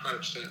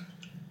 100%.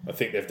 I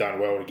think they've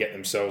done well to get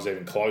themselves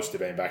even close to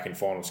being back in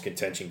finals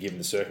contention given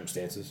the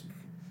circumstances.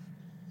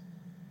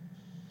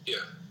 Yeah.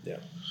 Yeah.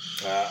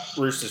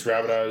 Roosters,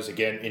 Rabbitohs,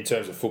 again, in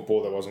terms of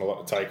football, there wasn't a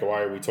lot to take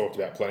away. We talked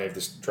about plenty of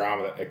this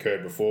drama that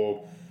occurred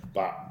before,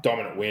 but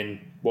dominant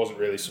win. Wasn't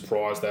really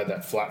surprised. They had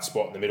that flat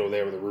spot in the middle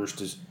there where the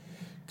Roosters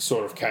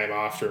sort of came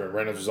after and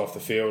Reynolds was off the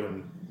field,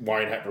 and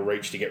Wayne had to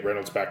reach to get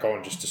Reynolds back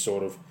on just to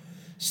sort of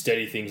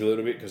steady things a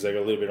little bit because they got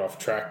a little bit off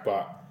track.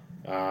 But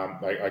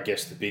I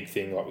guess the big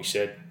thing, like we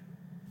said,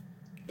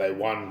 they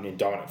won in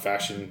dominant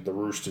fashion. The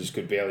Roosters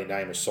could barely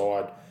name a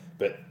side,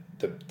 but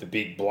the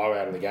big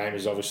blowout of the game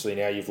is obviously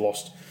now you've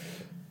lost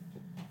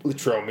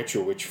Latrell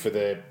Mitchell, which for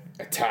their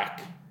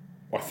attack,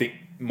 I think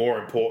more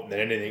important than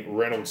anything,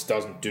 Reynolds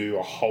doesn't do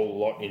a whole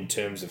lot in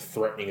terms of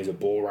threatening as a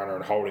ball runner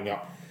and holding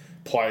up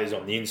players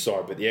on the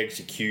inside, but the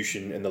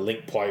execution and the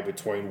link play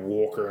between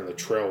Walker and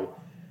Latrell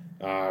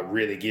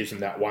really gives them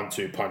that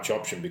 1-2 punch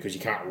option, because you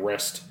can't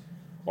rest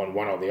on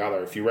one or the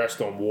other. If you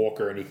rest on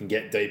Walker and he can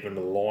get deep into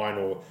the line,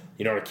 or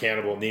you're not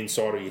accountable on the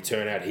inside, or you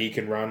turn out he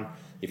can run.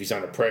 If he's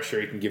under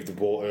pressure, he can give the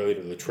ball early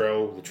to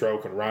Latrell.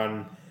 Latrell can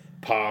run,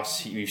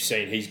 pass. You've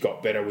seen he's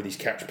got better with his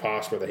catch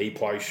pass, whether he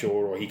plays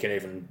short or he can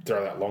even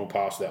throw that long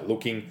pass without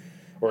looking,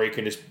 or he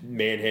can just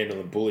manhandle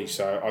and bully.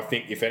 So I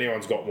think if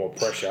anyone's got more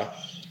pressure,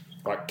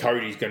 like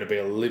Cody's going to be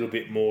a little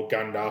bit more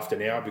gunned after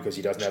now because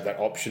he doesn't have that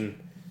option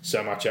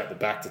so much out the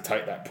back to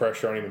take that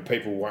pressure on him, and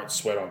people won't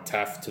sweat on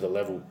Taff to the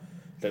level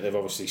that they've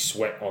obviously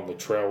sweat on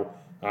Latrell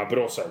But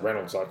also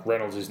Reynolds. Like,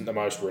 Reynolds isn't the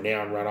most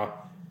renowned runner.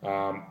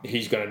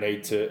 He's going to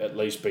need to at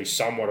least be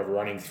somewhat of a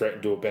running threat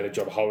and do a better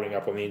job holding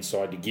up on the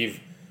inside to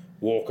give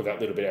Walker that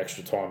little bit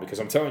extra time. Because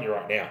I'm telling you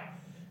right now,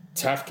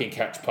 Taff can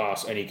catch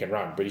pass and he can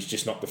run, but he's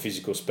just not the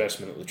physical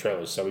specimen that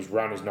Latrell is. So his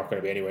run is not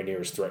going to be anywhere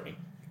near as threatening.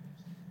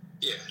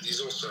 Yeah,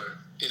 he's also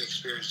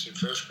inexperienced in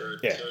first grade.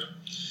 Yeah.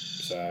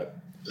 So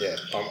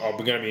I'm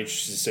going to be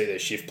interested to see their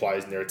shift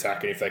plays and their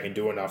attack, and if they can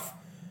do enough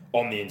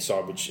on the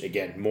inside, which,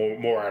 again,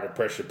 more added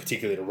pressure,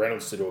 particularly to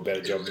Reynolds to do a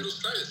better job. It'll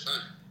stay the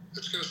same.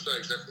 It's going to stay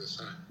exactly the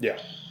same. Yeah.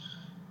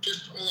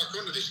 Just,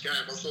 onto this game,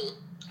 I thought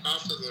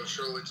after the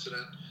Latrell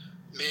incident,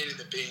 man in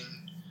the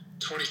bin,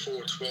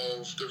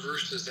 24-12, the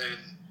Roosters then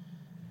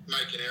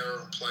make an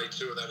error on play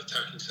 2 of that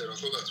attacking set. I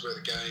thought that's where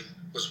the game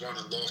was won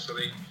and lost. I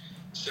think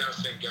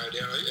South then go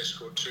down. I think they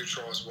scored 2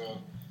 tries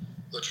while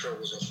Latrell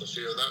was off the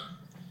field.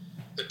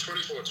 At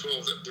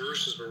 24-12, the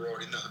Roosters were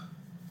right in that.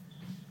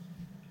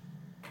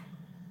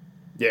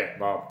 Yeah,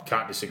 well,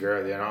 can't disagree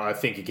with you. And I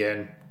think,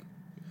 again,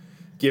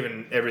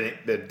 given everything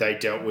that they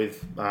dealt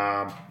with,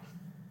 I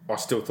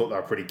still thought they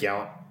were pretty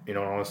gallant, in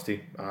all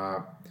honesty.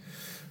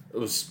 It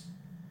was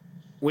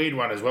a weird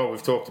one as well.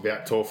 We've talked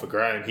about Torfa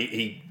Graham.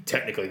 He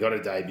technically got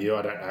a debut.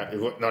 I don't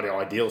know, not in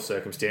ideal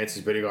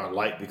circumstances, but he got on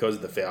late because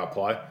of the foul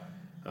play.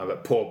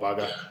 But poor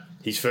bugger.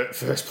 His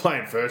first play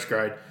in first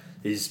grade,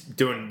 he's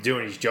doing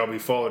his job. He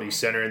followed his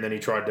centre, and then he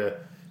tried to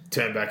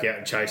turn back out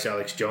and chase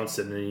Alex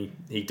Johnston, and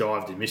he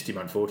dived and missed him,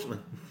 unfortunately.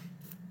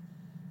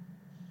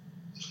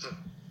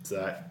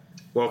 So,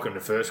 welcome to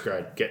first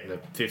grade, getting a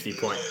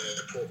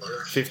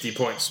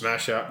 50-point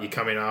smash up. You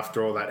come in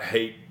after all that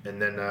heat,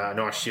 and then a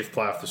nice shift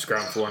play off the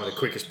scrum for one of the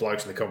quickest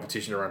blokes in the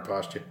competition to run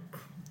past you.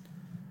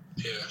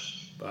 Yeah.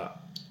 But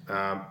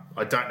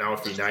I don't know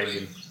if he named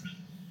him.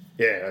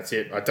 Yeah, that's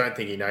it. I don't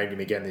think he named him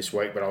again this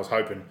week, but I was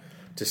hoping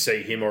to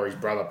see him or his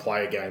brother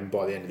play a game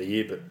by the end of the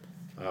year, but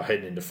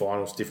heading into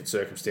finals, different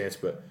circumstance.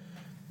 But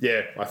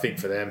yeah, I think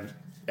for them,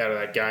 out of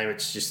that game,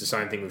 it's just the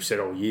same thing we've said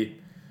all year.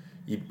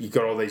 You've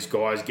got all these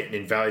guys getting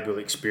invaluable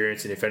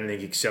experience, and if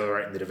anything,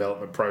 accelerating the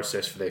development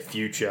process for their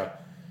future,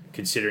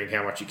 considering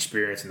how much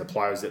experience and the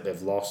players that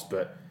they've lost.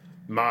 But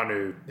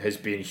Manu has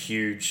been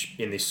huge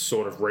in this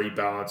sort of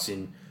rebalance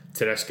in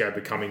Tedesco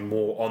becoming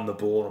more on the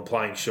ball and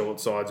playing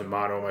short sides, and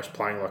Manu almost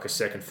playing like a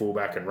second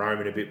fullback and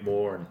roaming a bit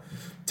more and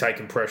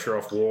taking pressure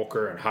off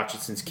Walker, and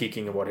Hutchinson's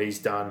kicking and what he's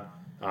done.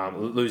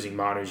 Losing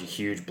Manu is a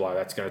huge blow.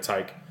 That's going to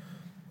take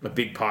a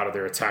big part of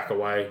their attack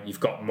away.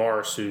 You've got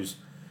Morris, who's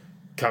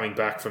coming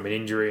back from an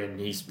injury, and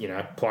he's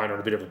playing on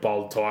a bit of a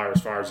bold tyre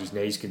as far as his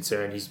knee's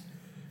concerned. He's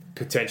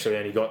potentially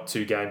only got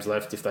 2 games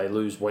left if they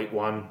lose week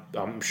 1.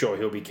 I'm sure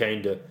he'll be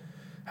keen to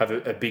have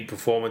a big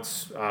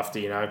performance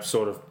after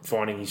sort of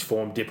finding his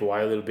form dip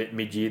away a little bit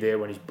mid-year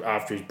there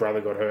after his brother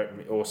got hurt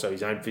and also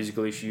his own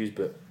physical issues.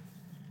 But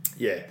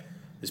yeah,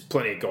 there's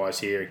plenty of guys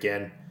here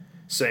again.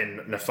 Seeing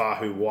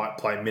Nafahu White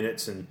play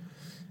minutes and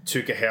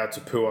Tukahau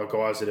Tapua,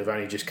 guys that have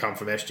only just come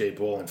from SG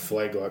Ball and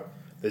Flegg, like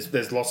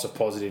there's lots of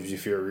positives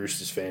if you're a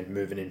Roosters fan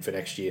moving in for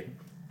next year.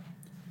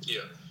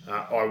 Yeah.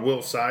 I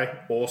will say,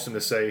 awesome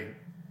to see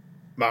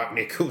Mark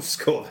Nichols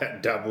score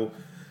that double.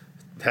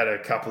 Had a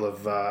couple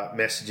of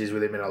messages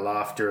with him and a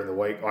laugh during the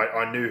week.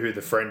 I knew who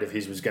the friend of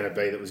his was going to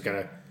be that was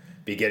going to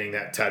be getting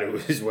that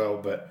tattoo as well.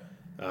 But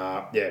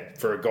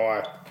for a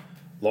guy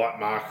like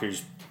Mark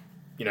who's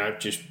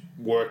just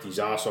worked his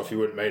ass off, you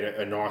wouldn't meet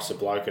a nicer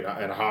bloke and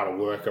a harder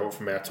worker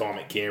from our time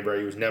at Canberra.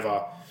 He was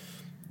never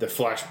the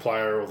flash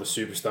player or the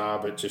superstar,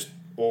 but just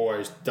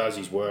always does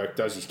his work,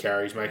 does his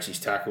carries, makes his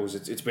tackles.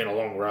 It's been a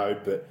long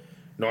road, but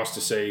nice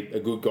to see a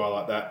good guy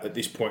like that at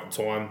this point in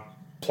time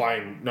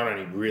playing not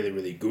only really,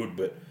 really good,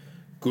 but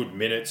good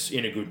minutes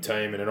in a good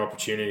team and an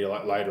opportunity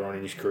like later on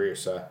in his career.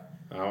 So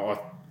I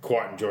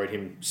quite enjoyed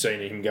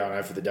seeing him going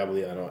over the double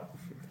the other night.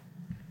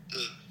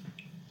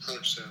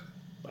 100%.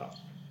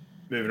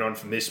 Moving on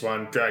from this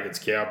one, Dragons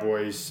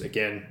Cowboys,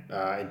 again,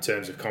 in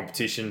terms of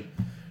competition,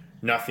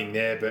 nothing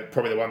there, but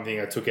probably the one thing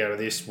I took out of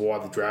this, why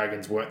the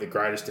Dragons weren't the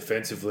greatest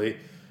defensively,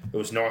 it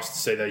was nice to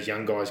see those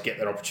young guys get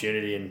that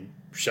opportunity and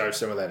show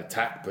some of that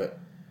attack, but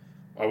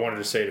I wanted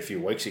to see it a few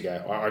weeks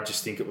ago. I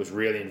just think it was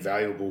really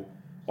invaluable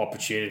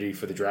opportunity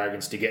for the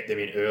Dragons to get them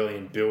in early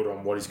and build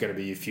on what is going to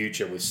be your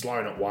future with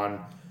Sloan at 1,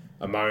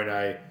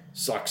 Amone,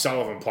 it's like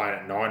Sullivan playing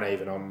at 9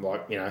 even. I'm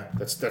like,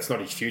 that's not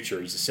his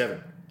future, he's a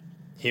 7.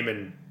 Him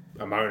and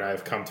Amone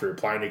have come through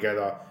playing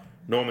together.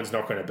 Norman's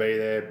not going to be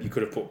there. You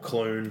could have put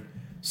Clune,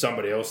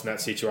 somebody else in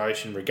that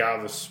situation.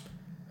 Regardless,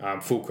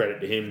 full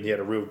credit to him. He had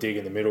a real dig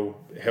in the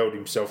middle, held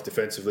himself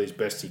defensively as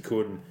best he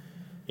could.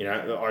 And,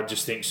 I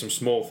just think some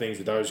small things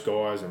with those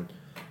guys and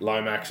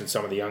Lomax and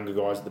some of the younger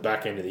guys at the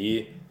back end of the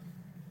year.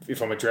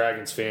 If I'm a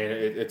Dragons fan,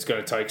 it's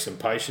going to take some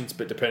patience,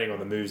 but depending on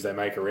the moves they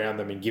make around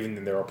them and giving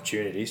them their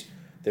opportunities,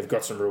 they've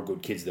got some real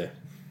good kids there.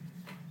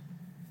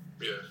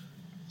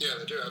 Yeah,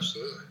 they do,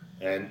 absolutely.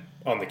 And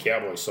on the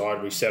Cowboys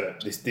side, we said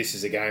it. This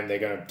is a game they're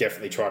going to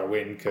definitely try to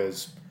win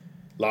because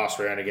last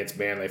round against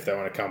Manly, if they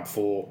want to come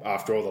 4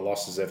 after all the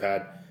losses they've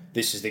had,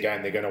 this is the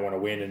game they're going to want to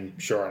win. And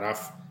sure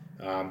enough,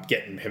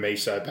 getting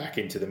Hamiso back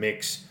into the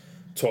mix,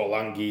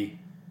 Tuolungi,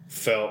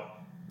 Felt,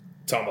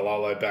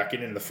 Tamalolo back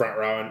in the front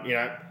row.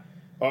 And,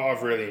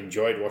 I've really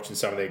enjoyed watching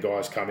some of their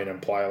guys come in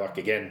and play. Like,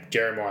 again,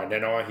 Jeremiah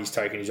Nenai, he's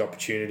taken his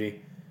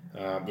opportunity.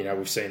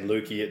 We've seen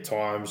Lukey at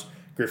times.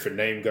 Griffin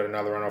Neem got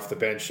another run off the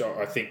bench.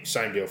 I think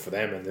same deal for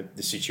them and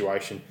the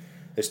situation.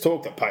 There's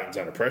talk that Payton's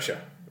under pressure,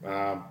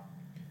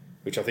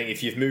 which I think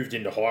if you've moved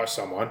in to hire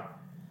someone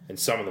and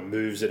some of the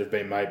moves that have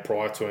been made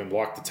prior to him,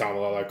 like the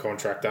Tamalolo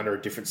contract under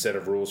a different set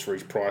of rules for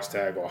his price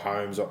tag or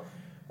homes,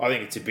 I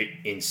think it's a bit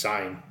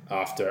insane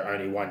after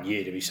only 1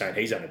 year to be saying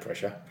he's under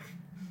pressure.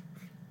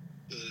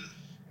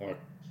 Like,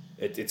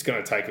 it's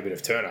going to take a bit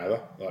of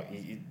turnover. Like,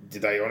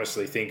 did they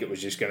honestly think it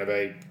was just going to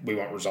be, we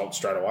want results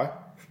straight away?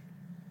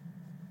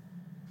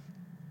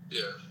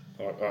 Yeah.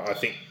 I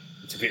think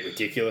it's a bit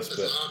ridiculous. It's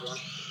a hard one.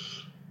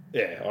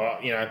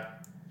 Yeah,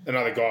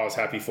 another guy I was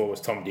happy for was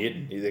Tom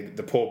Dearden.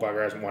 The poor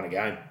bugger hasn't won a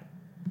game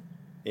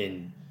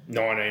in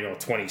 19 or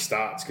 20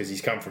 starts because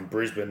he's come from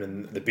Brisbane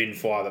and the bin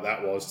fire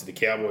that was to the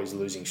Cowboys'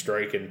 losing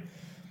streak. And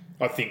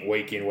I think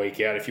week in,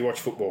 week out, if you watch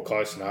football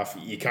close enough,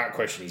 you can't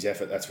question his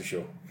effort, that's for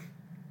sure.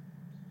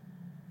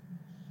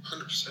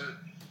 100%.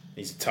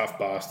 He's a tough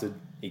bastard.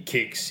 He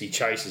kicks, he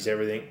chases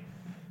everything.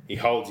 He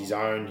holds his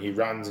own. He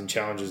runs and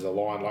challenges the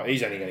line. Like,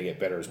 he's only going to get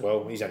better as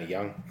well. He's only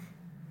young.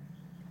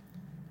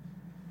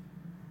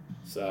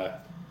 So,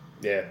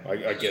 yeah,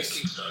 I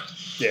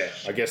guess. Yeah,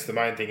 I guess the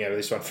main thing out of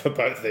this one for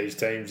both of these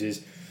teams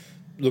is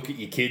look at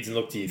your kids and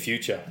look to your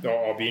future.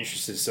 I'll be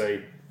interested to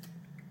see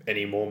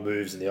any more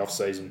moves in the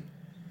off-season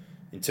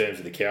in terms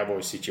of the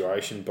Cowboys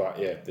situation. But,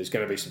 yeah, there's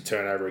going to be some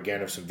turnover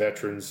again of some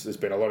veterans. There's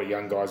been a lot of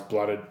young guys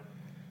blooded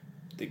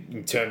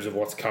in terms of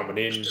what's coming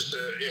in. It's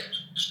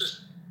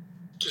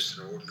just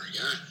an ordinary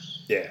game.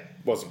 Yeah,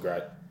 wasn't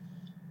great.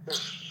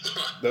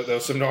 There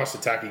was some nice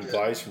attacking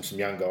plays from some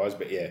young guys,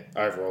 but yeah,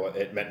 overall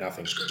it meant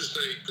nothing. It's good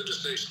to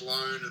see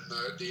Sloan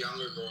and the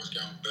younger guys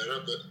going better,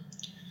 but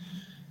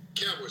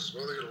Cowboys as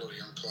well, they got a lot of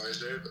young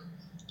players there, but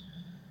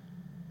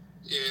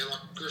yeah,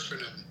 like Griffin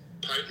and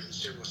Payton in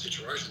similar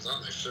situations,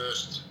 aren't they?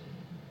 First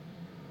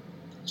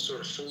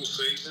sort of full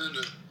season,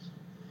 and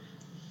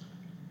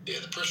yeah,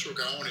 the pressure will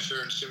go on if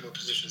they're in similar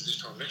positions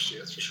this time next year,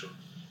 that's for sure.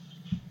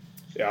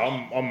 Yeah,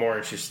 I'm more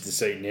interested to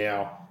see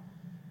now.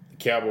 The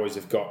Cowboys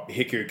have got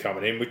Hiku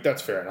coming in, which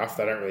that's fair enough.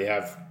 They don't really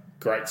have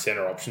great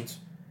centre options.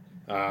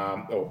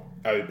 Or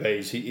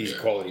OBs, he's a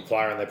quality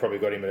player, and they probably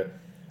got him at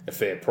a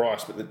fair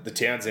price. But the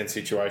Townsend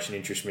situation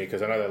interests me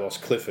because I know they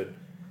lost Clifford,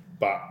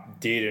 but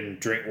Dearden and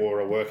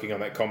Drinkwater are working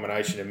on that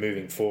combination and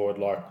moving forward.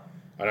 Like,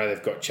 I know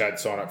they've got Chad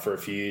sign up for a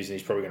few years, and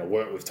he's probably going to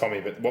work with Tommy.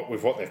 But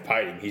with what they've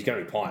paid him, he's going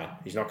to be playing.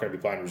 He's not going to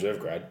be playing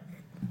reserve grade.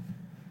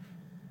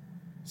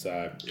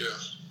 So yeah.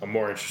 I'm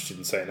more interested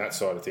in seeing that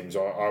side of things.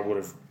 I would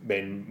have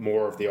been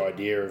more of the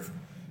idea of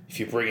if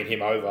you're bringing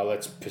him over,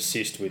 let's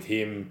persist with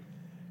him,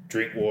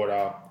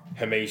 Drinkwater,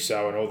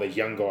 Hamiso, and all these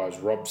young guys,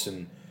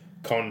 Robson,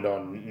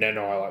 Condon,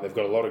 Nanai. Like, they've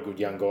got a lot of good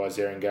young guys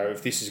there, and go,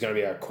 if this is going to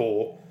be our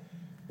core,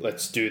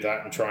 let's do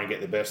that and try and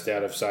get the best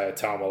out of, say, a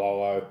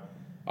Tamalolo,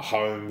 a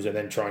Holmes, and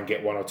then try and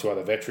get one or two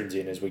other veterans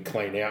in as we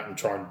clean out and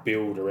try and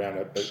build around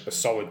a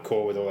solid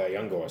core with all our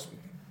young guys.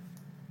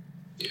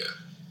 Yeah,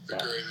 agree,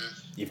 man.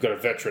 You've got a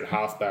veteran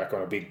halfback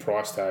on a big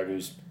price tag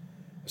who's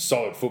a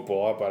solid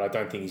footballer, but I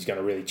don't think he's going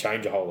to really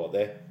change a whole lot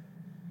there.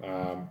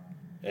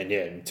 And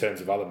yeah, in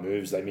terms of other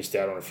moves, they missed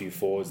out on a few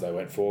forwards they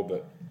went for,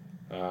 but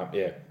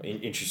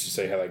interested to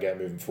see how they go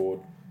moving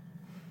forward.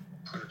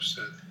 100%.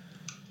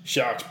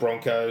 Sharks,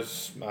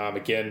 Broncos.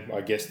 Again,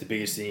 I guess the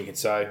biggest thing you can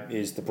say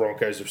is the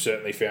Broncos have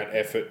certainly found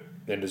effort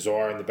and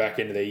desire in the back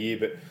end of their year,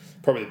 but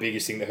probably the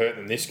biggest thing that hurt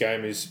them this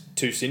game is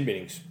 2 sin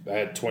binnings. They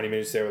had 20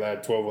 minutes there where they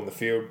had 12 on the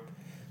field.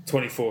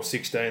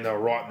 24-16, they were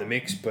right in the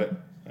mix, but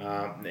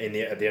at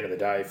the end of the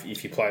day,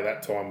 if you play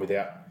that time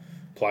without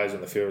players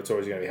on the field, it's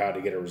always going to be hard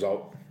to get a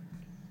result.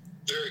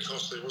 Very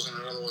costly, wasn't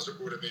it? Otherwise it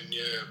would have been,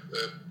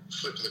 a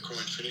flip of the coin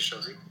finish,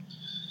 I think.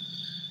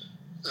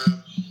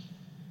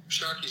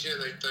 Sharkies,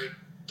 they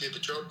did the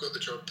job, got the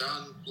job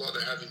done, like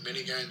they have in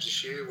many games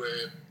this year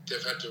where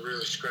they've had to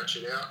really scratch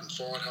it out and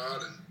fight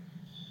hard. And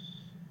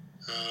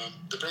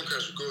the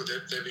Broncos were good.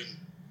 They've been,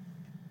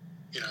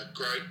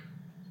 great.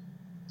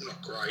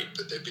 Not great,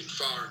 but they've been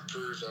far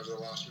improved over the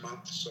last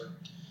month. So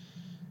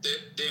they're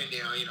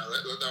now,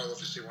 they'll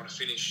obviously want to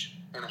finish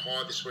on a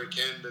high this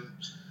weekend, and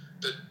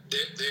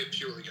they're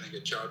purely going to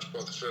get judged by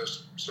the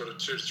first sort of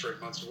 2 to 3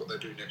 months of what they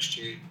do next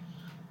year.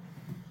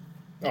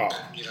 Oh, and,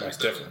 most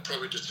that definitely. will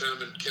probably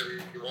determine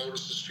Kevin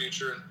Wallis'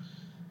 future and,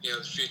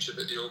 the future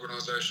that the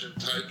organisation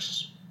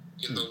takes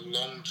in the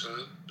long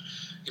term.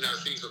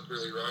 Things look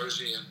really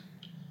rosy, and,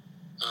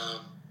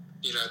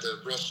 the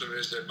roster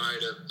moves they've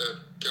made are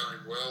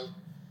going well.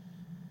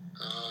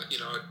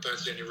 I don't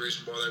see any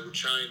reason why they would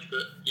change,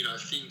 but,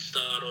 things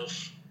start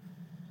off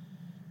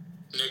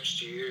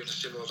next year in a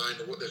similar vein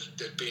to what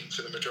they've been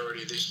for the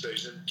majority of this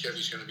season.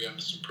 Kevy's going to be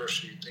under some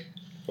pressure, you'd think.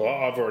 Well,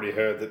 I've already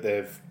heard that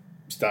they've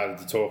started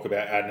to talk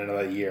about adding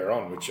another year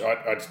on, which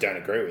I just don't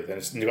agree with, and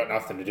it's got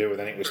nothing to do with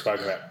anything we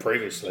spoke about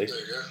previously. There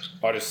you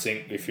go. I just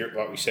think if you're,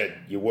 like we said,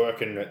 you're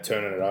working at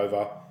turning it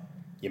over,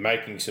 you're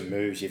making some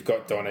moves. You've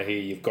got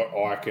Donaghy, you've got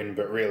Eichen,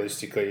 but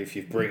realistically, if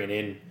you're bringing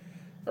in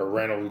a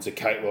Reynolds, a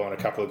Catewell, and a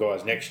couple of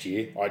guys next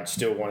year, I'd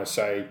still want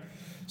to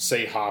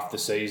see half the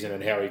season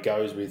and how he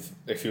goes with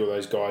a few of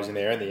those guys in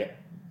there and the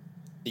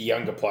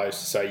younger players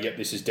to say, yep,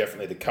 this is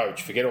definitely the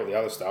coach. Forget all the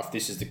other stuff.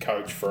 This is the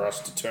coach for us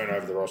to turn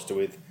over the roster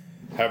with,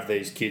 have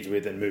these kids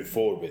with, and move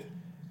forward with.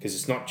 Because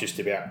it's not just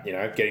about,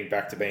 getting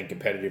back to being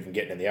competitive and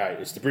getting in the 8.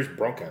 It's the Brisbane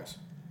Broncos.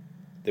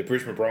 The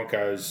Brisbane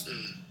Broncos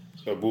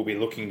will be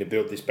looking to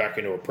build this back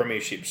into a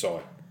premiership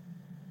side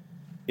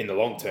in the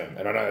long term.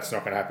 And I know that's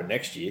not going to happen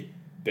next year,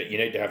 but you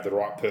need to have the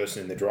right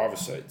person in the driver's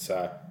seat.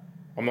 So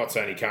I'm not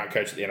saying he can't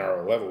coach at the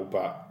NRL level,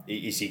 but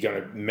is he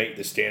going to meet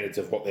the standards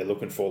of what they're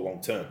looking for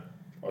long term?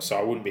 So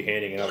I wouldn't be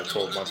handing another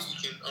 12 months.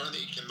 I don't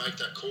think he can make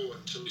that call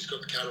until he's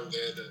got the cattle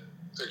there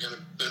that are going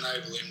to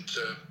enable him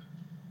to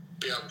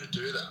be able to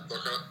do that.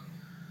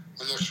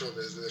 I'm not sure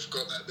they've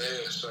got that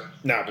there. So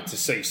no, but to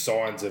see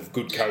signs of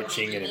good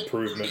coaching and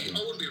improvement. I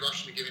wouldn't be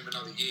rushing to give him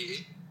another year.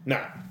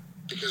 No.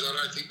 Because I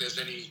don't think there's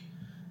any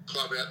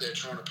club out there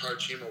trying to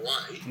poach him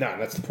away. No,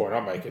 that's the point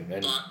I'm making.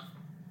 But,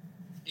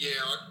 yeah,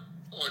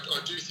 I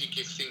do think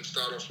if things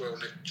start off well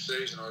next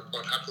season,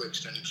 I'd happily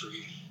extend him for a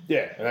year.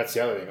 Yeah, and that's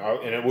the other thing.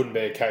 And it wouldn't be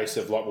a case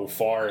of, we'll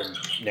fire him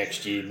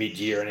next year,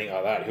 mid-year, or anything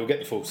like that. He'll get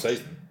the full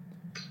season.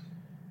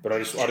 But I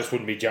just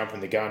wouldn't be jumping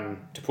the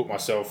gun to put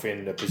myself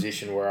in a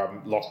position where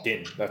I'm locked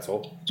in. That's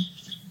all.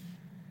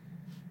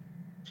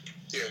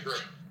 Yeah,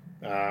 great.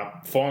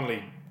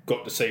 Finally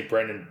got to see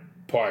Brendan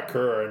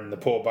Piakura, and the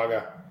poor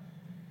bugger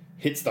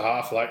hits the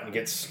half late and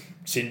gets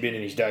sin bin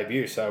in his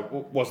debut. So it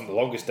wasn't the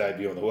longest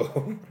debut in the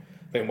world.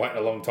 Been waiting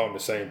a long time to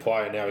see him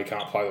play, and now he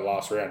can't play the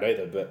last round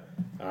either. But,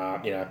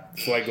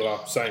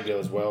 Flegler, same deal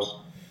as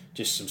well.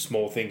 Just some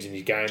small things in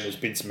his game. There's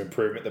been some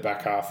improvement the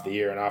back half of the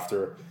year, and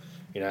after,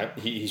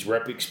 his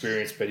rep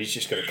experience, but he's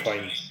just got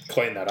to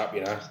clean that up,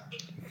 Yeah,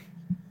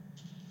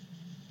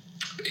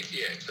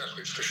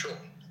 exactly, for sure.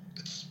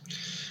 It's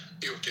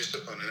ill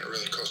discipline, and it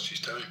really costs his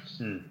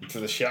team. For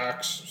the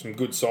Sharks, some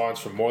good signs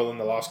from Moylan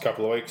the last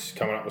couple of weeks,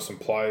 coming up with some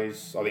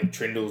plays. I think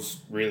Trindle's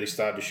really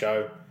started to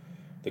show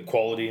the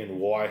quality and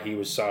why he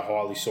was so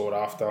highly sought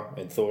after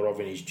and thought of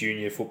in his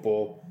junior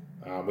football.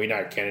 We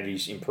know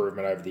Kennedy's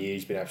improvement over the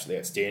years has been absolutely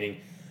outstanding.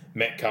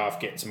 Metcalf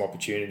getting some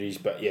opportunities,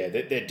 but yeah,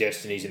 their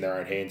destiny's in their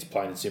own hands,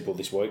 plain and simple,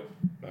 this week.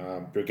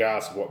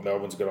 Regardless of what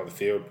Melbourne's got on the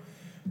field,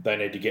 they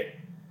need to get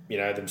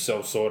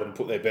themselves sorted and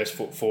put their best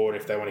foot forward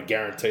if they want to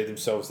guarantee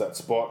themselves that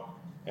spot.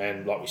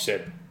 And like we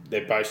said,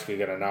 they're basically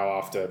going to know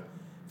after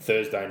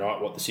Thursday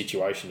night what the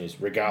situation is,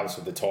 regardless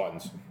of the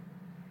Titans.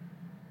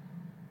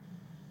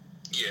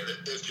 Yeah,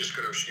 they've just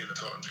got to assume the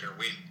Titans are going to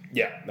win.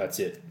 Yeah, that's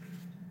it.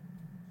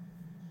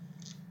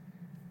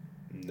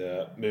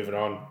 And, moving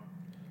on,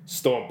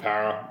 Storm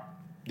Para,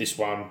 this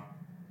one,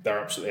 they're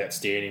absolutely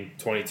outstanding,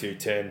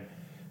 22-10.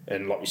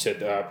 And like we said,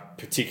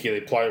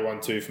 particularly play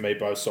 1-2 for me,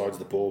 both sides of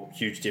the ball.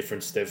 Huge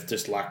difference. They've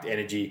just lacked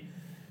energy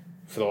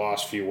for the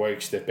last few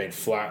weeks. They've been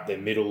flat. Their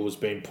middle has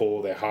been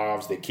poor. Their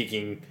halves, they're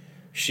kicking,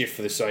 shift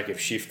for the sake of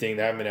shifting.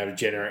 They haven't been able to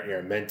generate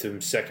any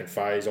momentum, second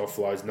phase,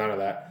 offloads, none of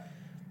that.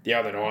 The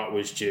other night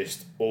was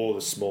just all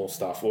the small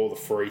stuff, all the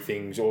free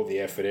things, all the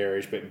effort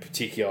areas, but in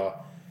particular,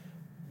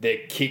 their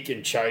kick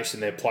and chase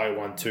and their play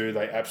 1-2,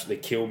 they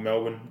absolutely killed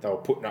Melbourne. They were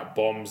putting up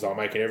bombs. They were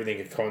making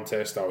everything a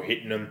contest. They were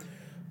hitting them.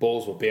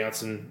 Balls were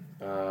bouncing,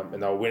 and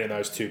they were winning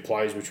those two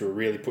plays, which were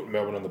really putting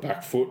Melbourne on the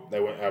back foot. They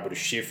weren't able to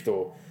shift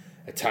or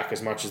attack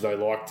as much as they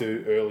like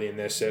to early in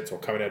their sets or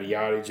coming out of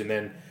yardage. And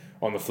then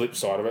on the flip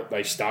side of it,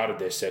 they started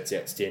their sets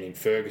outstanding.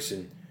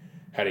 Ferguson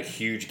had a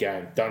huge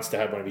game. Dunster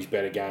had one of his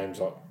better games.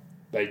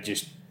 They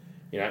just,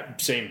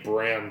 seeing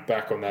Brown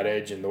back on that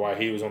edge and the way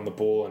he was on the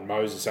ball and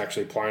Moses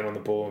actually playing on the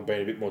ball and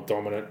being a bit more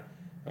dominant.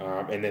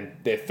 And then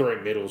their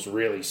three middles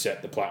really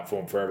set the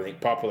platform for everything.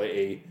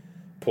 Papali'i,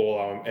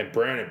 Paulo, and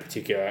Brown in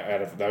particular,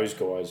 out of those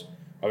guys,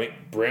 I think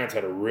Brown's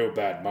had a real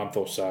bad month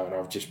or so, and I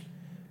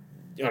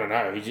don't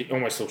know, he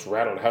almost looks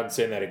rattled. I hadn't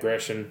seen that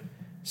aggression,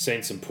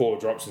 seen some poor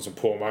drops and some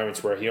poor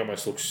moments where he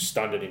almost looks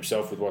stunned at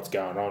himself with what's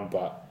going on,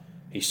 but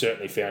he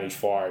certainly found his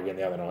fire again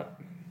the other night.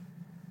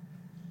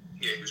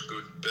 Yeah, he was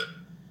good, but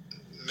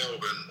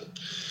Melbourne,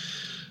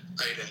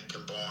 18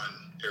 combined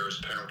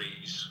errors,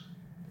 penalties,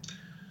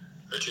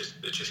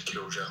 it just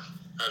kills you.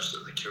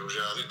 Absolutely kills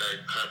you. I think they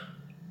had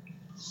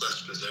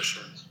less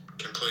possession.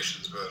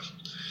 Completions were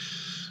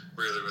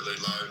really, really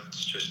low.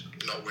 It's just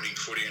not winning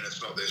footy, and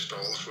it's not their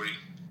style of footy.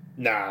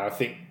 Nah, I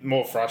think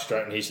more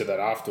frustrating, he said that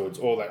afterwards,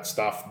 all that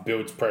stuff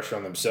builds pressure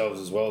on themselves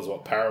as well as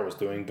what Para was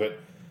doing, but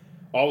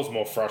I was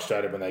more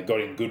frustrated when they got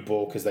in good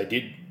ball because they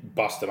did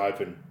bust them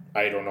open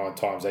 8 or 9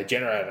 times. They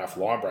generated enough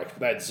line breaks, but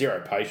they had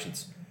zero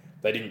patience.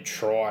 They didn't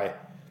try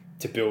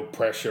to build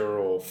pressure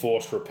or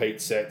force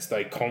repeat sets.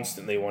 They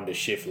constantly wanted to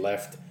shift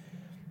left,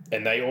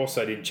 and they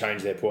also didn't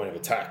change their point of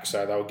attack.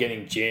 So they were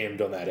getting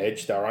jammed on that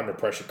edge. They were under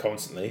pressure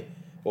constantly,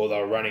 or they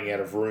were running out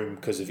of room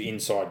because of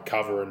inside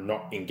cover and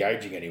not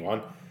engaging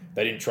anyone.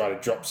 They didn't try to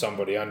drop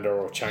somebody under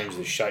or change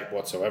the shape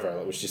whatsoever.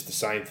 It was just the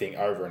same thing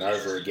over and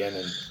over again.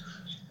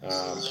 And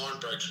line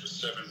breaks were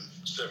 7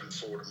 7-4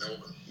 to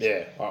Melbourne.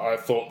 Yeah, I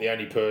thought the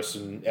only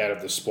person out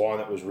of the spine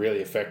that was really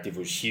effective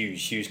was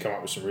Hughes. Hughes come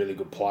up with some really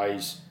good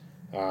plays.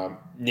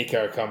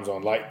 Nico comes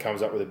on late,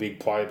 comes up with a big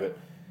play, but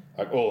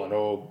like all in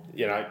all,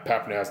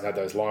 Pappenhausen had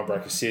those line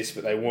break assists,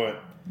 but they weren't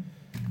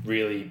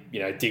really,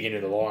 digging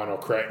into the line or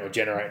creating or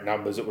generating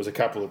numbers. It was a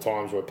couple of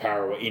times where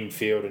Para were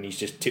infield and he's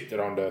just tipped it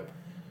onto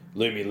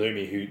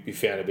Lumi, who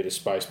found a bit of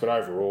space. But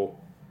overall,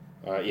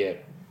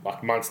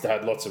 like Munster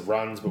had lots of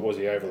runs, but was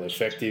he overly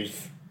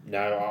effective?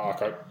 No,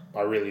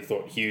 I really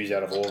thought Hughes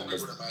out of all of them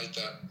would have made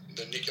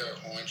the Nico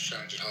Hines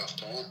change at half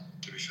time,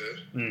 to be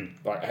fair.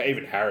 Like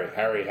even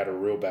Harry had a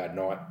real bad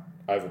night,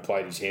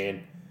 overplayed his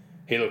hand.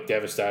 He looked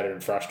devastated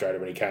and frustrated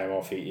when he came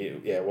off.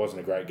 It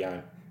wasn't a great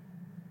game.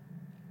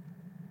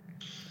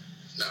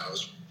 No, it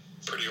was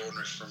pretty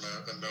ordinary from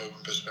a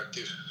Melbourne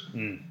perspective.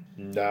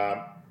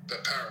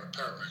 But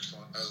Para were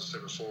excellent. As I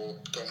said before,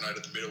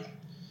 dominated the middle,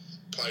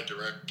 played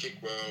direct,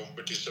 kicked well,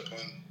 were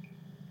disciplined,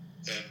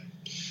 and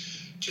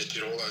just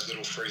did all those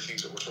little free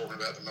things that we're talking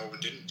about that Melbourne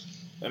didn't.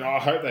 And I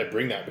hope they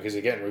bring that because,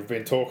 again, we've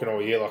been talking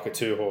all year like a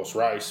two-horse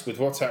race. With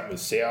what's happened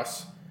with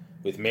South,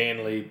 with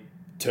Manly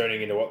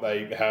turning into what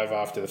they have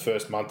after the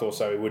first month or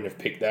so, we wouldn't have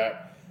picked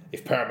that.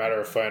 If Parramatta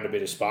have found a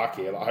bit of spark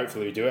here,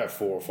 hopefully we do have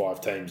 4 or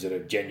 5 teams that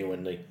are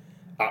genuinely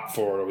up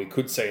for it, or we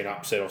could see an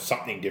upset or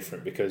something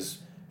different because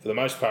for the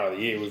most part of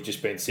the year we've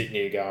just been sitting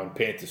here going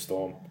Panther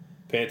Storm.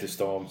 It's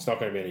not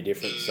going to be any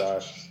different.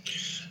 So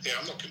yeah,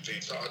 I'm not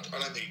convinced. I don't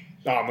think.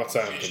 No, I'm not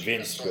saying I'm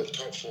convinced, but the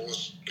top 4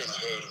 is going to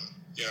hurt them.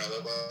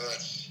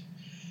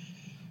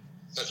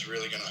 That's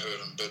really going to hurt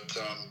them. But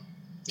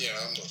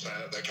I'm not saying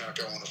that they can't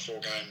go on a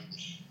 4-game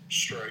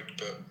streak,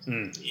 but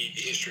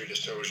history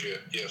just tells you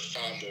you're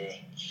far more,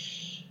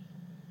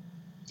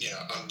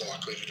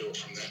 unlikely to do it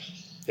from there.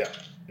 Yeah,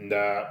 and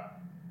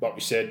like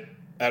we said,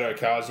 Addo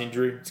Carr's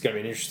injury, it's going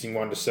to be an interesting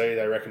one to see.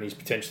 They reckon he's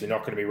potentially not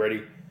going to be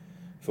ready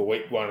for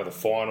week 1 of the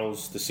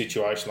finals. The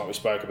situation like we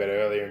spoke about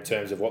earlier in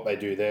terms of what they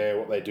do there,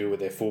 what they do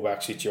with their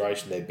fullback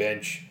situation, their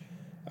bench.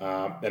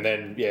 And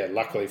then,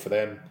 luckily for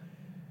them,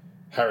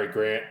 Harry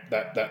Grant,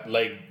 that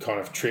leg kind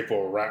of trip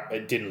or wrap,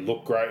 it didn't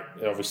look great.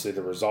 Obviously,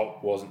 the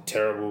result wasn't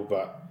terrible,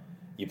 but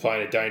you're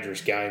playing a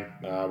dangerous game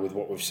with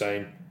what we've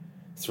seen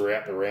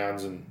throughout the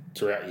rounds and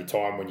throughout your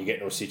time when you get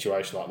into a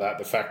situation like that.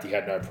 The fact he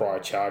had no prior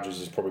charges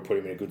has probably put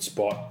him in a good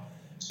spot.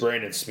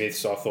 Brandon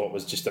Smith's, I thought,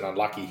 was just an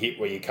unlucky hit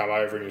where you come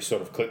over and you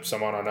sort of clip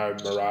someone. I know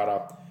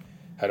Murata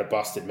had a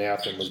busted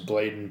mouth and was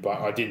bleeding, but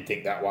I didn't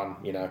think that one,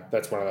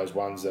 that's one of those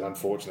ones that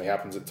unfortunately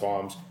happens at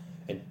times.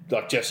 And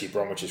like Jesse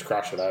Bromwich's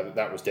crusher, though,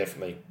 that was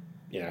definitely,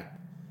 you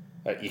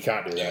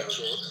can't do that. Yeah,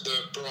 the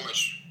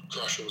Bromwich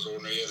crusher was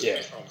ordinary. Yeah.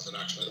 The Smith one was an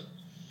accident.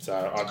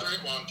 So the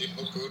Grant one didn't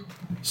look good.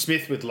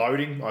 Smith with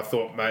loading, I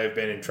thought may have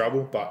been in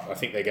trouble, but I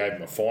think they gave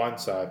him a fine.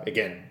 So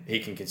again, he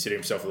can consider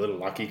himself a little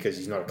lucky because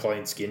he's not a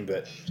clean skin.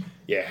 But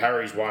yeah,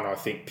 Harry's one, I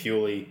think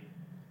purely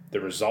the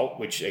result,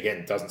 which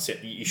again doesn't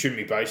set. You shouldn't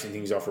be basing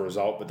things off a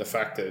result, but the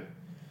fact that it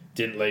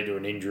didn't lead to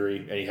an injury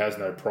and he has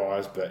no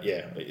prize. But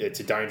yeah, it's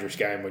a dangerous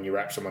game when you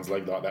wrap someone's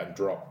leg like that and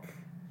drop.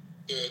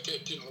 Yeah, it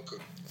didn't look good.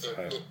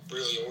 It looked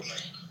really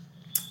ordinary.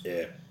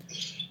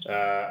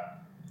 Yeah.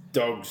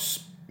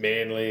 Dogs,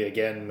 Manly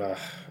again. Man,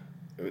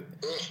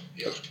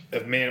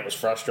 it was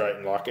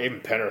frustrating. Like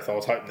even Penrith, I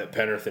was hoping that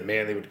Penrith and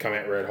Manly would come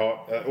out red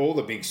hot. All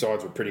the big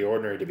sides were pretty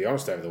ordinary, to be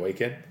honest, over the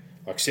weekend.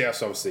 Like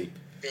South, obviously.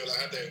 Yeah,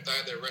 they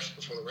had their rest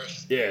before the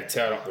rest. Yeah,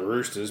 towed up the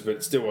Roosters, but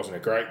it still wasn't a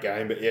great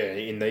game. But yeah,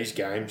 in these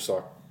games,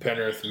 like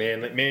Penrith,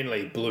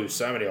 Manly blew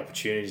so many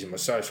opportunities and were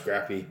so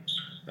scrappy.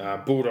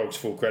 Bulldogs,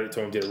 full credit to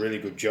them, did a really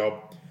good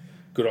job.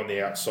 Good on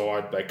the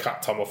outside. They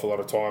cut Tom off a lot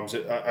of times.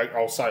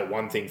 I'll say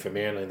one thing for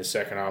Manly in the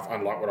second half,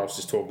 unlike what I was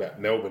just talking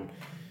about Melbourne,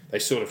 they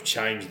sort of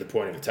changed the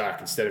point of attack.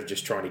 Instead of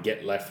just trying to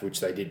get left, which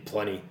they did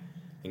plenty,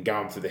 and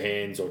go him through the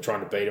hands or trying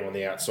to beat him on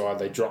the outside,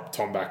 they dropped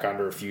Tom back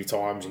under a few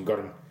times and got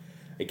him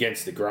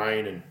against the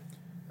grain. And,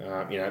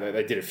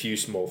 they did a few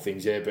small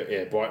things there. But,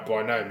 yeah,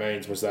 by no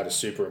means was that a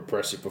super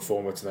impressive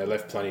performance, and they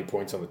left plenty of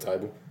points on the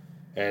table.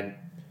 And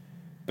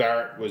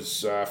Barrett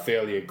was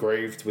fairly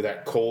aggrieved with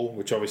that call,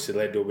 which obviously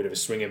led to a bit of a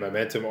swing in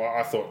momentum.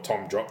 I thought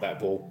Tom dropped that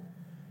ball,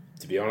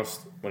 to be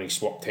honest, when he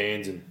swapped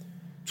hands and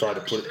tried to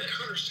put it.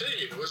 100%.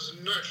 It was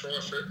no try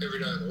for every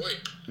day of the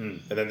week.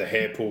 And then the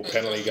hair pull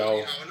penalty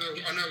goal.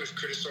 I know we've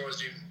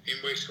criticised him in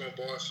weeks gone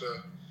by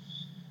for,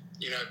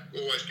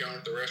 always going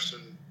at the refs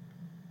and,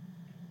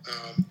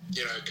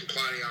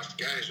 complaining after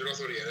games, but I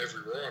thought he had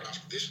every right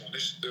after this one.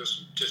 There was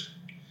some just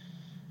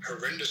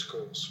horrendous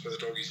calls for the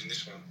doggies in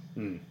this one.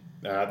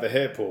 The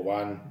hair pull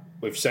one,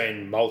 we've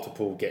seen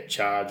multiple get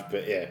charged,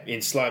 but yeah,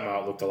 in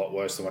slow-mo it looked a lot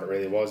worse than what it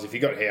really was. If you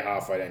got hair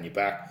halfway down your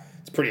back,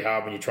 it's pretty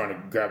hard when you're trying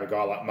to grab a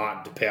guy like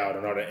Martin DePauw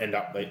to not end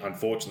up,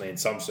 unfortunately, in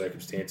some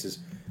circumstances,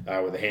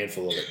 with a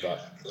handful of it.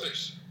 But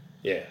please.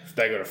 Yeah,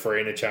 they got a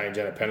free interchange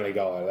and a penalty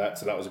goal out of that,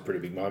 so that was a pretty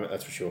big moment,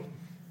 that's for sure.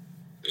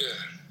 Yeah,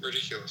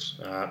 ridiculous.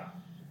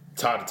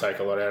 It's hard to take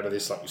a lot out of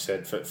this, like we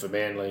said, for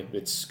Manly.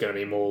 It's going to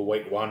be more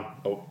week 1.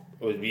 It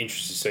would be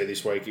interesting to see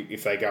this week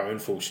if they go in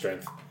full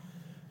strength.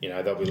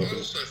 they'll be I looking.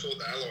 also thought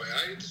the Alloy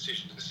A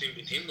decision to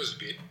simbing him was a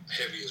bit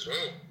heavy as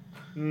well.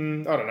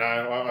 I don't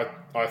know.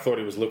 I thought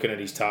he was looking at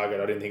his target.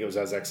 I didn't think it was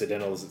as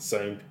accidental as it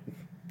seemed.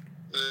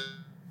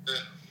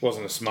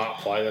 Wasn't a smart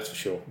play, that's for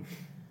sure.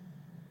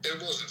 It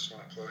wasn't a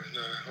smart play.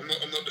 No, I'm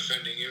not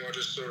defending him. I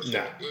just sort of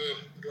thought,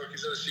 like,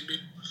 is that a simbing?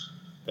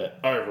 But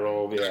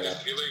overall, yeah. I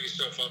guess if you leave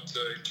yourself up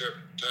to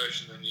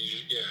interpretation, then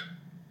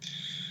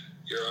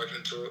you're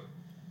open to it.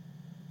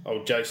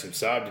 Old Jason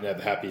Saab didn't have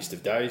the happiest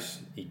of days.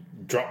 He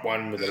dropped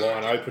one with the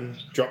line open,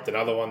 dropped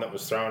another one that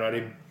was thrown at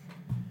him,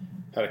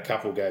 had a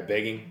couple go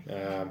begging.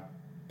 I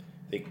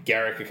think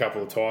Garrick a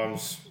couple of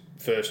times,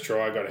 first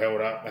try, got held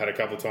up, had a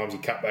couple of times he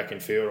cut back in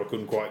field or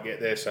couldn't quite get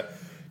there. So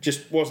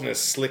just wasn't as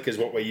slick as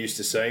what we're used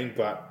to seeing,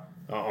 but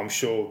I'm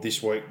sure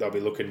this week they'll be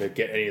looking to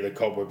get any of the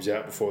cobwebs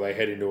out before they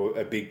head into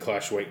a big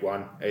clash week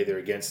one, either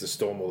against the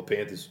Storm or the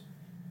Panthers.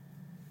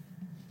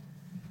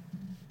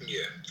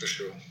 Yeah, for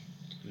sure.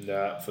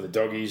 And for the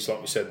Doggies,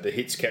 like we said, the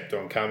hits kept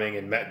on coming,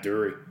 and Matt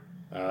Dury,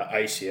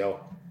 ACL,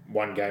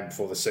 one game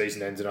before the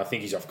season ends, and I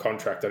think he's off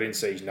contract. I didn't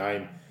see his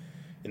name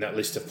in that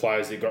list of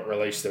players that got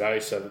released today,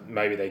 so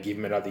maybe they give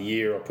him another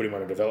year or put him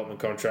on a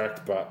development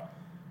contract, but...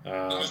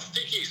 I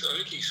think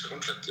he's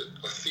contracted.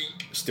 I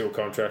think still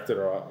contracted,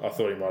 or I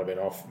thought he might have been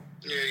off.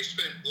 Yeah, he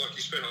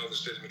spent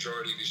obviously the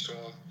majority of his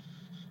time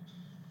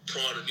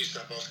prior to New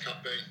South Wales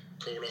Cup being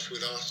called off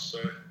with us. So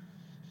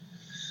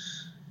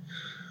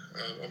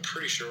I'm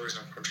pretty sure he's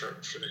on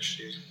contract for next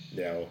year.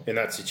 Yeah, well, in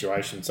that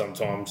situation,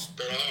 sometimes.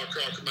 But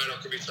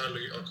I could be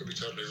totally wrong.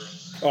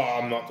 Oh,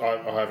 I'm not. I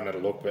haven't had a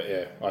look, but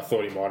yeah, I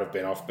thought he might have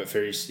been off. But for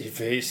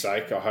his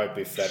sake, I hope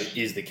if that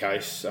is the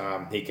case,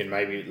 he can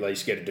maybe at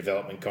least get a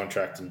development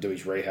contract and do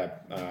his rehab.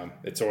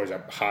 It's always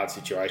a hard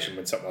situation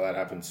when something like that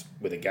happens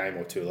with a game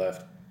or two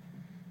left.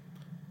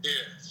 Yeah,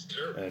 it's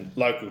terrible. And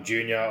local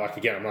junior, like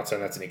again, I'm not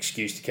saying that's an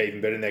excuse to keep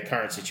him, but in their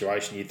current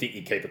situation, you'd think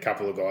you'd keep a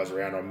couple of guys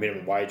around on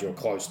minimum wage or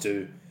close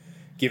to,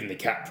 given the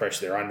cap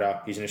pressure they're under.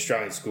 He's an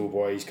Australian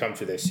schoolboy. He's come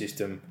through their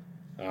system.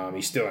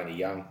 He's still only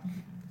young.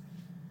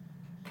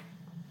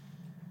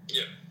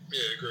 Yeah,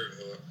 agree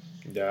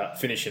with that. And,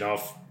 finishing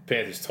off,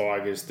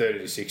 Panthers-Tigers,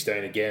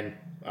 30-16 again.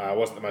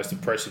 Wasn't the most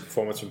impressive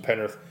performance from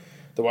Penrith.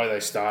 The way they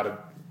started,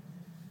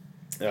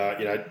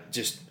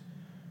 just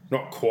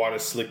not quite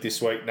as slick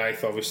this week.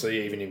 Nath,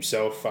 obviously, even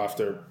himself,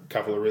 after a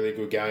couple of really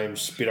good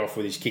games, bit off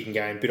with his kicking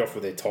game, bit off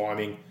with their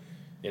timing.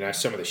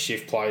 Some of the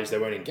shift plays, they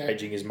weren't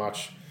engaging as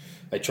much.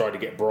 They tried to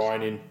get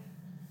Brian in,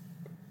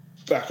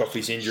 back off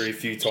his injury a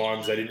few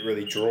times. They didn't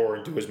really draw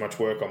and do as much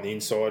work on the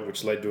inside,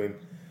 which led to him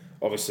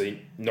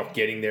obviously not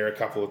getting there a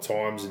couple of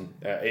times. And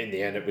in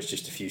the end, it was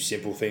just a few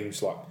simple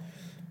things like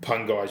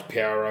Pungai's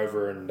power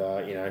over and,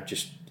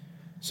 just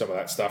some of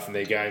that stuff in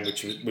their game,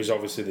 which was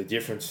obviously the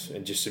difference,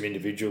 and just some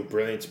individual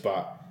brilliance.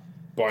 But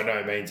by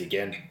no means,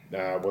 again,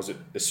 was it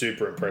a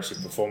super impressive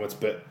performance.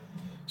 But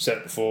said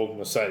it before, and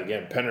I'll say it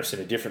again, Penrith's in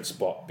a different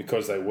spot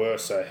because they were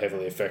so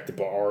heavily affected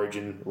by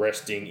Origin,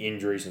 resting,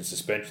 injuries and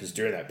suspensions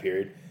during that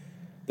period.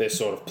 They're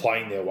sort of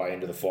playing their way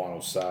into the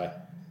finals, so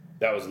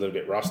that was a little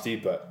bit rusty,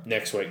 but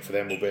next week for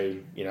them will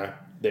be,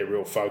 their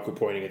real focal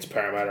point against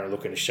Parramatta and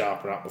looking to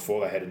sharpen up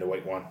before they head into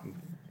week one.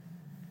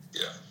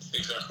 Yeah,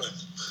 exactly.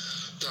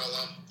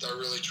 They'll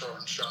really try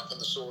and sharpen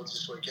the swords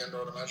this weekend,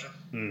 I'd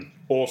imagine.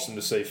 Awesome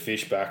to see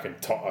Fish back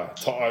and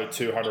Toto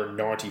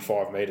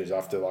 295 metres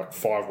after like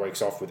 5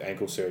 weeks off with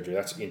ankle surgery.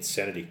 That's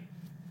insanity.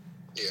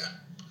 Yeah.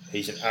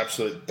 He's an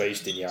absolute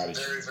beast in yardage.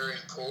 Very, very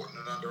important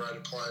and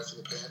underrated player for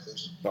the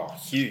Panthers. Oh,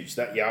 huge.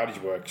 That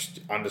yardage work's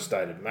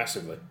understated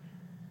massively.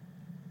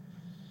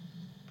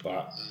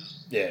 But,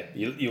 yeah,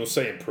 you'll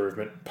see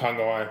improvement.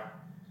 Pungai,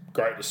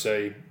 great to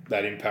see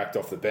that impact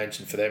off the bench.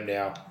 And for them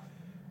now,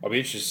 I'll be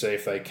interested to see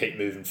if they keep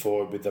moving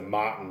forward with the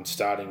Martin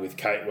starting with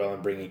Catewell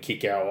and bringing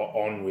Kikau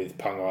on with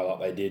Pungai like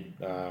they did.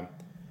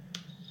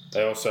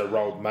 They also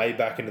rolled May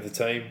back into the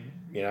team,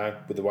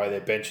 with the way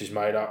their bench is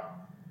made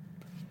up.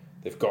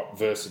 They've got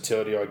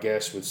versatility, I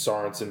guess, with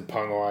Sorensen,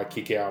 Pungai,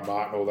 Kikau,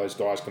 Martin. All those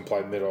guys can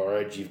play middle or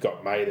edge. You've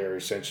got May there,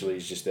 essentially,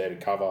 he's just there to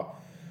cover,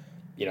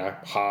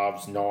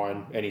 halves,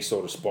 9, any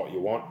sort of spot you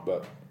want.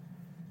 But,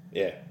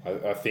 yeah,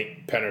 I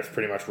think Penrith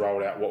pretty much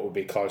rolled out what would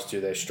be close to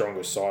their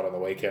strongest side on the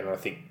weekend, and I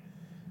think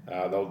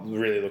they'll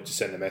really look to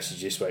send the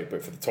message this week.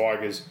 But for the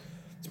Tigers,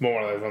 it's more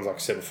one of those ones, like I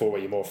said before,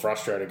 where you're more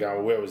frustrated going,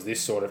 well, where was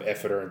this sort of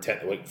effort or intent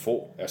the week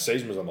before? Our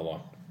season was on the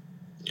line.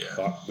 Yeah.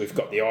 But we've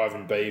got the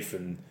Ivan beef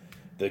and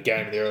the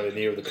game in the early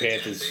near of the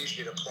Panthers. It's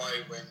easier to play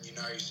when you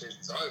know your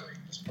season's over.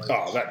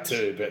 Oh, that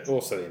too, but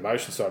also the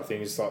emotion side of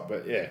things.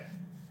 But yeah,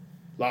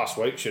 last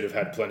week should have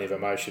had plenty of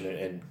emotion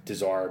and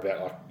desire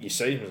about, like, your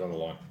season was on the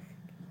line.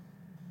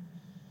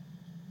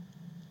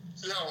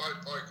 No, I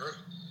agree.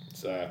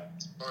 So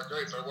I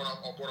agree, but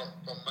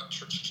I'm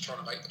just trying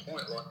to make the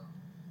point, like,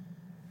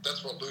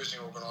 that's what losing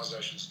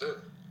organisations do.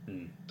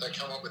 They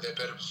come up with their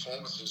better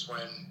performances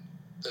when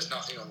there's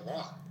nothing on the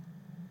line.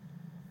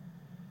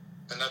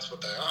 And that's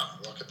what they are.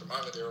 Like, at the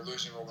moment, they're a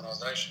losing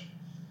organisation,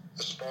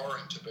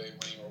 aspiring to be a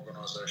winning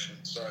organisation.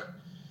 So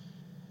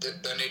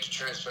they need to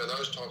transfer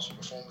those types of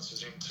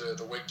performances into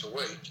the week to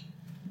week.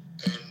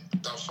 And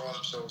they'll find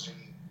themselves in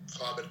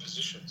far better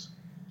positions.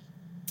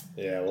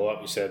 Yeah, well,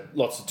 like you said,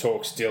 lots of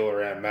talk still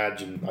around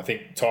Madge, and I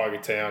think Tiger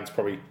Town's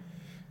probably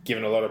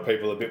given a lot of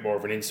people a bit more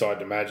of an insight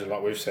to Madge, and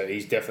like we've said,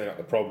 he's definitely not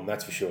the problem,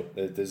 that's for sure.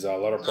 There's a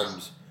lot of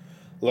problems.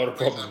 A lot of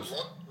problems.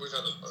 We've had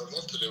a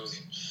lot to do with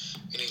him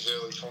in his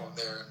early time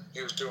there, and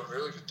he was doing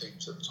really good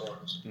things at the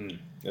Tigers.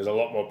 There's a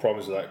lot more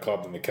problems with that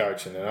club than the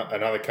coach, and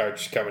another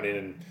coach coming in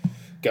and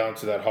going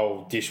to that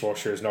whole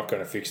dishwasher is not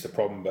going to fix the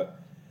problem. But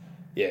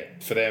yeah,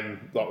 for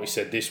them, like we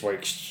said, this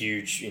week's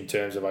huge in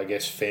terms of, I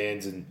guess,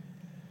 fans and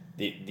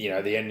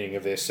the ending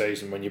of their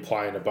season when you're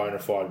playing a bona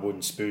fide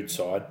wooden spoon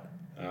side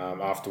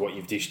after what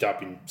you've dished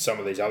up in some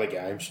of these other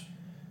games,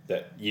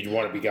 that you'd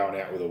want to be going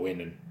out with a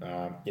win.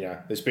 And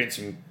there's been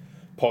some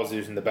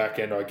positives in the back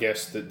end, I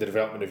guess, the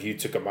development of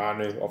Utuka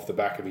Manu off the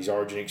back of his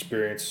Origin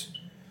experience,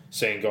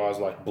 seeing guys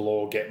like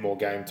Blore get more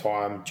game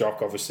time.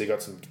 Jock obviously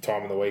got some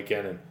time on the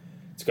weekend, and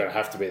it's going to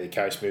have to be the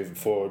case moving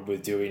forward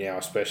with Dewey now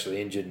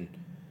especially injured,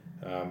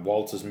 and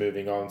Walters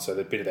moving on, so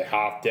the bit of their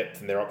half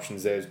depth and their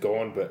options there is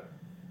gone. But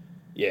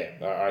yeah,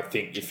 I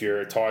think if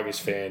you're a Tigers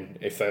fan,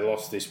 if they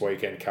lost this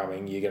weekend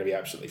coming, you're going to be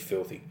absolutely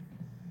filthy.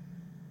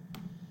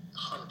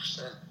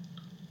 100%.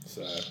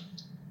 So,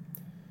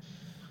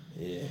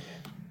 yeah.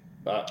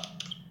 But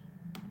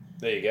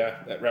there you go.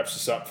 That wraps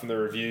us up from the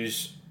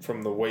reviews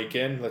from the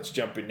weekend. Let's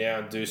jump in now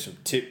and do some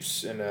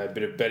tips and a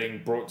bit of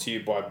betting brought to you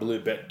by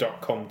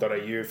bluebet.com.au.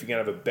 If you're going to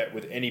have a bet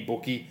with any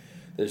bookie,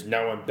 there's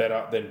no one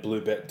better than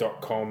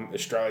bluebet.com,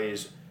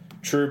 Australia's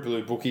true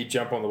blue bookie.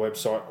 Jump on the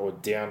website or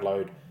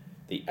download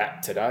the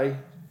app today.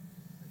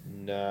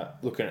 And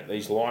looking at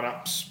these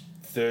lineups,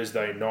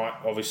 Thursday night,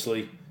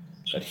 obviously,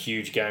 that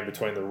huge game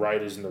between the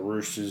Raiders and the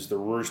Roosters. The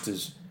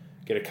Roosters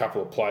get a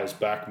couple of players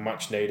back,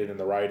 much needed, and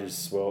the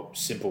Raiders, well,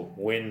 simple,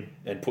 win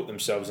and put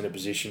themselves in a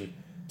position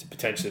to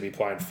potentially be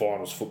playing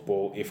finals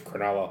football if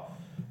Cronulla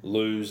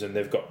lose. And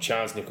they've got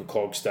Charles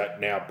Nickel-Klogstad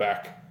now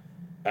back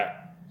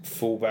at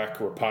fullback.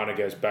 Rapana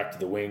goes back to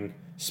the wing.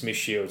 Smith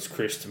Shields,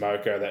 Chris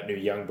Tomoko, that new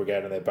young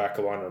brigade on their back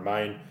line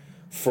remain.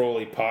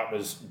 Frawley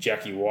partners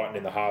Jackie Whiten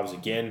in the halves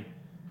again.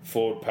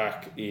 Forward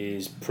pack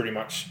is pretty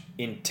much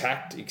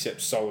intact, except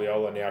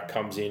Soliola now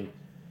comes in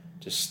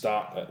to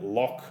start at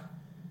lock.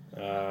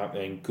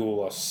 And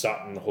Gula,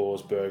 Sutton,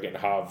 Horsburgh and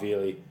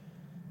Harvili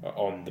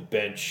on the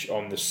bench.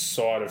 On the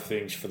side of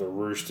things for the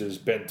Roosters,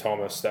 Ben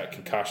Thomas, that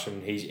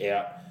concussion, he's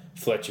out.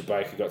 Fletcher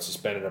Baker got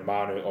suspended and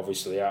Manu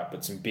obviously out,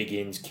 but some big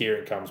ins.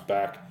 Kieran comes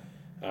back.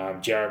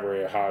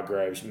 Jarabria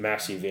Hargraves,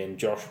 massive in.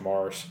 Josh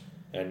Morris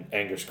and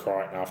Angus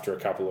Crichton after a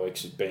couple of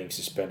weeks of being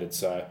suspended.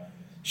 So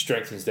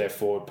strengthens their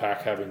forward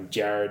pack, having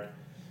Jared,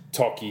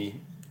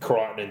 Toki,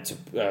 Crichton and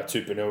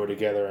Tupanua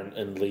together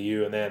and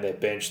Liu, and then on their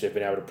bench they've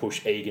been able to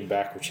push Egan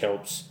back, which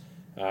helps,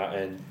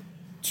 and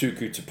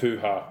Tuku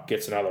Tapuha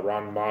gets another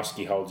run.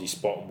 Marsky holds his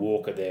spot, and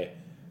Walker there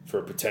for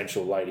a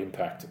potential late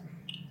impact.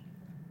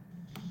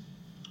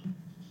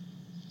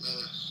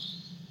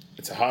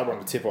 It's a hard one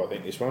to tip, I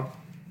think, this one.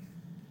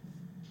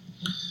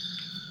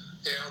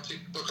 Yeah, I'll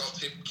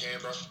tip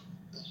Canberra.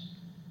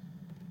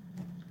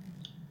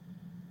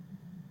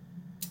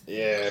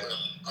 Yeah.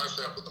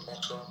 Hopefully I'll put the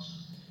Mocs on.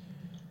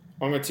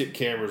 I'm going to tip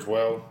Canberra as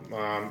well.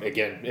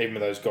 Again, even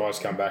with those guys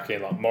come back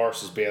in, like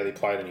Morris has barely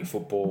played any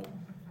football.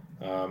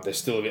 They're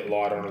still a bit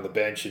light on the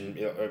bench, and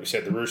like I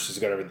said, the Roosters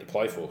have got everything to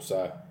play for.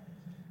 So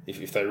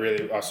if they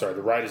really,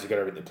 the Raiders have got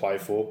everything to play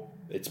for.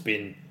 It's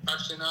been.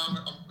 Actually, no, I'm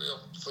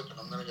flipping.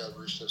 I'm going to go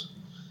Roosters.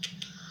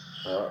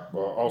 All right.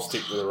 Well, I'll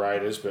stick with the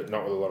Raiders, but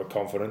not with a lot of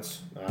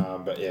confidence.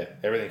 But yeah,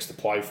 everything's to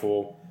play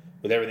for.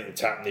 With everything that's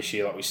happened this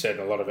year, like we said,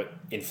 and a lot of it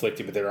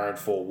inflicted with their own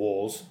four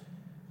walls.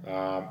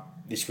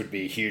 This would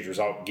be a huge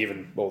result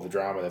given all the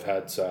drama they've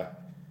had. So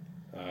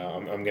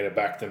I'm going to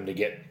back them to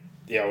get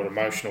the old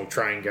emotional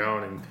train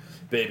going and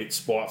be a bit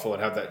spiteful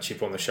and have that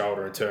chip on the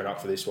shoulder and turn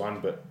up for this one.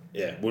 But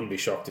yeah, wouldn't be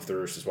shocked if the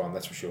Roosters won,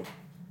 that's for sure.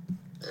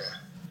 Yeah.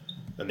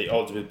 And the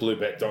odds with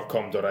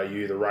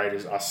bluebet.com.au, the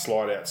Raiders are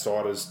slight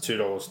outsiders,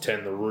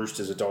 $2.10. The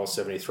Roosters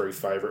 $1.73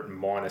 favourite, and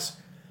minus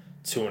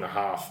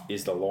 2.5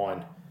 is the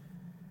line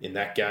in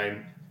that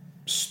game.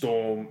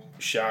 Storm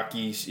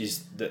Sharkies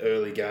is the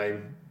early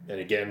game, and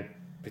again,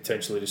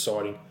 potentially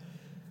deciding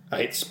a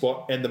hit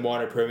spot and the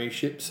minor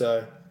premiership.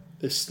 So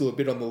there's still a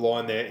bit on the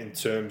line there in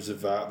terms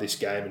of this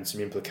game and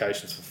some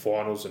implications for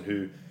finals and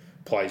who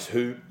plays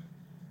who.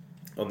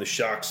 On the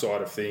Shark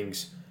side of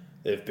things,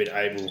 they've been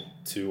able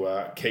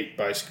to keep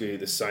basically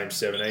the same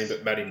 17,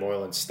 but Matty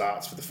Moylan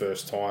starts for the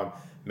first time.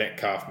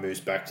 Metcalf moves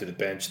back to the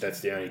bench. That's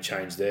the only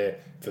change there.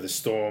 For the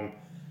Storm,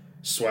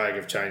 swag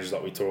of changes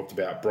like we talked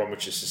about.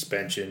 Bromwich's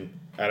suspension,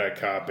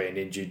 Addo-Carr being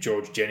injured.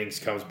 George Jennings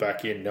comes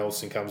back in.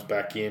 Nelson comes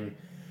back in.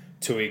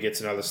 Tui gets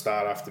another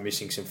start after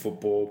missing some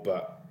football,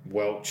 but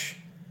Welch,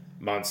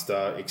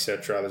 Munster,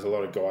 etc. There's a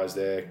lot of guys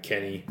there.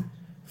 Kenny,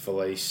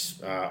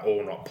 Felice,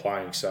 all not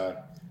playing. So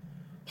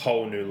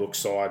whole new look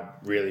side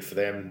really for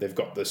them. They've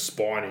got the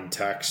spine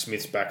intact.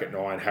 Smith's back at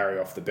 9, Harry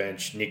off the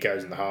bench.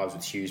 Nico's in the halves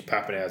with Hughes.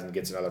 Pappenhausen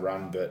gets another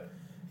run, but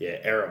yeah,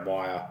 Aaron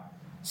Meyer,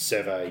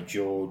 Seve,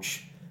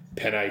 George,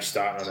 Penne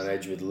starting on an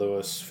edge with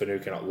Lewis,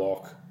 Finucane at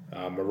lock.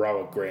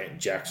 Maroa, Grant, and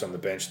Jack's on the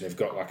bench, and they've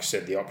got, like I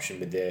said, the option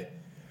with their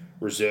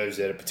reserves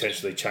there to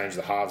potentially change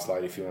the halves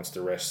late if he wants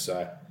to rest.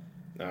 So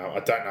I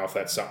don't know if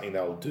that's something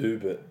they'll do,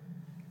 but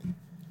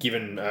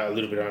given a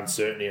little bit of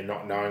uncertainty and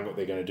not knowing what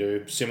they're going to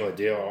do, similar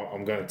deal,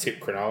 I'm going to tip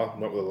Cronulla,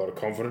 not with a lot of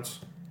confidence,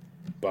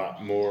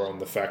 but more on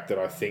the fact that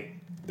I think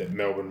that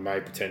Melbourne may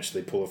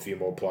potentially pull a few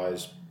more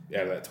players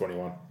out of that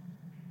 21.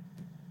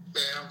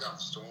 Yeah, I'm going for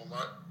Storm, mate.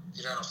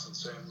 You don't often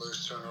see them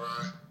lose 2 in a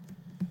row.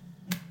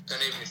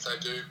 And even if they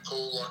do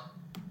pull,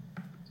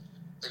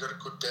 they've got a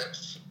good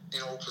depth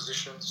in all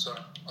positions, so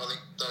I think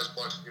those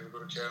blokes will give a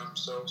good account of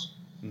themselves.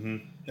 Mm-hmm.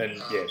 And I don't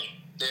know.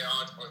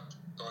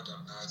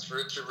 It's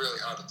really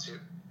hard to tip.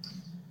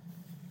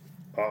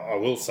 I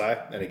will say,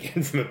 and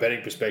again from a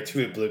betting perspective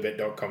with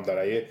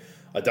bluebet.com.au,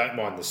 I don't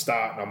mind the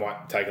start, and I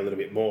might take a little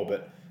bit more,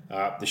 but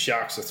the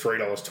Sharks are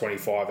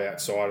 $3.25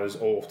 outsiders,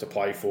 all to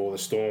play for. The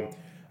Storm,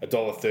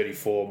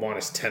 $1.34,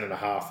 minus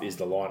 10.5 is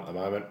the line at the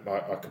moment.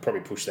 I could probably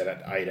push that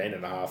at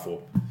 18.5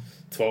 or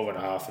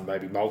 12.5 and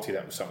maybe multi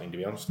that with something, to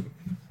be honest.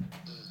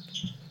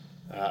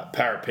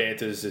 Para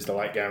Panthers is the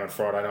late game on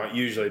Friday night.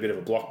 Usually a bit of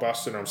a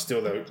blockbuster, and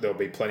there'll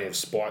be plenty of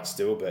spite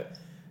still, but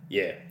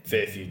yeah,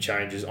 fair few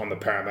changes on the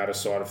Parramatta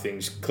side of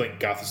things. Clint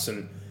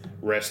Gutherson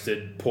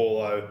rested,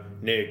 Paulo,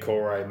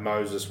 Niokore,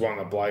 Moses,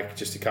 Wanga Blake,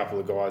 just a couple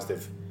of guys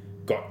they've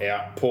got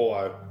out.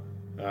 Paulo,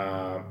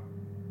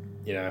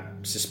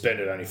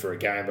 suspended only for a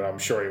game, but I'm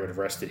sure he would have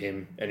rested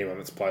him, anyone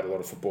that's played a lot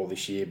of football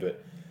this year.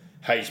 But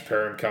Hayes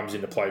Perham comes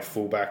in to play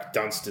fullback.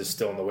 Dunster's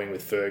still on the wing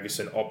with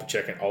Ferguson.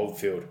 Opacek and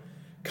Oldfield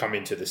come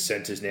into the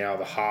centres now.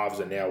 The halves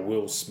are now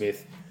Will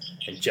Smith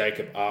and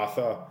Jacob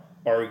Arthur.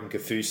 Oregon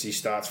Kafusi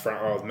starts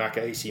front row with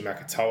Makaisi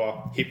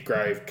Makatoa,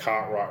 Hipgrave,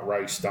 Cartwright,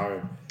 Ray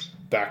Stone,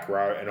 back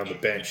row, and on the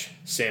bench,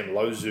 Sam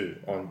Lozu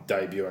on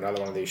debut, another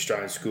one of the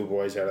Australian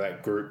schoolboys out of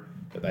that group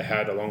that they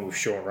had, along with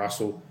Sean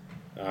Russell.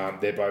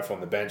 They're both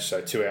on the bench, so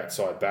 2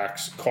 outside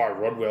backs. Kai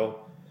Rodwell,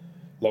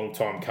 long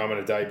time coming,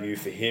 a debut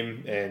for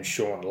him, and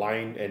Sean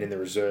Lane. And in the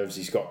reserves,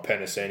 he's got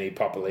Penasini,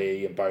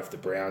 Papali'i, and both the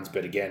Browns.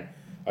 But again,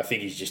 I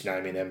think he's just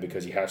naming them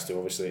because he has to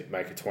obviously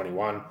make a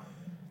 21.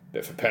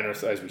 But for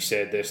Penrith, as we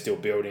said, they're still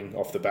building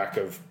off the back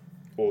of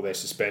all their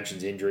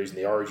suspensions, injuries in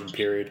the origin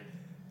period.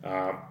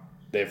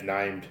 They've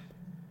named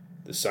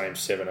the same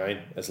 17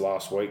 as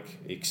last week,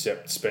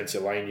 except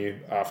Spencer Leniu.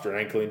 After an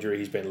ankle injury,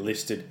 he's been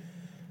listed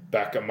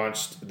back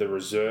amongst the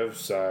reserves.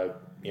 So,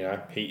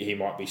 he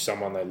might be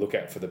someone they look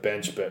at for the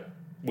bench. But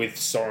with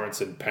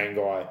Sorensen,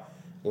 Pangai,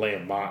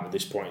 Liam Martin at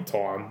this point in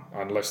time,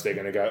 unless they're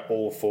going to go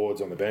all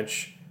forwards on the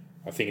bench,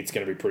 I think it's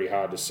going to be pretty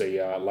hard to see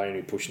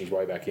Leniu pushing his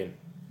way back in.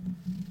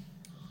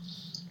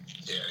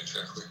 Yeah,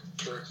 exactly.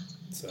 True.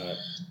 So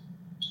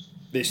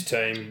this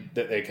team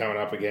that they're coming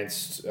up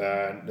against,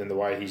 and the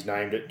way he's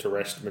named it to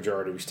rest the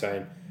majority of his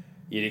team,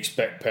 you'd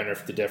expect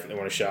Penrith to definitely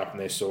want to sharpen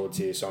their swords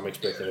here. So I'm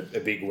expecting a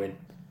big win.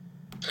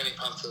 Penny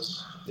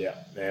Panthers. Yeah,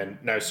 and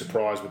no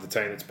surprise with the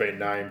team that's been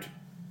named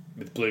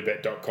with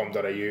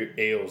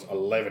bluebet.com.au. Eels,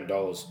 $11,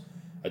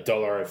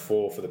 $1.04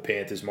 for the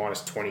Panthers,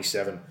 minus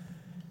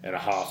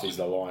 27.5 is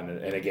the line.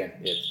 And again,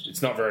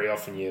 it's not very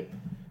often you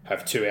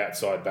have 2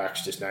 outside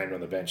backs just named on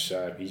the bench.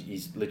 So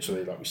he's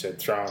literally, like we said,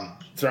 throwing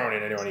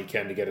in anyone he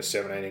can to get a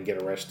 17 and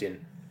get a rest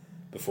in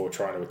before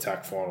trying to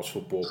attack finals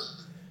football.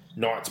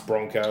 Knights,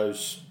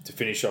 Broncos to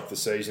finish off the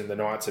season. The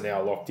Knights are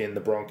now locked in.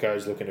 The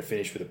Broncos looking to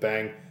finish with a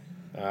bang.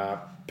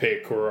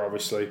 Piakura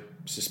obviously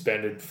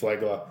suspended.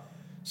 Flegler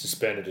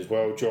suspended as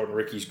well. Jordan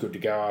Ricky's good to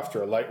go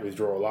after a late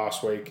withdrawal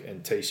last week,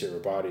 and T.C.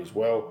 Rabadi as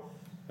well.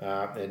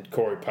 And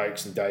Corey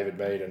Pakes and David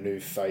Mead are new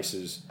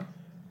faces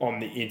on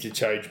the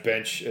interchange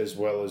bench, as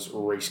well as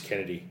Reece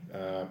Kennedy.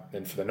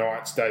 And for the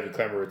Knights, David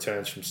Klemmer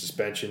returns from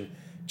suspension.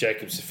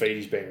 Jacob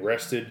Safidi's being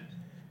rested.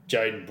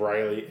 Jaden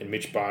Brayley and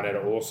Mitch Barnett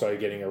are also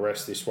getting a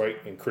rest this week,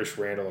 and Chris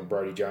Randall and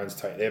Brodie Jones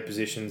take their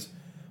positions.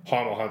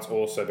 Heimel Hunt's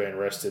also been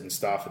rested, and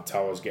Stafford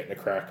Tower's getting a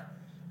crack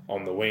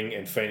on the wing,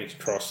 and Phoenix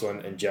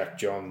Crossland and Jack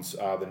Johns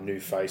are the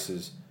new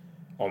faces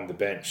on the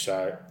bench.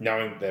 So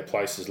knowing their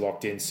place is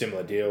locked in,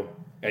 similar deal.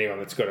 Anyone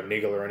that's got a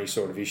niggle or any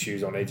sort of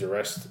issues or needs a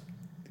rest,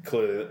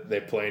 clearly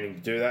they're planning to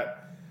do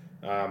that.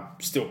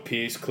 Still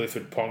Pearce,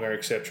 Clifford, Ponga,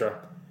 etc.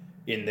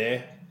 in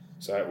there.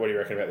 So what do you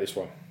reckon about this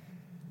one?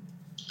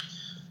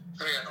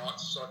 I think they're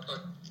Knights.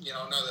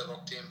 I know they're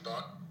locked in,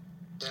 but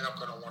they're not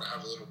going to want to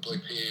have a little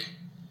blip here.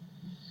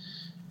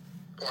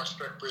 I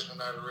expect Brisbane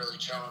though to really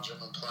challenge them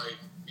and play,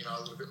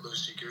 a little bit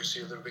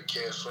loosey-goosey, a little bit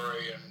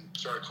carefree, and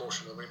throw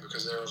caution to the wind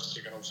because they're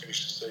obviously going to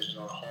finish the season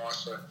on a high.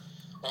 So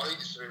I think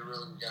this will be a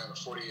really good game of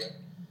footy.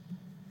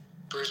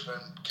 Brisbane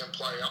can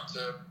play up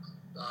to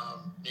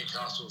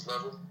Newcastle's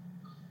level.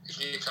 If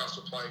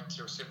Newcastle played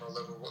to a similar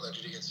level to what they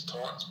did against the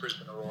Titans,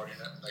 Brisbane are right in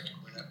it and they can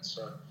win it.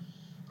 So,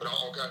 but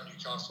I'll go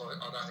Newcastle.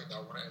 I don't think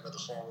they'll want to enter the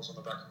finals on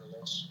the back of the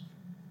loss.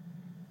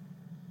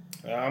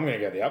 I'm going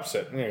to go the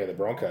upset. I'm going to go the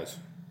Broncos.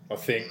 I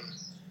think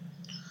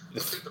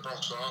the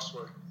Broncos last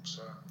week.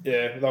 So.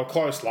 Yeah, they were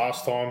close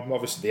last time.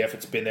 Obviously, the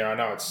effort's been there. I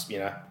know it's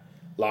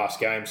last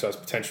game, so it's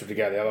potential to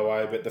go the other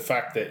way. But the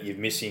fact that you're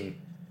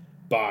missing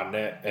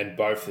Barnett and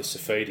both the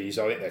Safidis.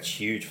 I think that's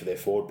huge for their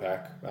forward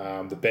pack.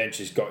 The bench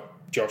has got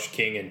Josh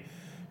King and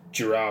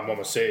Gerard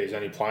Momasia is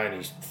only playing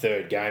his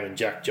third game, and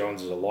Jack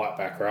Johns is a light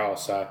back row.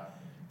 So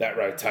that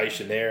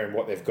rotation there and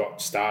what they've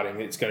got starting,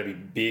 it's going to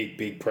be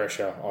big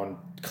pressure on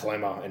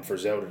Clemmer and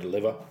Frizzell to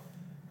deliver.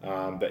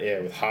 But yeah,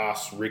 with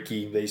Haas,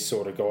 Ricky, these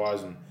sort of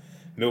guys, and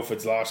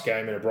Milford's last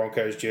game in a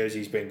Broncos jersey,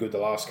 he's been good the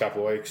last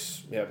couple of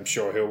weeks. Yeah, I'm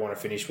sure he'll want to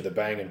finish with a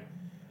bang, and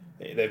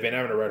they've been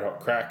having a red hot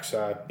crack.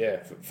 So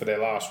yeah, for their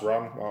last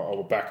run, I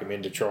will back them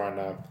in to try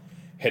and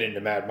head into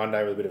Mad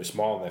Monday with a bit of a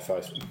smile on their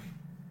face.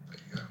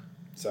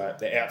 So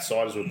the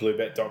outsiders with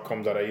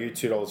bluebet.com.au,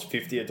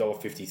 $2.50,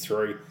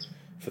 $1.53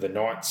 for the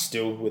Knights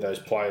still with those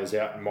players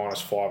out, and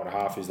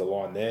 -5.5 is the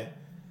line there.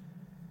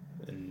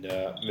 And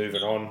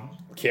moving on,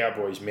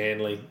 Cowboys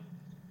Manly,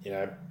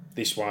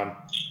 this one,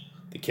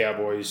 the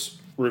Cowboys,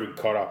 Ruben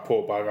Cotter,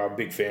 poor bugger. I'm a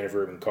big fan of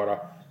Ruben Cotter.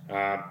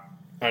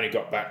 Only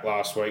got back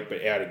last week,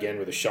 but out again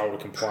with a shoulder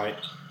complaint.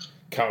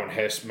 Cohen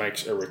Hess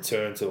makes a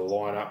return to the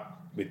lineup,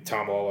 with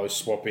Tamalolo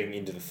swapping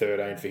into the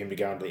 13 for him to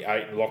go into the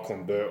 8. And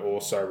Lachlan Burr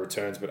also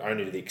returns, but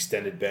only to the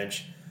extended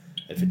bench.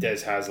 And for Des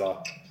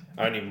Hasler,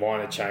 only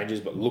minor changes,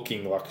 but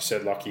looking, like I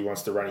said, like he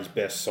wants to run his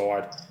best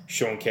side.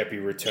 Sean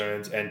Kepi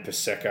returns, and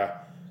Paseka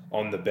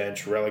on the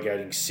bench,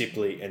 relegating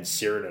Sipley and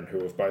Sirinen,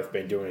 who have both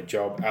been doing a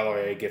job.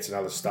 Aloiai gets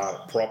another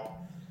start at prop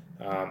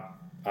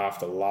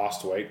after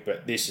last week,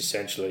 but this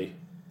essentially,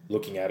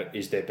 looking at it,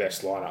 is their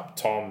best lineup.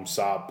 Tom,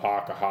 Saab,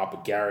 Parker, Harper,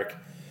 Garrick,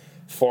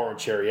 Foreign,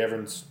 Cherry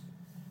Evans,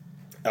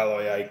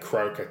 Aloiai,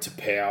 Croker,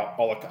 Tapau,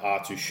 Olika,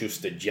 Artu,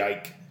 Schuster,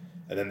 Jake,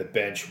 and then the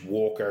bench,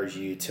 Walker as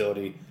your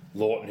utility,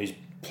 Lawton, who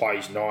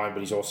plays 9, but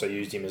he's also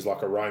used him as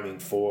like a roaming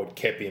forward,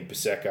 Kepi and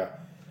Paseka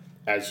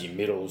as your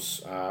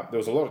middles. There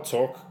was a lot of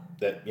talk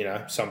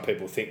that, some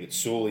people think that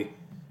Sully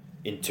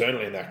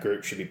internally in that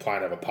group should be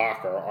playing over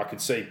Parker. I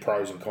could see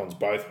pros and cons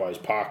both ways.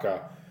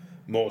 Parker,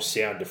 more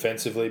sound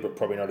defensively, but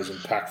probably not as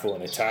impactful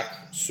in attack.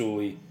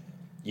 Sully,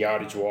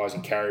 yardage-wise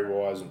and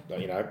carry-wise,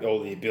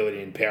 all the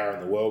ability and power in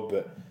the world,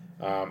 but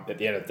at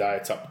the end of the day,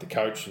 it's up to the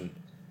coach, and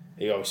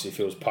he obviously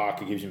feels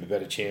Parker gives him a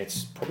better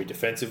chance, probably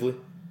defensively.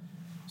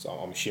 So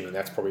I'm assuming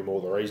that's probably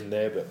more the reason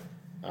there. But,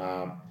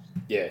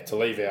 to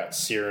leave out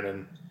Siren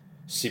and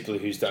Sipley,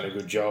 who's done a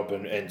good job,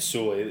 and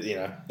Sully,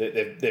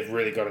 they've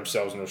really got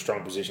themselves in a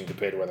strong position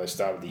compared to where they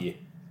started the year.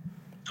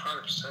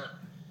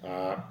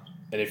 100%.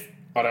 And if,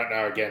 I don't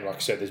know, again, like I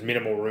said, there's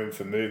minimal room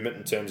for movement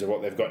in terms of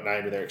what they've got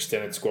named in their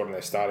extended squad and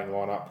their starting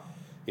lineup.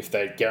 If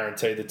they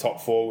guaranteed the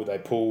top 4, would they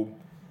pull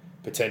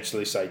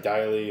potentially, say,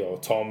 Daly or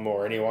Tom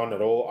or anyone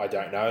at all? I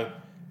don't know.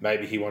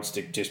 Maybe he wants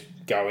to just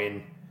go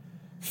in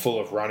full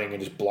of running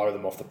and just blow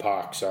them off the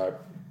park. So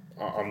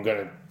I'm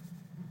going to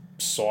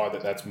side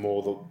that that's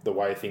more the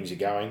way things are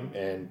going,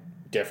 and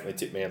definitely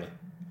tip Manly.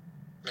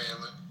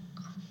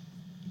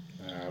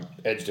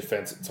 Edge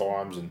defence at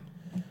times, and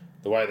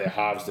the way their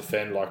halves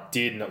defend, like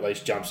Dearden at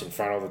least jumps in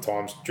front all the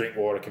times.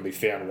 Drinkwater can be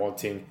found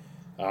wanting.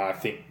 I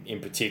think in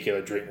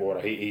particular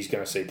Drinkwater, he's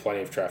going to see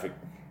plenty of traffic.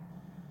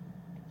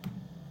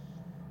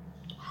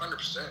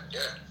 100%, yeah.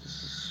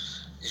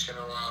 He's going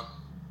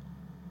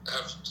to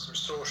have some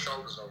sore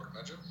shoulders, I would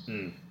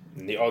imagine.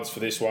 And the odds for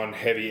this one,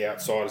 heavy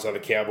outsiders are the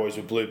Cowboys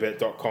with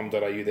bluebet.com.au.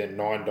 They're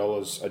 $9,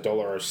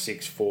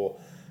 $1.06 for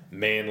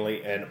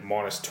Manly, and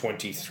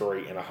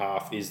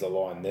 -23.5 is the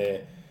line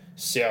there.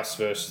 South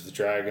versus the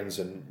Dragons,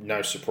 and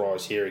no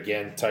surprise here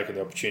again, taking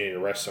the opportunity to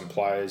rest some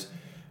players.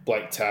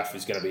 Blake Taff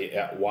is going to be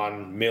out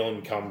 1.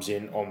 Millen comes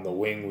in on the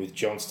wing with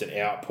Johnston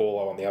out,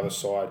 Paulo on the other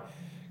side.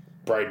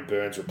 Braden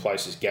Burns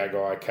replaces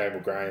Gagai. Cable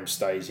Graham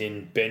stays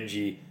in.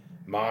 Benji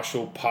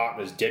Marshall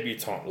partners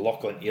debutant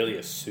Lachlan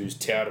Ilias, who's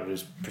touted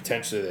as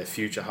potentially their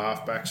future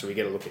halfback, so we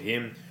get a look at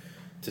him.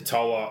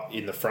 Totola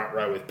in the front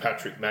row with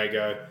Patrick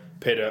Mago.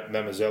 Peter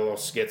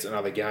Mamazelos gets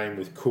another game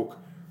with Cook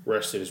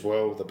rested as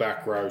well. The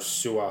back row,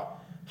 Sewer,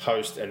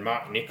 Host, and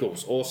Mark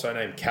Nichols, also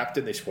named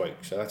captain this week,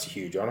 so that's a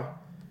huge honour.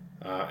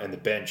 And the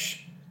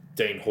bench,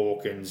 Dean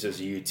Hawkins as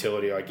a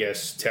utility, I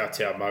guess.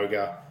 Tautau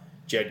Moga,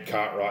 Jed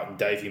Cartwright, and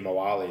Davey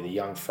Moali, the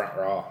young front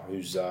rower,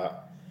 who's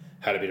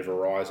had a bit of a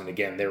rise. And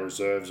again, their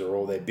reserves are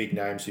all their big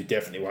names who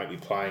definitely won't be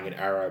playing in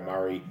Arrow,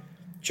 Murray,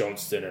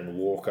 Johnston, and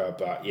Walker.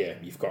 But yeah,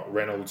 you've got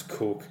Reynolds,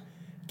 Cook,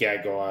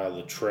 Gagai,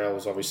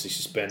 Latrell's obviously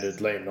suspended,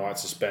 Liam Knight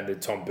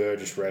suspended, Tom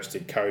Burgess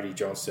rested, Cody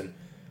Johnston.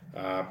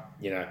 They're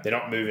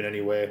not moving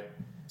anywhere.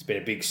 It's been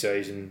a big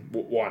season.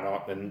 Why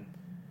not? And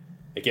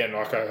again,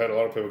 like I heard a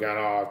lot of people going,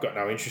 I've got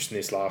no interest in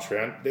this last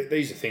round.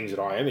 These are things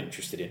that I am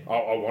interested in.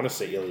 I want to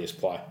see Ilias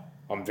play.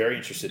 I'm very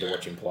interested to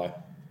watch him play.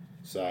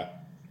 So,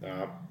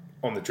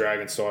 on the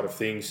Dragon side of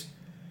things,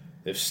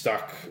 they've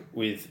stuck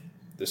with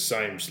the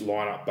same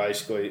lineup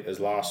basically as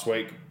last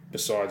week,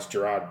 besides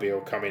Gerard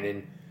Beale coming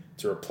in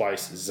to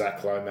replace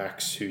Zach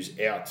Lomax, who's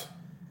out.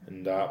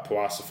 And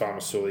Puasa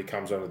Famasuli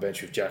comes on the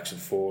bench with Jackson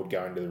Ford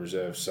going to the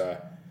reserve. So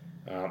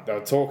they were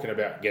talking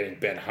about getting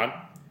Ben Hunt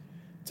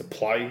to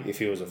play if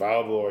he was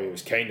available or he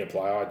was keen to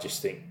play. I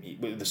just think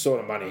with the sort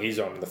of money he's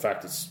on and the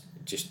fact it's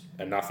just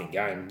a nothing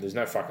game, there's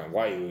no fucking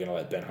way you were going to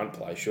let Ben Hunt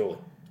play, surely.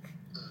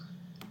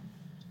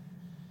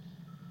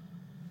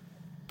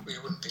 Well,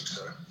 you wouldn't think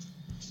so.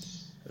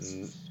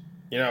 And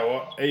you know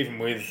what? Even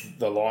with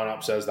the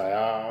lineups as they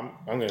are,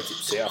 I'm going to tip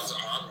That's South. a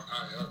hard one.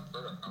 I've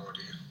got no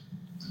idea.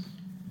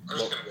 I'm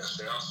just going to go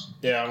South.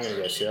 Yeah, I'm going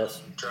to go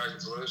South.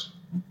 Dragons lose.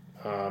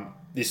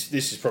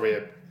 This is probably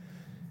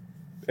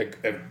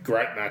a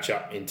great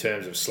matchup in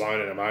terms of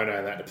Sloan and Amona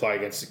and that to play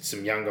against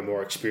some younger,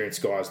 more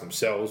experienced guys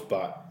themselves.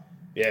 But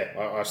yeah,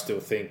 I still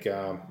think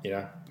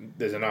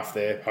there's enough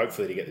there,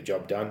 hopefully, to get the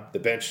job done. The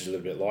bench is a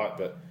little bit light,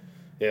 but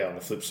yeah, on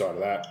the flip side of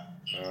that,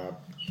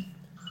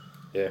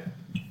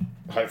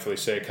 hopefully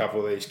see a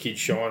couple of these kids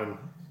shine and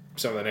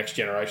some of the next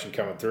generation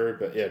coming through.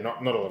 But yeah,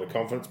 not a lot of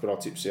confidence, but I'll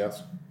tip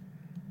South.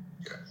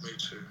 Yeah, me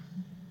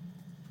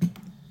too.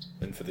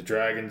 And for the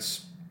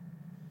Dragons,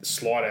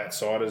 slight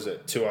outsiders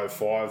at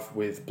 2.05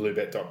 with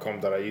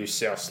bluebet.com.au,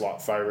 South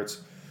slight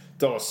favourites,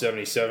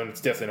 $1.77.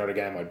 It's definitely not a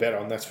game I'd bet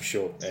on, that's for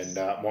sure. And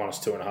minus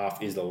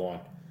 2.5 is the line.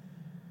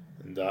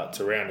 And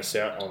to round us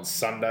out on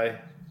Sunday,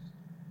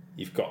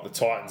 you've got the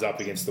Titans up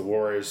against the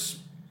Warriors.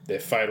 Their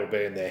fate will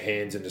be in their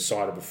hands and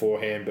decided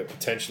beforehand, but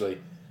potentially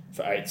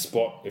for 8th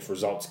spot if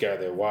results go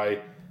their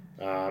way.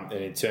 And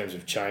in terms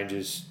of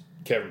changes,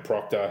 Kevin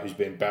Proctor, who's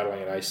been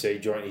battling an AC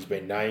joint, he's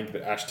been named,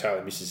 but Ash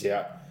Taylor misses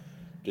out,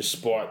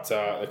 despite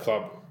the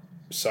club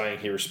saying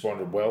he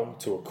responded well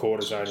to a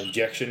cortisone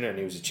injection and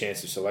he was a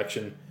chance of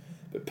selection.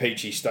 But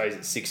Peachy stays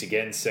at 6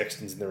 again.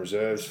 Sexton's in the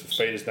reserves.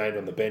 Fafita's named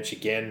on the bench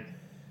again.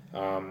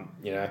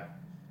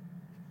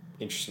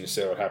 Interesting to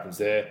see what happens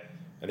there.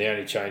 And the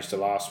only change to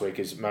last week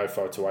is Mo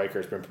Fotuaika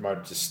has been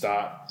promoted to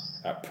start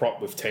at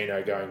prop, with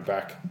Tino going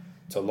back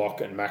to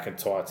lock and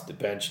McIntyre to the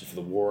bench. And for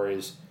the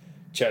Warriors,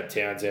 Chad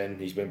Townsend,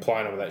 he's been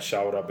playing on with that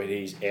shoulder, but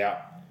he's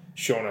out.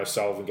 Sean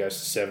O'Sullivan goes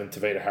to 7.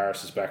 Tavita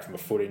Harris is back from a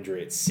foot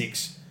injury at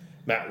 6.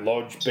 Matt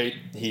Lodge beat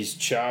his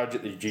charge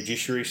at the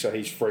judiciary, so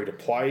he's free to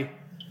play.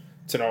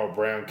 Tanoa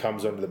Brown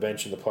comes onto the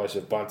bench in the place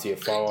of Bunty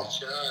Afoa.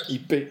 He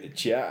beat the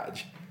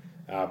charge.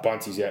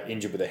 Bunty's out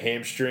injured with a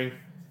hamstring.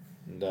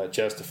 And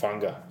Jazz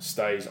Tafunga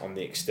stays on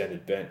the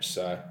extended bench.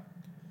 So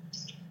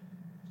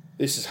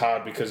this is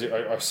hard because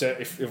I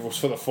said if it was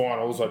for the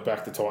finals, I'd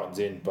back the Titans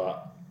in,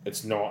 but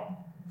it's not.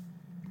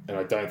 And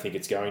I don't think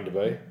it's going to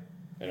be.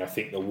 And I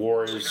think the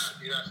Warriors...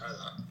 You don't know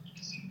that.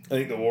 I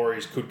think the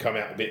Warriors could come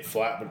out a bit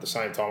flat, but at the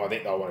same time, I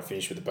think they'll want to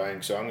finish with a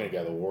bang. So I'm going to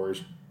go the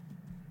Warriors.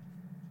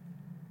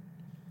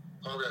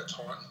 I'll go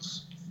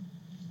Titans.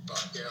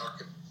 But yeah, I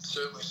could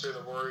certainly see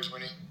the Warriors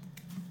winning.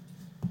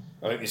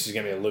 I think this is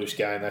going to be a loose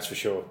game, that's for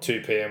sure.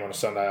 2 p.m. on a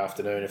Sunday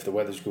afternoon if the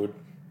weather's good.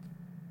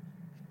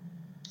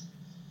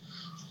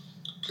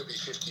 Could be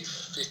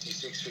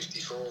 56,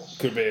 54.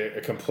 Could be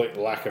a complete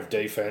lack of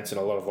defence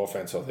and a lot of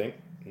offence, I think.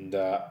 And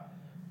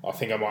I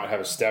think I might have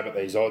a stab at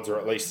these odds, or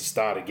at least to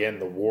start again.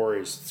 The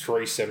Warriors,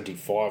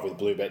 $3.75 with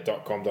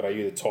bluebet.com.au.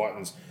 The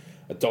Titans,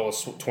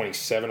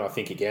 $1.27. I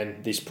think, again,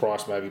 this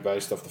price may be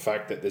based off the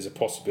fact that there's a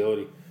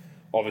possibility.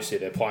 Obviously,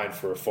 they're playing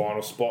for a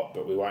final spot,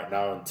 but we won't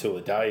know until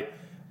the day.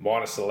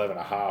 Minus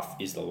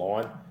 11.5 is the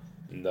line.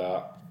 And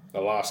the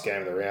last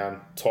game of the round,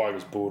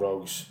 Tigers,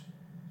 Bulldogs.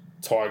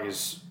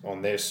 Tigers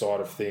on their side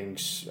of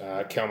things.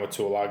 Kelma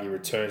Tuolagi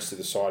returns to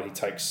the side. He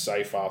takes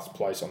Seyfarth's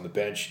place on the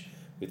bench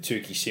with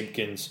Tukey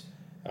Simpkins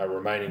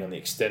remaining on the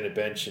extended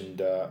bench. And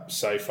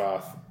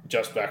Seyfarth,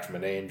 just back from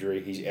an knee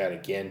injury, he's out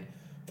again.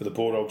 For the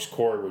Bulldogs,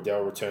 Corey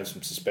Riddell returns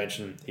from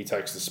suspension. He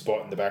takes the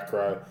spot in the back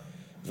row,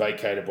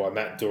 vacated by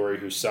Matt Dory,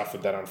 who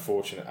suffered that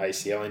unfortunate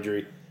ACL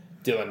injury.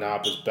 Dylan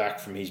Napa's back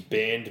from his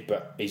band,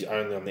 but he's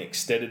only on the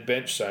extended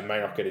bench, so may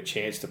not get a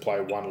chance to play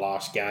one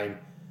last game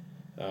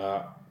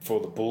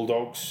for the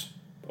Bulldogs.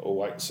 But we'll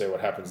wait and see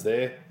what happens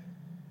there.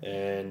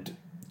 And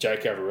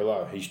Jake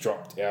Averillo, he's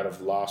dropped out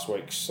of last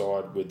week's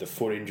side with the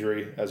foot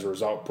injury. As a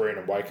result,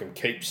 Brandon Wakeham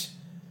keeps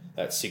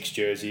that 6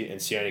 jersey, and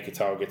Sione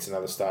Katoa gets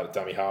another start at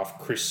dummy half.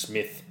 Chris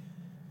Smith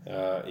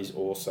is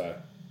also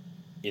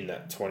in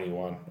that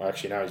 21.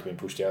 Actually, no, he's been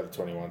pushed out of the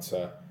 21,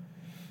 so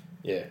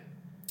yeah.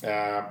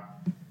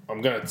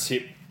 I'm going to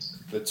tip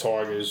the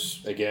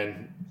Tigers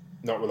again,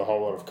 not with a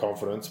whole lot of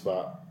confidence,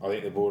 but I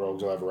think the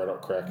Bulldogs will have a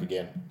red-hot crack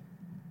again.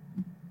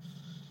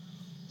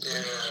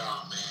 Yeah,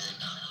 oh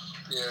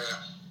man.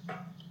 Yeah.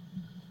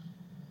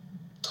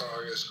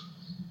 Tigers.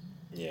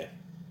 Yeah.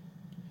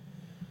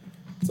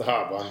 It's a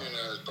hard one. Who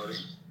knows, buddy?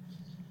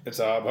 It's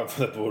a hard one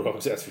for the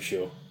Bulldogs, that's for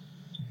sure.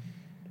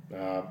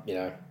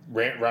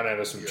 Run out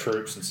of some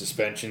troops and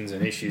suspensions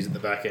and issues at the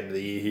back end of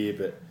the year here,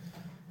 but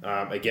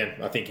again,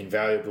 I think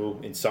invaluable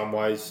in some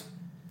ways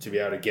to be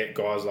able to get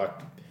guys like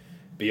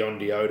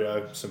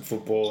Biondi-Odo some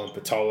football, and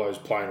Patolo's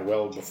playing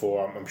well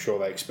before I'm sure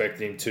they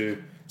expected him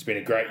to. It's been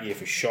a great year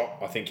for Shot.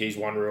 I think he's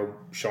one real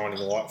shining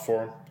light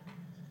for him.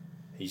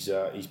 He's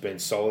been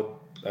solid,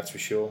 that's for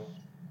sure.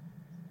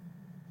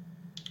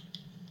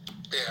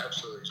 Yeah,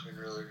 absolutely. It's been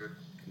really good.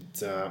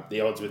 The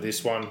odds with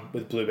this one,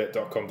 with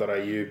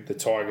bluebet.com.au, the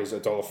Tigers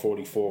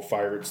 $1.44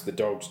 favourites, the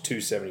Dogs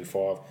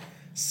 $2.75,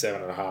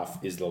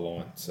 7.5 is the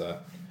line. So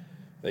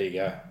there you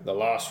go. The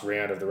last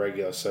round of the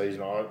regular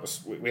season,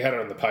 we had it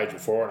on the page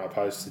before and I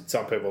posted,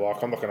 some people are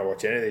like, I'm not going to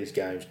watch any of these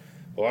games.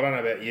 Well, I don't know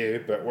about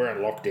you, but we're in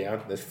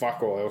lockdown. There's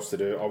fuck all else to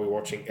do. I'll be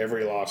watching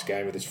every last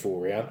game of this full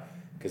round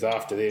because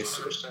after this,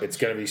 100%. it's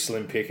going to be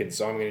slim pickings.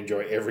 So I'm going to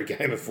enjoy every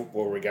game of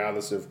football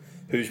regardless of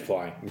who's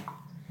playing.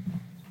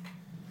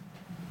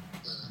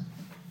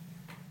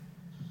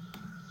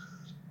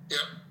 Yep,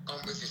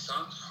 I'm with you,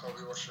 son. I'll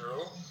be watching it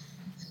all,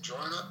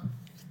 enjoying it.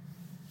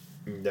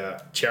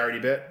 And charity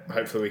bet.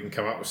 Hopefully we can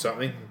come up with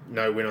something.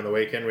 No win on the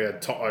weekend. We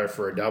had Toto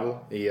for a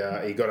double. He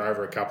got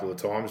over a couple of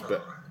times,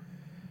 but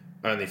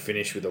only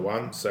finished with a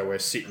one. So we're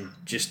sitting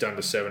just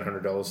under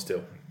 $700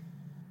 still.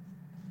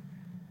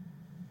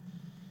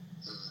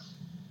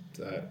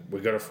 So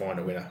we've got to find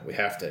a winner. We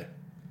have to.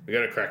 We've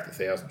got to crack the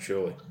 1,000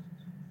 surely.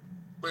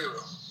 We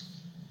will.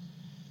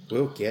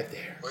 We'll get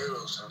there. We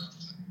will, son.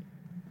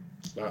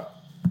 But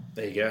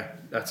there you go.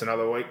 That's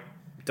another week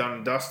done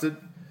and dusted.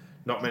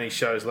 Not many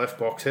shows left,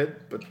 Boxhead,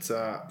 but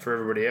for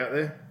everybody out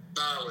there,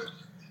 No, we're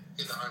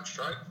in the home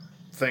straight.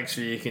 thanks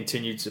for your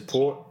continued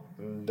support.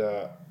 And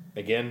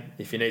again,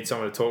 if you need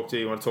someone to talk to,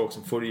 you want to talk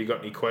some footy, you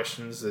got any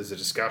questions, there's a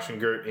discussion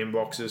group,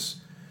 inbox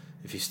us.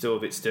 If you're still a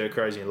bit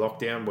stir-crazy in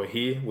lockdown, we're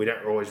here. We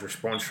don't always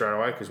respond straight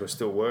away because we're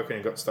still working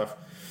and got stuff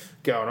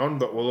going on,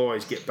 but we'll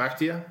always get back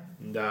to you.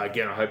 And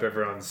again, I hope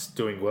everyone's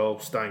doing well,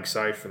 staying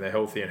safe, and they're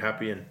healthy and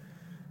happy. And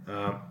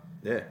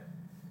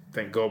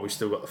thank God we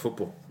still got the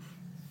football.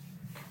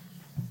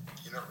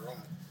 You're not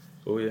wrong.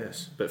 Oh,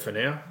 yes. But for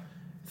now,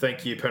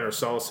 thank you, Penrith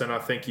Solar Centre.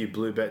 Thank you,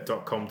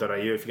 bluebet.com.au. If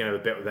you're going to have a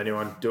bet with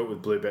anyone, do it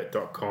with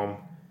bluebet.com.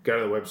 Go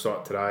to the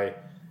website today,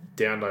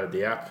 download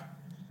the app.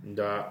 And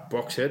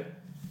Boxhead,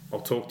 I'll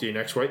talk to you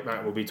next week,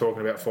 mate. We'll be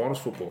talking about finals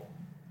football.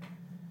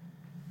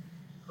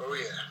 Oh,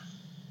 yeah.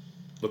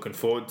 Looking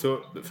forward to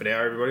it. But for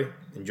now, everybody,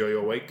 enjoy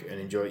your week and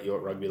enjoy your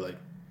rugby league.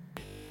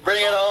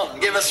 Bring it on.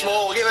 Give us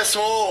more. Give us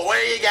more. Where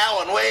are you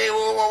going?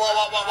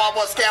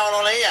 What's going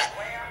on here?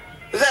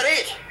 Is that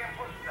it?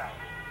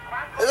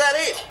 Is that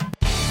it?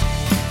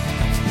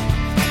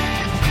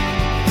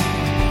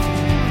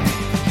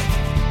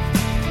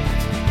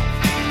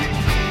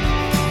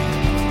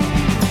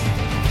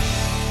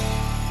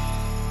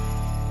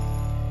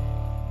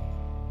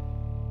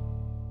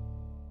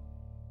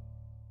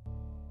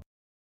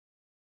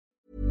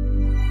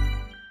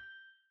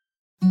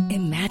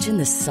 Imagine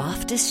the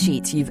softest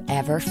sheets you've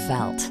ever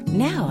felt.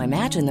 Now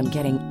imagine them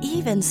getting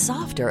even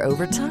softer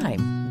over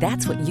time.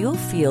 That's what you'll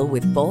feel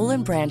with Boll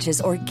 & Branch's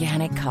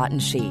organic cotton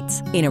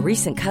sheets. In a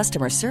recent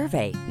customer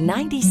survey,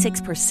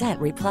 96%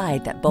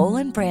 replied that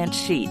Boll & Branch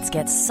sheets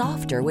get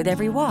softer with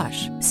every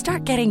wash.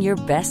 Start getting your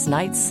best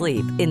night's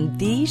sleep in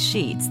these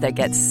sheets that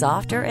get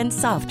softer and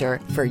softer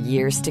for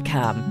years to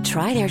come.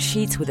 Try their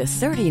sheets with a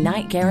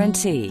 30-night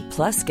guarantee.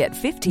 Plus, get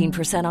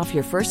 15% off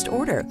your first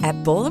order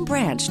at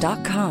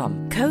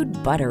bollandbranch.com. Code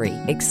BUTTERY.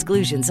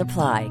 Exclusions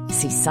apply.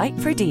 See site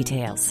for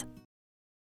details.